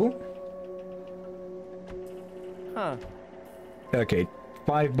 hello. Huh. Okay,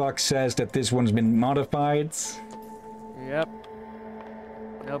 $5 says that this one's been modified. Yep.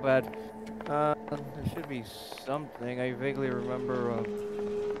 No bad. There should be something. I vaguely remember a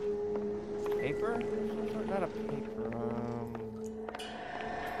paper? Not a paper.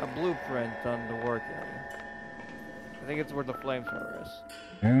 A blueprint on the work area. I think it's where the flamethrower is.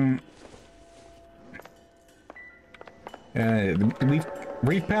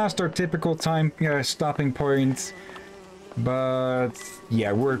 We've passed our typical time stopping point, but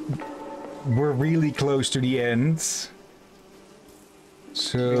yeah, we're really close to the end.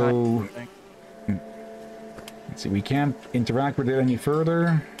 So let's see, we can't interact with it any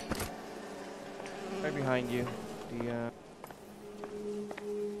further. Right behind you.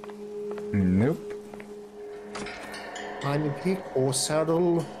 Nope. I'm a pick or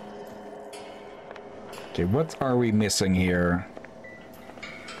saddle. Okay, what are we missing here?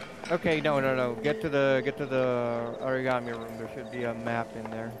 Okay, no. Get to the origami room. There should be a map in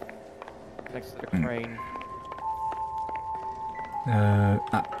there next to the crane. Yeah,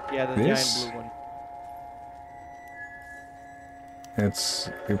 the this? giant blue one. It's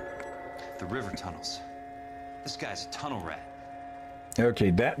the river tunnels. This guy's a tunnel rat.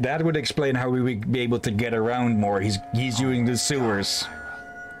 Okay, that would explain how we would be able to get around more. He's using the sewers.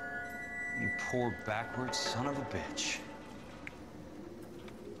 You poor backward son of a bitch.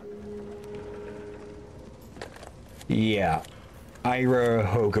 Yeah. Ira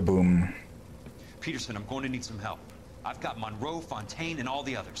Hogaboom. Peterson, I'm going to need some help. I've got Monroe, Fontaine, and all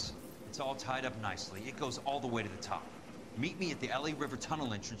the others. It's all tied up nicely. It goes all the way to the top. Meet me at the LA River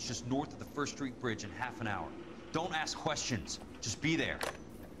Tunnel entrance just north of the First Street Bridge in half an hour. Don't ask questions. Just be there.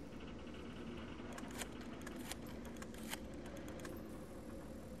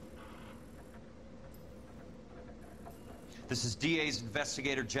 This is DA's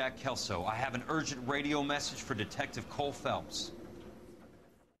investigator Jack Kelso. I have an urgent radio message for Detective Cole Phelps.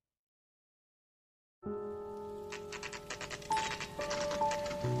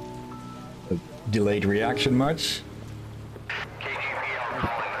 Delayed reaction much?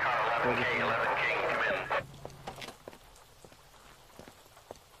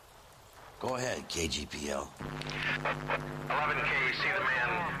 Go ahead, KGPL. 11K, see the man.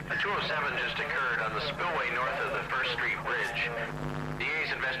 A 207 just occurred on the spillway north of the First Street Bridge.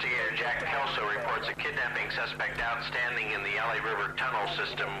 DA's investigator Jack Kelso reports a kidnapping suspect outstanding in the LA River tunnel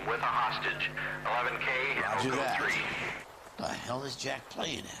system with a hostage. 11K, Roger Alco that. 3. The hell is Jack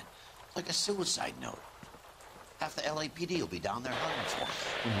playing at? Like a suicide note. Half the LAPD will be down there hunting for us.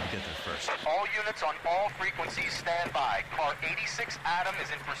 We need to get there first. All units on all frequencies stand by. Car 86 Adam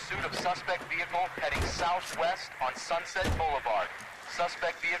is in pursuit of suspect vehicle heading southwest on Sunset Boulevard.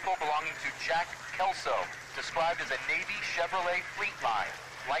 Suspect vehicle belonging to Jack Kelso, described as a Navy Chevrolet Fleetline.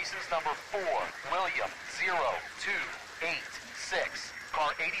 License number 4, William 0286.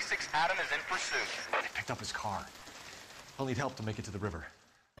 Car 86 Adam is in pursuit. They picked up his car. I'll need help to make it to the river.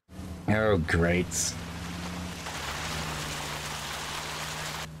 Oh, great.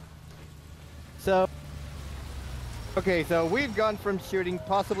 So, okay, so we've gone from shooting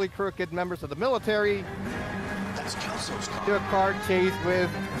possibly crooked members of the military to a car chase with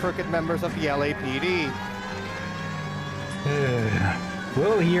crooked members of the LAPD.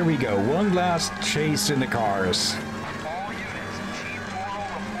 Well, here we go. One last chase in the cars. All units, Chief Morrow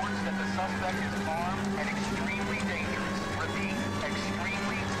reports that the suspect is armed and extremely dangerous. Repeat,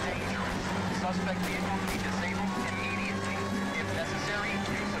 extremely dangerous. Suspect vehicle to be disabled immediately. If necessary,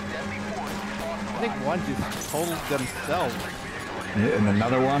 use of deadly force is authorized. I think one just totaled themselves. And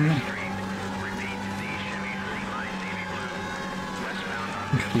another one.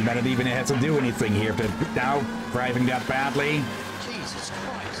 He might not even have to do anything here, but now driving that badly. Jesus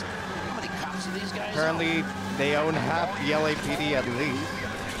Christ. How many cops are these guys? Apparently, they own half the LAPD at least.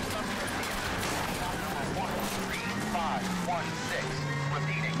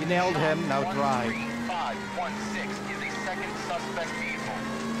 You nailed him, now drive. 516 is a second suspect vehicle,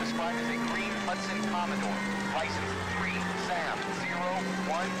 described as a green Hudson Commodore, license 3 Sam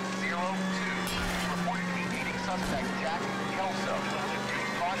 0102, reported to be aiding suspect Jack Kelso.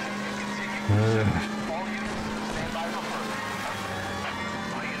 Caution to continue. All units stand by for further.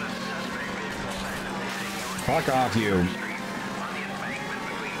 Fuck off, you.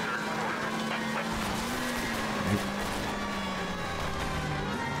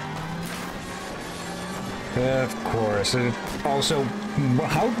 Of course. Also,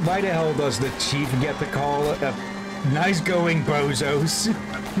 why the hell does the chief get the call? Nice going, bozos.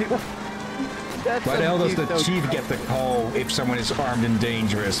 Why the hell does the chief get the call if someone is armed and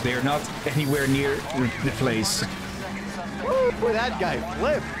dangerous? They're not anywhere near the place. Woo, that guy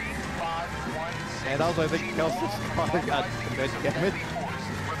flipped. And also, I think Kelsey's car got damage.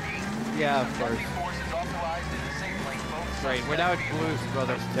 Yeah, of course. Right, we're now in Blues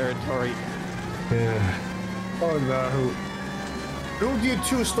Brothers territory. Oh no. Don't you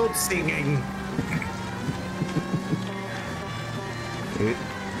two stop singing?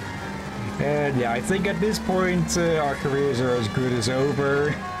 And yeah, I think at this point our careers are as good as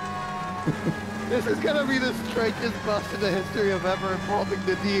over. This is gonna be the strangest bust in the history of ever involving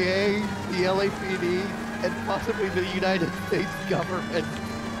the DA, the LAPD, and possibly the United States government.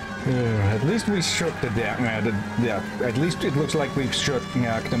 At least we shook the damn. Yeah, at least it looks like we've shook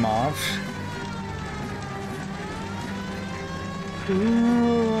them off.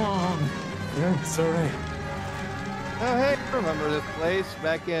 Yeah, it's alright. Oh hey, remember this place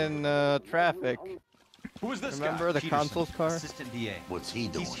back in traffic? Who is this Remember guy? the Peterson, consul's car? Assistant DA. What's he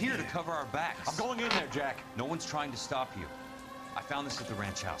doing? He's here to cover our backs. I'm going in there, Jack. No one's trying to stop you. I found this at the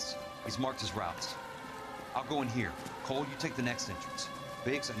ranch house. He's marked his routes. I'll go in here. Cole, you take the next entrance.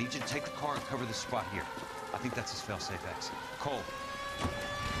 Biggs, I need you to take the car and cover this spot here. I think that's his fail-safe exit. Cole,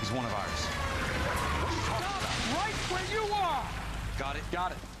 he's one of ours. Right where you are! Got it?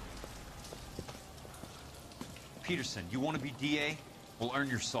 Got it. Peterson, you want to be DA? We'll earn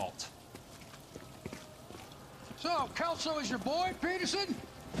your salt. So, Kelso is your boy, Peterson?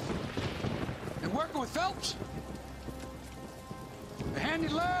 You working with Phelps? A handy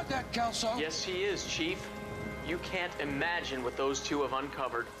lad, that Kelso. Yes, he is, Chief. You can't imagine what those two have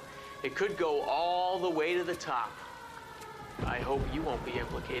uncovered. It could go all the way to the top. I hope you won't be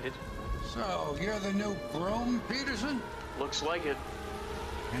implicated. So, you're the new groom, Peterson? Looks like it.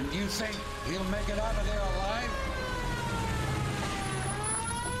 And you think he'll make it out of there alive?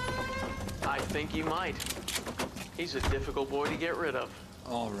 I think he might. He's a difficult boy to get rid of.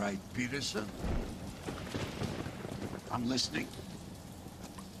 All right, Peterson. I'm listening.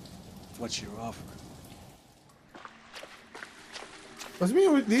 What's your offer?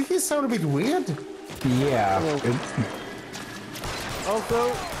 Did he sound a bit weird? Yeah.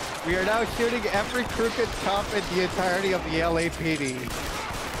 Also, we are now shooting every crooked cop in the entirety of the LAPD.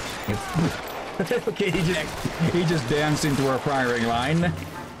 Okay, he just danced into our firing line.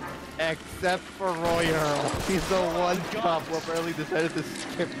 Except for Roy Earl. He's the one cop who apparently decided to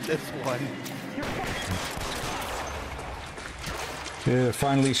skip this one.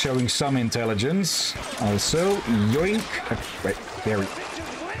 Finally showing some intelligence. Also, yoink. Wait, there we go.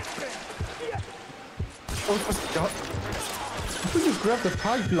 I thought you grabbed the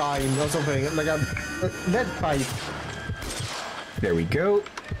pipeline or something. Like lead pipe. There we go.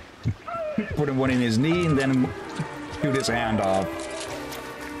 Put him one in his knee and then shoot his hand off.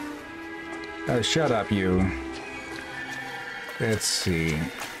 Oh, shut up, you. Let's see.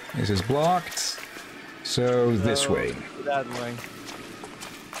 This is blocked. So this way. That way.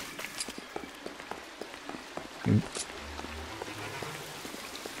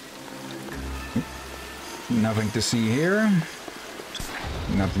 Nothing to see here.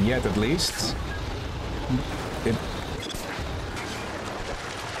 Nothing yet, at least.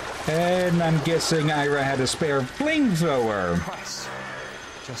 And I'm guessing Ira had a spare flamethrower.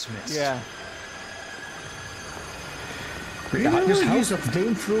 Just missed. Yeah. Do you ever use a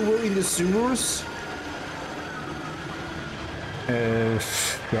flamethrower in the sewers?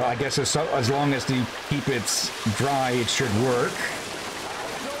 Well, I guess as long as they keep it dry, it should work.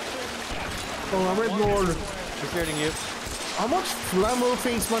 Oh, I read more. Just hearing you. How much flammable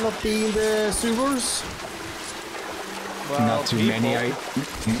things might not be in the sewers? Well, not too many.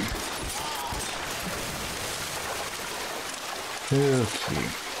 Okay.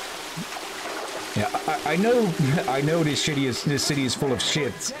 Yeah, I know this city is full of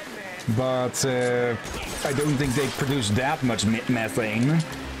shit, but I don't think they produce that much methane.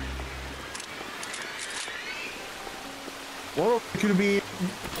 Well, it could be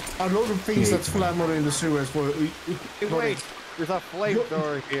a lot of things that's flammable in the sewers. For wait, there's a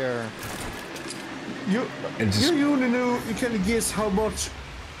flamethrower here. You only know, you can guess how much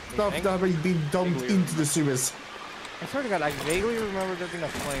stuff that has been dumped into the sewers. I swear to God, I vaguely remember there being a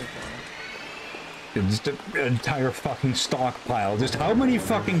flamethrower. Just an entire fucking stockpile. Just how many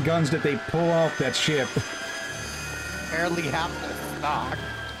fucking guns did they pull off that ship? Barely half the stock.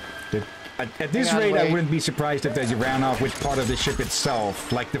 At this rate, I wouldn't be surprised if they ran off with part of the ship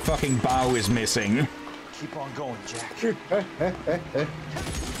itself. Like the fucking bow is missing. Keep on going, Jack.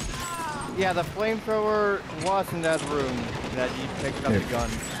 Yeah, the flamethrower was in that room that you picked up the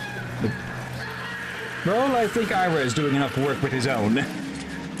gun. Well, I think Ira is doing enough work with his own.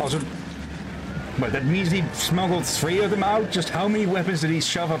 Also, but that means he smuggled 3 of them out? Just how many weapons did he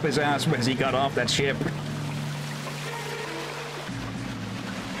shove up his ass when he got off that ship?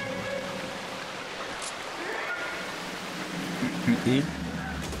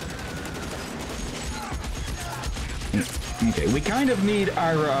 Okay, we kind of need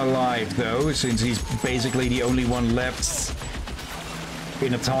Ira alive, though, since he's basically the only one left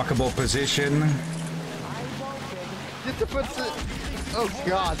in a talkable position. Just to put the... Oh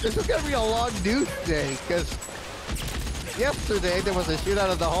god, this is gonna be a long news day, because yesterday there was a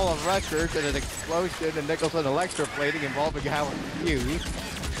shootout of the Hall of Records and an explosion in Nicholson electroplating involving Howard Hughes.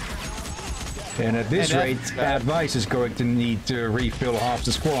 And at this rate, Advice is going to need to refill half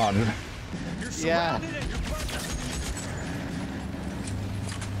the squad. Yeah.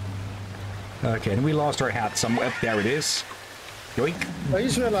 Okay, and we lost our hat somewhere. There it is. Yoink. I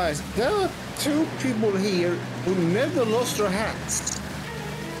just realized there are 2 people here who never lost their hats.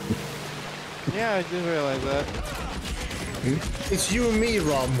 Yeah, I did realize that. It's you and me,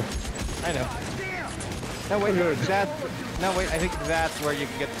 Rom. I know. No, wait, no, wait, I think that's where you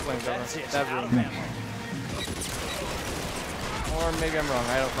can get the flamethrower. That room. Or maybe I'm wrong,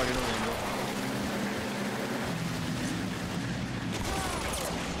 I don't fucking remember.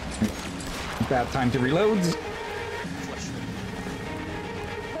 Bad time to reload.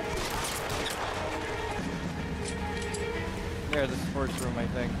 There, the sports room, I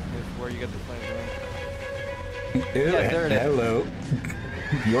think, is where you get the flamethrower. Yeah, there it is. Hello.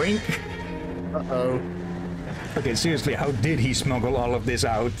 Yoink. Uh-oh. Okay, seriously, how did he smuggle all of this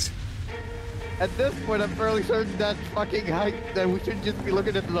out? At this point, I'm fairly certain that fucking heist, that we should just be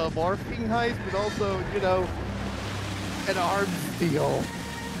looking at the morphine heist, but also, you know, an arms deal.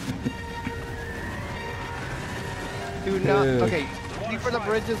 Do not, okay, see where the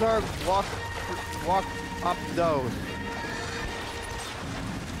bridges are, walk up those.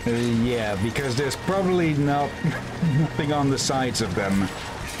 Yeah, because there's probably nothing on the sides of them.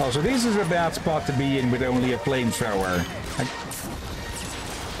 Also, this is a bad spot to be in with only a flamethrower.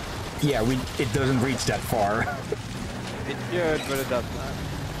 Yeah, it doesn't reach that far. It should, but it does not.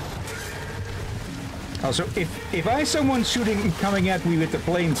 Also, if I someone coming at me with the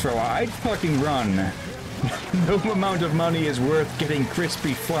flamethrower, I'd fucking run. No amount of money is worth getting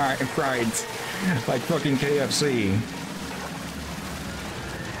crispy fried like fucking KFC.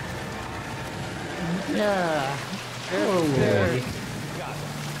 Yeah. Oh, boy.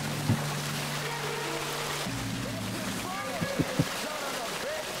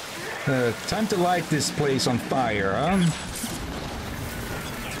 Time to light this place on fire, huh?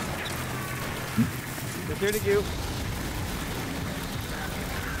 Just here to you.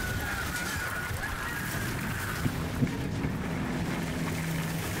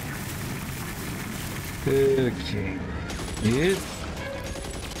 Okay. Yeah.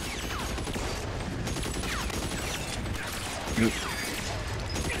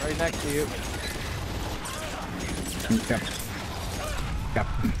 Right next to you. Yep. Yep.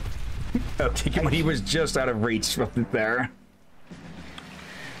 I'll take him when he was just out of reach from there.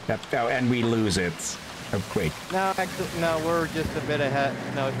 Yep. Oh, and we lose it. Oh, wait. No, actually, no, we're just a bit ahead.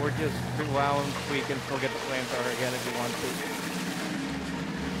 No, we're just rewound. We can still get the flamethrower again if you want to.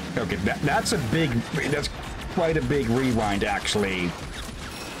 Okay, that's a big... That's quite a big rewind, actually.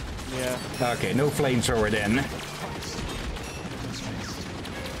 Yeah. Okay, no flamethrower then.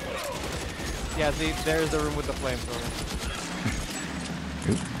 Yeah, see, there's the room with the flamethrower.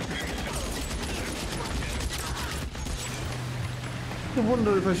 I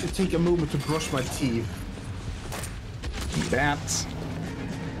wonder if I should take a moment to brush my teeth. That.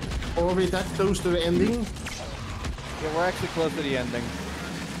 Or are we that close to the ending? Yeah, we're actually close to the ending.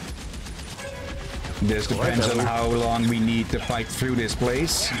 This depends on how long we need to fight through this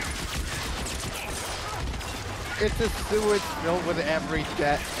place. It's a sewage filled with every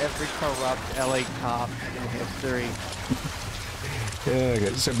corrupt LA cop in history.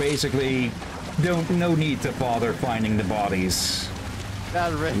 Okay, so basically, no need to bother finding the bodies.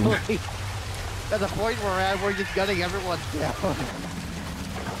 Not really. At the point we're at, we're just gunning everyone down.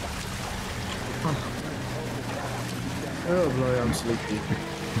 Oh boy, I'm sleepy.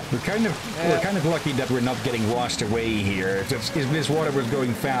 We're kind of lucky that we're not getting washed away here. If this water was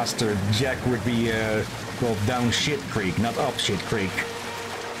going faster, Jack would be well, down shit creek, not up shit creek.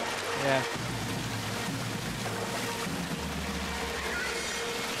 Yeah.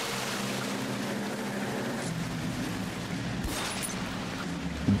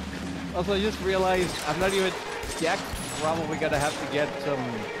 Also, I just realized I'm not even... Jack's probably gonna have to get some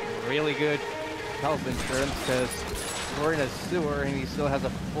really good health insurance because we're in a sewer and he still has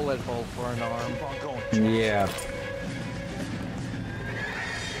a bullet hole for an arm. Yeah.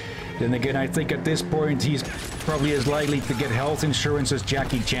 Then again, I think at this point he's probably as likely to get health insurance as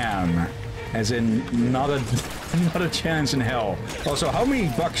Jackie Chan. As in, not a chance in hell. Also, how many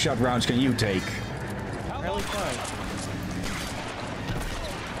buckshot rounds can you take? Really fine.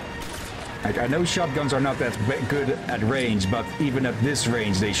 I know shotguns are not that good at range, but even at this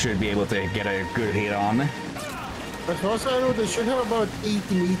range they should be able to get a good hit on. As far as I know, they should have about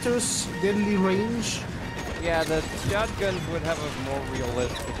 80 meters deadly range. Yeah, the shotguns would have a more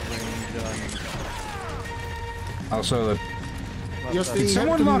realistic range on... Also, did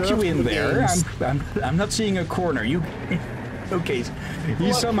someone lock you in there? I'm not seeing a corner. You... Okay,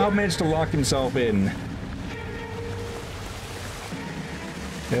 he somehow managed to lock himself in.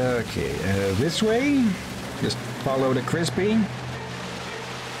 Okay, this way? Just follow the crispy.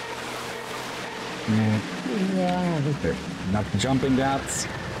 Yeah, not jumping that.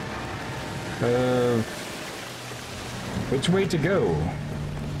 Which way to go?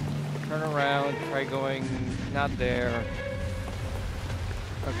 Turn around, try going... not there.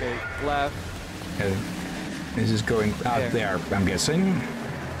 Okay, left. This is going out there, I'm guessing.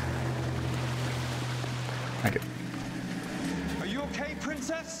 Okay. Are you okay,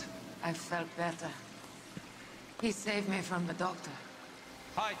 Princess? I felt better. He saved me from the doctor.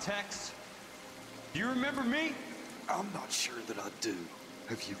 Hi, Tex. Do you remember me? I'm not sure that I do.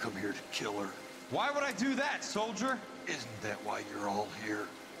 Have you come here to kill her? Why would I do that, soldier? Isn't that why you're all here?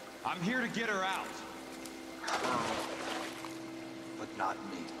 I'm here to get her out. But not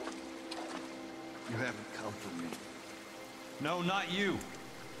me. You haven't come for me. No, not you.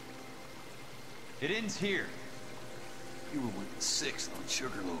 It ends here. You were with the 6th on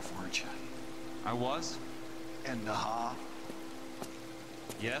Sugarloaf, weren't you? I was? And Naha?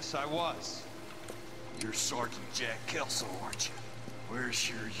 Yes, I was. You're Sergeant Jack Kelso, aren't you? Where's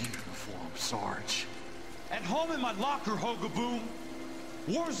your uniform, Sarge? At home in my locker, Hogaboom.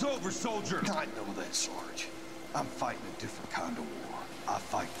 War's over, soldier. I know that, Sarge. I'm fighting a different kind of war. I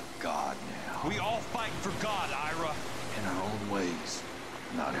fight for God now. We all fight for God, Ira. In our own ways.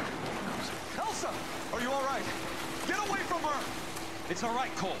 Not everyone knows it. Elsa! Are you all right? Get away from her! It's all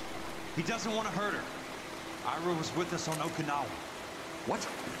right, Cole. He doesn't want to hurt her. Ira was with us on Okinawa. What?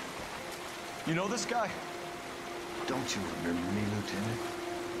 You know this guy? Don't you remember me, Lieutenant?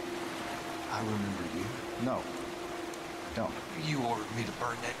 I remember you. No. Don't. You ordered me to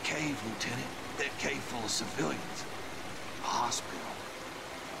burn that cave, Lieutenant. That cave full of civilians. A hospital.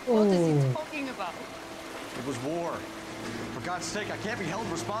 What is he talking about? It was war. For God's sake, I can't be held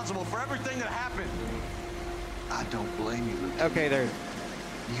responsible for everything that happened. I don't blame you, Lieutenant. Okay, there.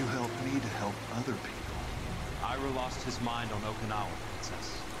 You helped me to help other people. Ira lost his mind on Okinawa,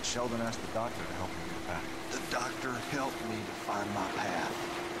 Princess. Sheldon asked the doctor to help him get back. The doctor helped me to find my path.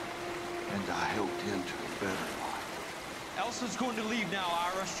 And I helped him to a better life. Elsa's going to leave now,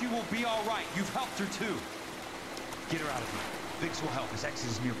 Ira. She will be all right. You've helped her, too. Get her out of here. Biggs will help. His exit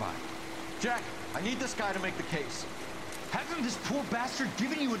is nearby. Jack, I need this guy to make the case. Hasn't this poor bastard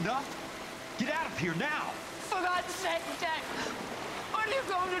given you enough? Get out of here now! For God's sake, Jack! What are you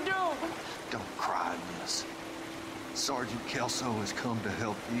going to do? Don't cry, miss. Sergeant Kelso has come to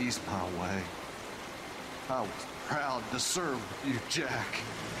help ease my way. I was proud to serve with you, Jack.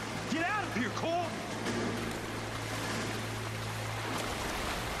 Get out of here, Cole!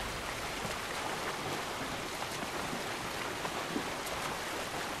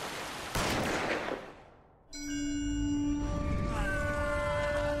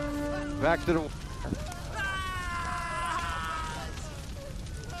 Back to the...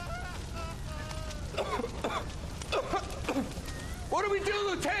 What do we do,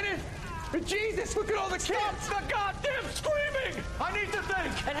 Lieutenant? Jesus, look at all the kids! Stop the goddamn screaming! I need to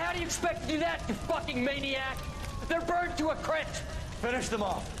think! And how do you expect to do that, you fucking maniac? They're burned to a crisp! Finish them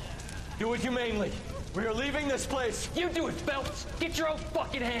off. Do it humanely. We are leaving this place. You do it, Phelps! Get your own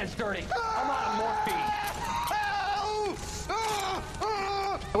fucking hands dirty! I'm out of morphine!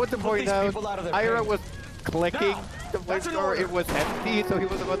 I want to point out, Ira was clicking the that's an door. order. It was empty, so he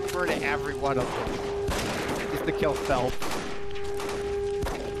was about to burn every one of them. Just to kill Phelps.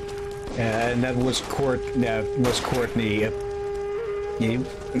 And that was Courtney.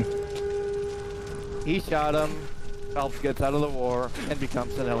 He shot him. Phelps gets out of the war and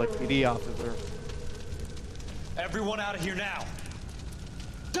becomes an LAPD officer. Everyone out of here now!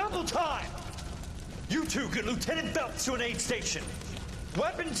 Double time! You two get Lieutenant Phelps to an aid station.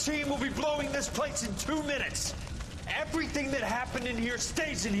 Weapons team will be blowing this place in 2 minutes. Everything that happened in here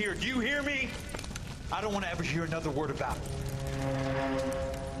stays in here. Do you hear me? I don't want to ever hear another word about it.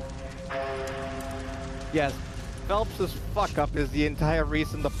 Yes, Phelps' fuck-up is the entire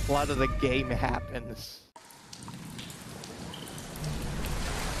reason the plot of the game happens.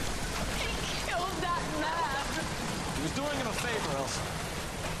 Killed that man! He was doing him a favor, Elsa.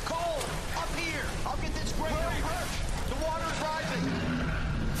 Cole, up here! I'll get this grader. The water's rising.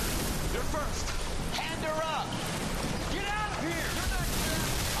 You're first. Hand her up. Get out of here!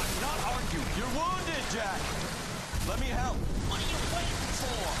 I'm not arguing. You're wounded, Jack. Let me help. What are you waiting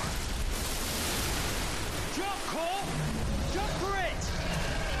for? Jump, Cole! Jump for it!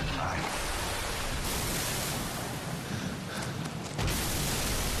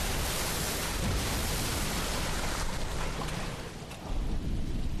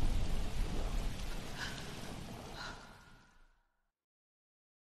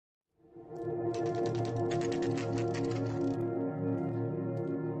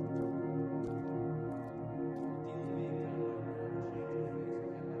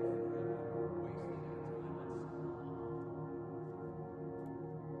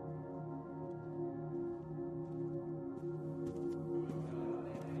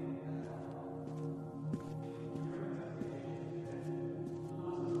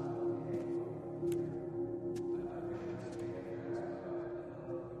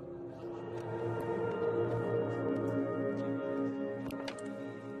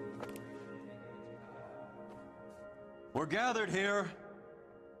 We're gathered here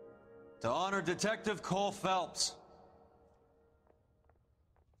to honor Detective Cole Phelps.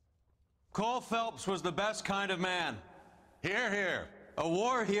 Cole Phelps was the best kind of man. Hear, hear. A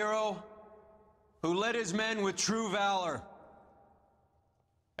war hero who led his men with true valor.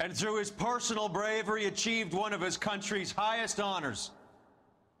 And through his personal bravery achieved one of his country's highest honors.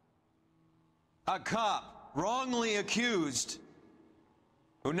 A cop wrongly accused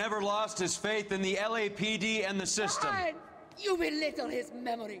who never lost his faith in the LAPD and the system. God, you belittle his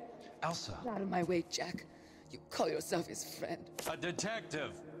memory. Elsa. Get out of my way, Jack. You call yourself his friend. A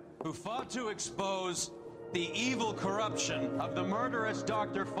detective who fought to expose the evil corruption of the murderous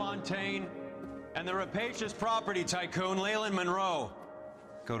Dr. Fontaine and the rapacious property tycoon Leyland Monroe.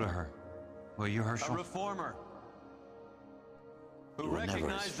 Go to her. Will you, Herschel? A reformer who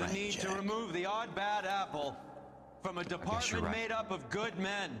recognized the need to remove the odd bad apple from a department made up of good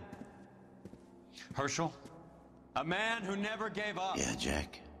men. Herschel? A man who never gave up. Yeah,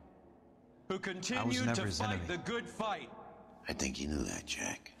 Jack. Who continued to fight the good fight. I think you knew that,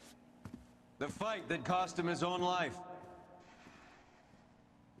 Jack. The fight that cost him his own life.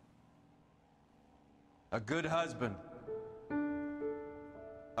 A good husband.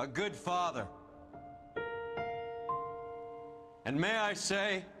 A good father. And may I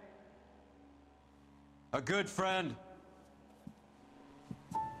say, a good friend.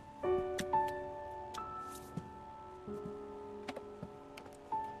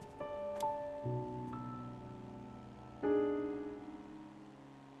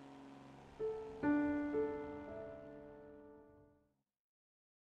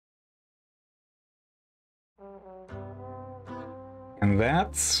 And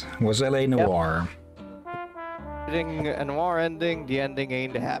that was LA Noire. Getting a Noire ending, the ending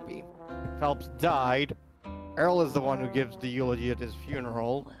ain't happy. Phelps died. Earl is the one who gives the eulogy at his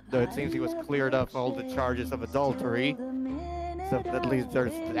funeral, though it seems he was cleared of all the charges of adultery. So at least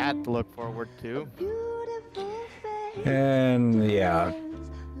there's that to look forward to. And yeah,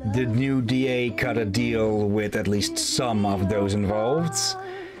 the new DA cut a deal with at least some of those involved.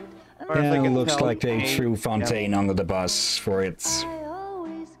 And it looks like they threw Fontaine under the bus for it.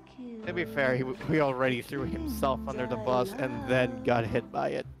 To be fair, he already threw himself under the bus and then got hit by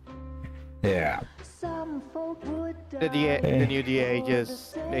it. Yeah. The new DA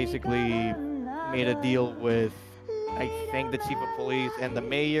just basically made a deal with, I think, the chief of police and the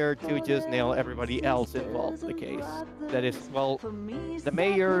mayor to just nail everybody else involved in the case. That is, well, the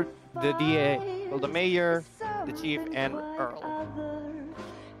mayor, the DA, well, the mayor, the chief, and Earl.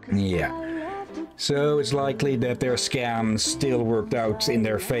 Yeah. So it's likely that their scam still worked out in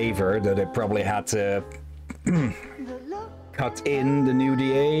their favor, that they probably had to cut in the new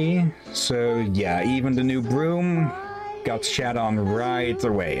DA. So yeah, even the new broom got shat on right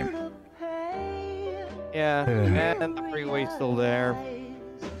away. Yeah, and the freeway's still there.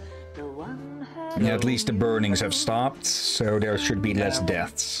 Yeah, at least the burnings have stopped, so there should be less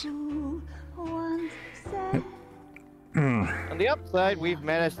deaths. On the upside, we've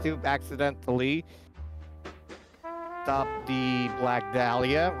managed to accidentally stop the Black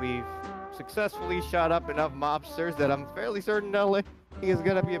Dahlia. We've successfully shot up enough mobsters that I'm fairly certain LA is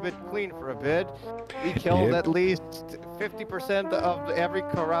gonna be a bit clean for a bit. We killed at least 50% of every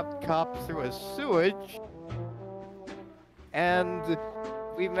corrupt cop through a sewage. And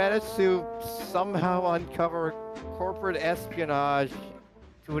we managed to somehow uncover corporate espionage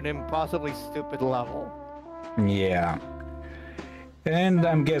to an impossibly stupid level. Yeah. And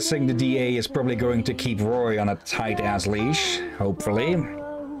I'm guessing the DA is probably going to keep Roy on a tight-ass leash, hopefully.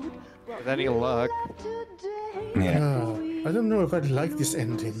 With any luck. Yeah. I don't know if I'd like this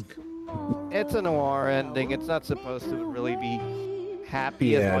ending. It's a noir ending. It's not supposed to really be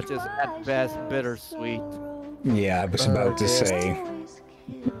happy as much as, at best, bittersweet. Yeah, I was about to say.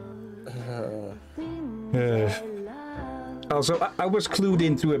 Also, I was clued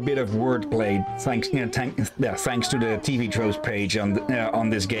into a bit of wordplay thanks to the TV Tropes page on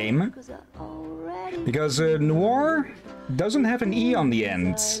this game. Because Noir doesn't have an E on the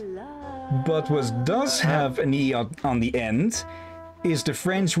end. But what does have an E on the end is the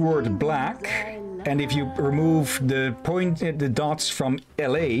French word black. And if you remove the dots from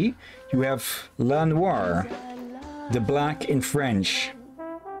LA, you have La Noire, the black in French.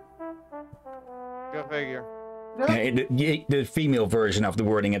 Go figure. The female version of the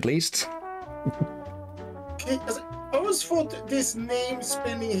wording, at least. I always thought this name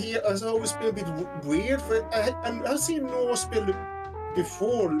spelling here has always been a bit weird. I've seen Noir spelled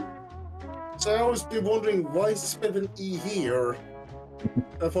before, so I always been wondering why is it spelled an E here.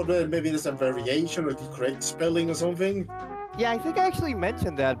 I thought maybe there's a variation or the correct spelling or something. Yeah, I think I actually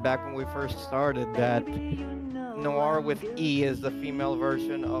mentioned that back when we first started, that Noir with E is the female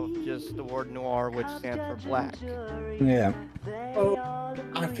version of just the word noir, which stands for black. Yeah. Oh,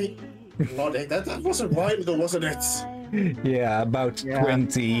 I think... Well, that was a while ago, wasn't it? Yeah, about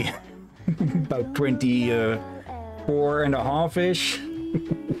 20... about 24 and a half-ish.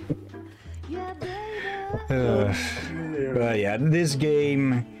 But yeah, this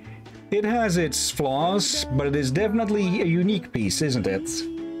game... It has its flaws, but it is definitely a unique piece, isn't it?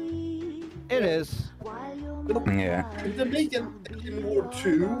 It is. Yeah. If they make an War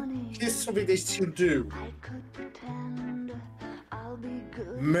 2, here's something they still do.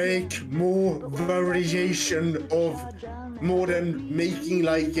 Make more variation of more than making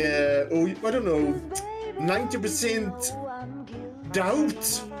like, I don't know, 90%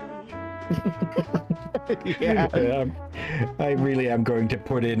 doubt. Yeah. I really am going to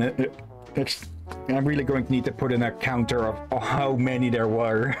put in I'm really going to need to put in a counter of how many there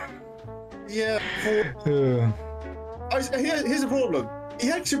were. Yeah. Here's the problem. It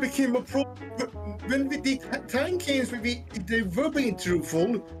actually became a problem when the time came. They were being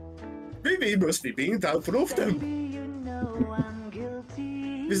truthful. Maybe it must be being doubtful of them.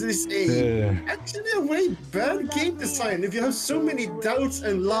 This is actually a very bad game design. If you have so many doubts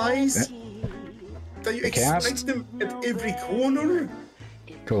and lies that you expect them at every corner.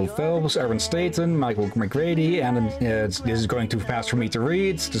 Cole Phelps, Aaron Staton, Michael McGrady, and this is going too fast for me to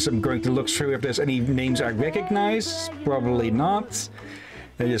read. I'm going to look through if there's any names I recognize. Probably not.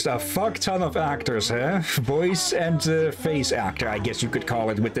 There's just a fuck ton of actors, huh? Voice and face actor, I guess you could call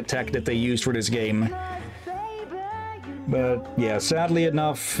it, with the tech that they used for this game. But yeah, sadly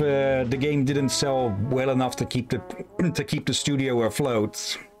enough, the game didn't sell well enough to keep the studio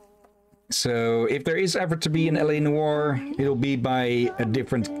afloat. So if there is ever to be an LA Noire, it'll be by a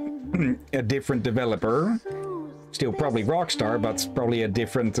different developer. Still probably Rockstar, but probably a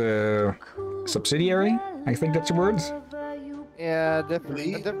different subsidiary. I think that's the word. Yeah, a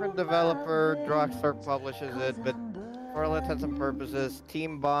different developer. Rockstar publishes it, but for all intents and purposes,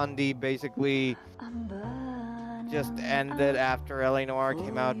 Team Bondi basically just ended after LA Noire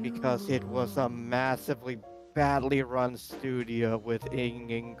came out because it was a massively badly run studio with an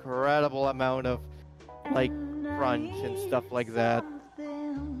incredible amount of like crunch and stuff like that.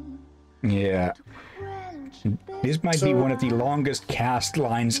 Yeah. This might be one of the longest cast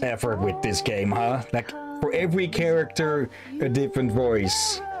lines ever with this game, huh? Like, for every character, a different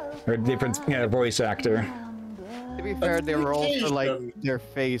voice. Or a different voice actor. To be fair, they were also like their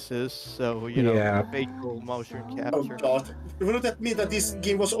faces, so, you know, facial motion capture. Oh god. Wouldn't that mean that this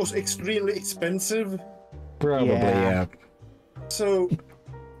game was also extremely expensive? Probably, yeah. So,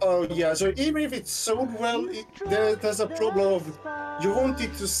 yeah, so even if it sold well, there's a problem of you want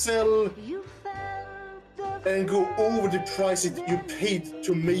it to sell and go over the price that you paid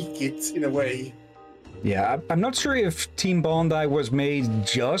to make it, in a way. Yeah, I'm not sure if Team Bondi was made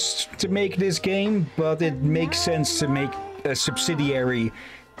just to make this game, but it makes sense to make a subsidiary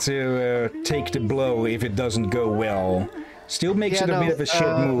to take the blow if it doesn't go well. Still makes it a bit of a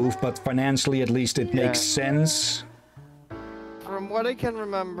shit move, but financially at least it makes sense. From what I can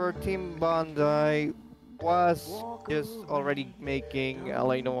remember, Team Bondi was just already making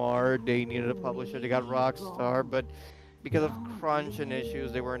LA Noire. They needed a publisher. They got Rockstar, but because of crunch and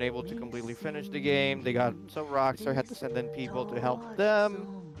issues, they weren't able to completely finish the game. So Rockstar had to send in people to help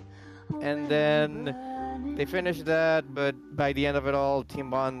them, and then they finished that. But by the end of it all, Team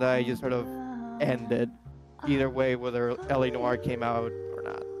Bondi just sort of ended. Either way, whether LA Noire came out or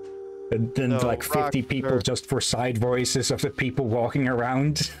not. And then So like 50 people just for side voices of the people walking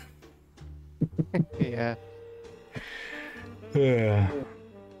around. Yeah. But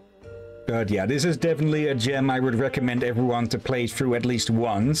yeah, this is definitely a gem I would recommend everyone to play through at least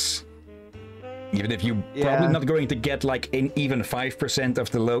once. Even if you're probably not going to get like even 5% of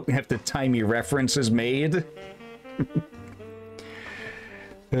the tiny references made.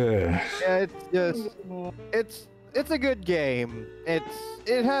 Yeah, it's a good game. It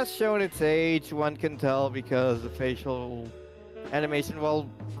has shown its age. One can tell because the facial animation, while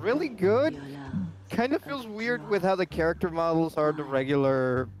really good, kind of feels weird with how the character models are the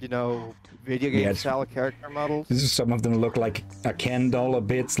regular, you know, video game style character models. Some of them look like a Ken doll a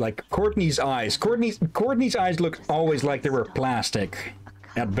bit. Like Courtney's eyes. Courtney's eyes look always like they were plastic,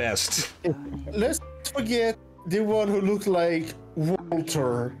 at best. Let's forget the one who looked like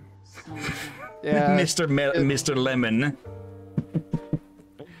Walter. Yeah, Mr. Lemon.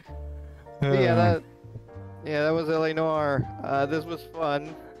 That was LA Noire. This was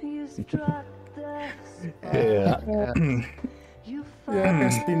fun. Yeah. Yeah,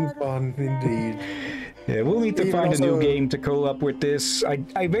 it's been fun indeed. Yeah, we'll need to find a new game to co-op with this.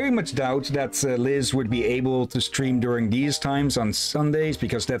 I very much doubt that Liz would be able to stream during these times on Sundays,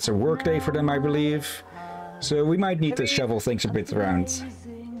 because that's a work day for them, I believe. So we might need to shovel things a bit around.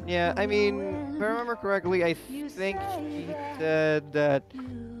 Yeah, I mean, if I remember correctly, I think she said that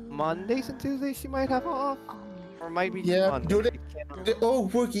Mondays and Tuesdays she might have off. Or might be just Mondays. They're all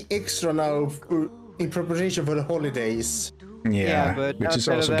working extra now in preparation for the holidays. Yeah, but which is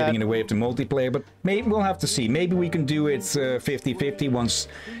also getting in the way of the multiplayer, but maybe we'll have to see. Maybe we can do it 50-50 once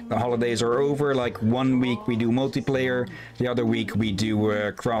the holidays are over. Like 1 week we do multiplayer, the other week we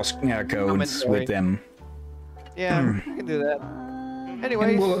do cross codes with them. Yeah, we can do that.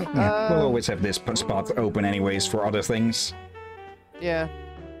 Anyways, we'll always have this spot open anyways for other things. Yeah.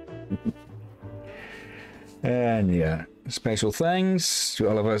 And yeah, special thanks to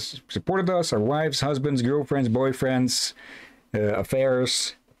all of us who supported us, our wives, husbands, girlfriends, boyfriends,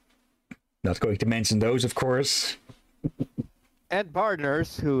 affairs. Not going to mention those, of course. And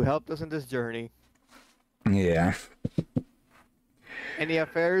partners who helped us in this journey. Yeah. Any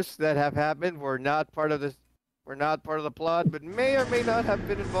affairs that have happened were not part of this. Were not part of the plot, but may or may not have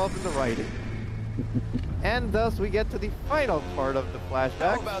been involved in the writing. And thus we get to the final part of the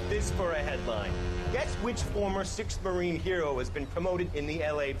flashback. How about this for a headline? Guess which former 6th Marine hero has been promoted in the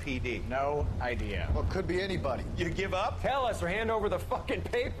LAPD? No idea. Well, could be anybody. You give up? Tell us or hand over the fucking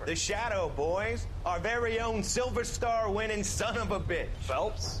paper. The Shadow, boys. Our very own Silver Star winning son of a bitch.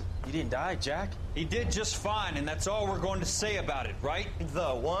 Phelps? He didn't die, Jack. He did just fine, and that's all we're going to say about it, right? The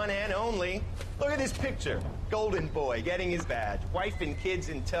one and only. Look at this picture. Golden boy getting his badge, wife and kids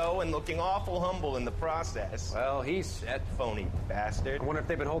in tow, and looking awful humble in the process. Well, he's set. Phony bastard. I wonder if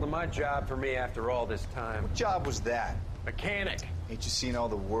they've been holding my job for me after all this time. What job was that? Mechanic. Ain't you seen all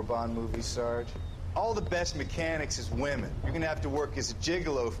the war bond movies, Sarge? All the best mechanics is women. You're gonna have to work as a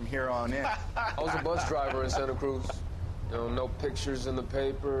gigolo from here on in. I was a bus driver in Santa Cruz. You know, no pictures in the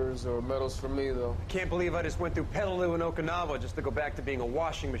papers or medals for me, though. Can't believe I just went through Petaloo and Okinawa just to go back to being a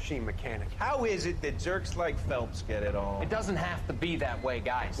washing machine mechanic. How is it that jerks like Phelps get it all? It doesn't have to be that way,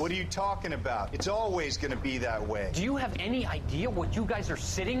 guys. What are you talking about? It's always gonna be that way. Do you have any idea what you guys are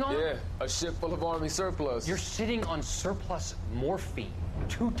sitting on? Yeah, a ship full of Army surplus. You're sitting on surplus morphine.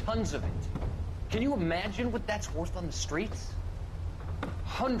 2 tons of it. Can you imagine what that's worth on the streets?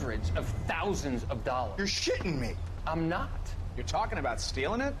 Hundreds of thousands of dollars. You're shitting me. I'm not. You're talking about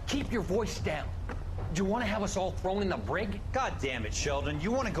stealing it? Keep your voice down. Do you want to have us all thrown in the brig? God damn it, Sheldon.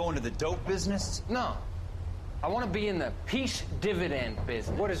 You want to go into the dope business? No. I want to be in the peace dividend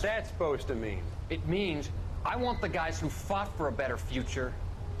business. What is that supposed to mean? It means I want the guys who fought for a better future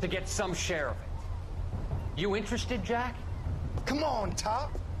to get some share of it. You interested, Jack? Come on,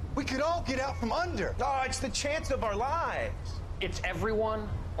 Top. We could all get out from under. Oh, it's the chance of our lives. It's everyone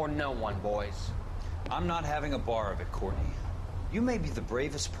or no one, boys. I'm not having a bar of it, Courtney. You may be the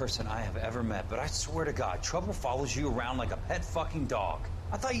bravest person I have ever met, but I swear to God, trouble follows you around like a pet fucking dog.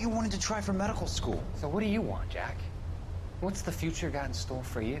 I thought you wanted to try for medical school. So what do you want, Jack? What's the future got in store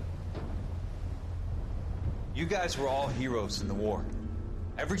for you? You guys were all heroes in the war.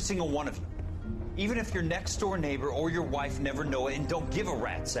 Every single one of you. Even if your next door neighbor or your wife never know it and don't give a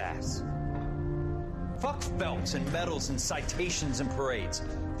rat's ass. Fuck Phelps and medals and citations and parades.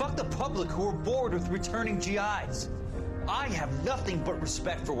 Fuck the public who are bored with returning GIs. I have nothing but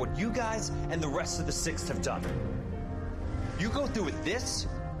respect for what you guys and the rest of the 6th have done. You go through with this,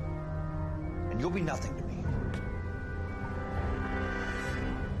 and you'll be nothing to me.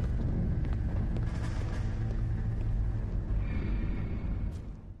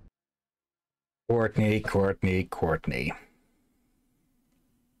 Courtney.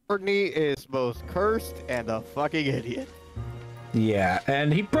 Courtney is both cursed and a fucking idiot. Yeah,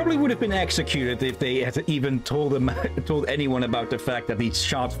 and he probably would have been executed if they had even told anyone about the fact that he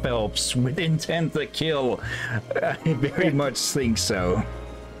shot Phelps with intent to kill. I very much think so.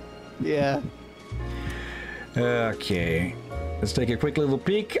 Yeah. Okay. Let's take a quick little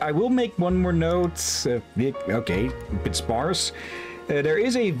peek. I will make one more note. Okay, a bit sparse. There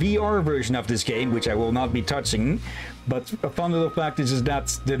is a VR version of this game, which I will not be touching, but a fun little fact is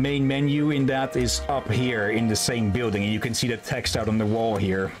that the main menu in that is up here in the same building, and you can see the text out on the wall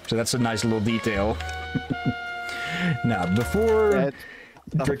here, so that's a nice little detail. Now, before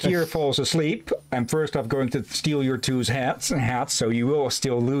Drakir falls asleep, I'm first off going to steal your two's hats, so you will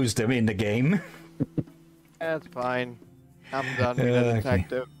still lose them in the game. That's fine. I'm done with the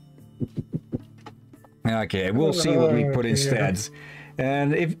detective. Okay, we'll see what we put instead.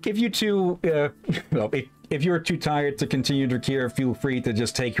 And if you two, well, if you're too tired to continue Drakir, feel free to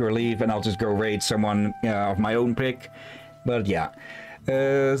just take your leave and I'll just go raid someone of my own pick. But yeah.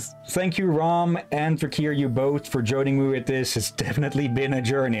 Thank you, Rom and Drakir, you both, for joining me with this. It's definitely been a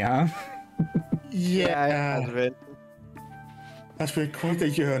journey, huh? Yeah, that's been quite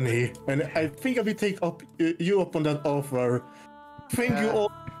a journey. And I think I will take you up on that offer. Thank you all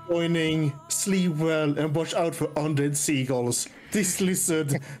for joining. Sleep well and watch out for undead seagulls. This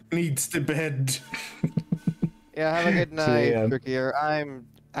lizard needs the bed. Yeah, have a good night, Drakir. I'm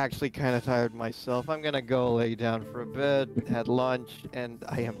actually kind of tired myself. I'm gonna go lay down for a bit, had lunch, and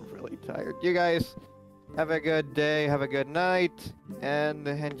I am really tired. You guys have a good day, have a good night, and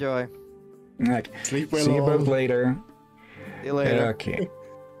enjoy. Okay. Sleep well. See you both later. See you later. Okay.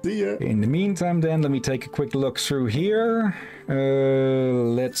 See ya. In the meantime, then, let me take a quick look through here.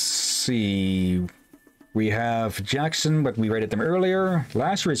 Let's see. We have Jackson, but we rated them earlier.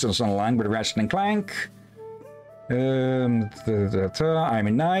 Lazarus is online with Ratchet and Clank. I'm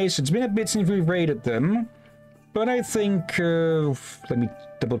nice. It's been a bit since we've rated them, but I think. Let me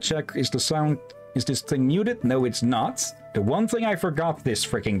double check. Is this thing muted? No, it's not. The one thing I forgot this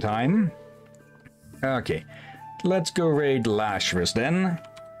freaking time. Okay, let's go raid Lazarus then.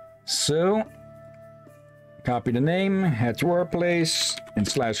 So, copy the name, head to our place, and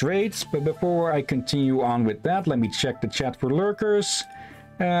 /raids. But before I continue on with that, let me check the chat for lurkers.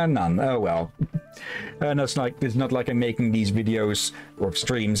 None. Oh well. It's not like I'm making these videos or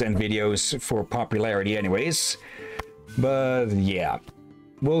streams and videos for popularity anyways. But yeah.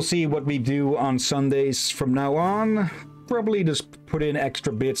 We'll see what we do on Sundays from now on. probably just put in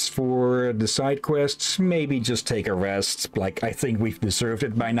extra bits for the side quests. Maybe just take a rest. Like, I think we've deserved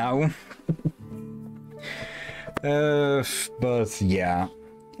it by now. But yeah.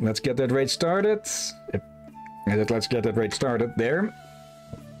 Let's get that raid started. Let's get that raid started there.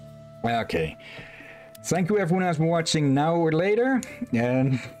 Okay. Thank you everyone who's been watching now or later.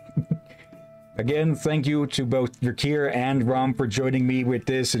 And again, thank you to both Verkeer and Rom for joining me with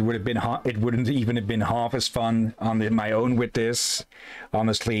this. It would have been it wouldn't even have been half as fun on my own with this.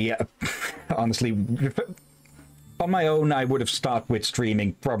 Honestly, on my own, I would have stopped with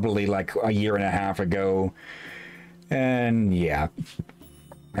streaming probably like a year and a half ago. And yeah.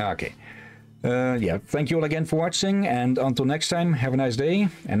 Okay. Yeah, thank you all again for watching, and until next time, have a nice day,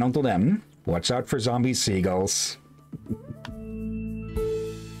 and until then, watch out for zombie seagulls.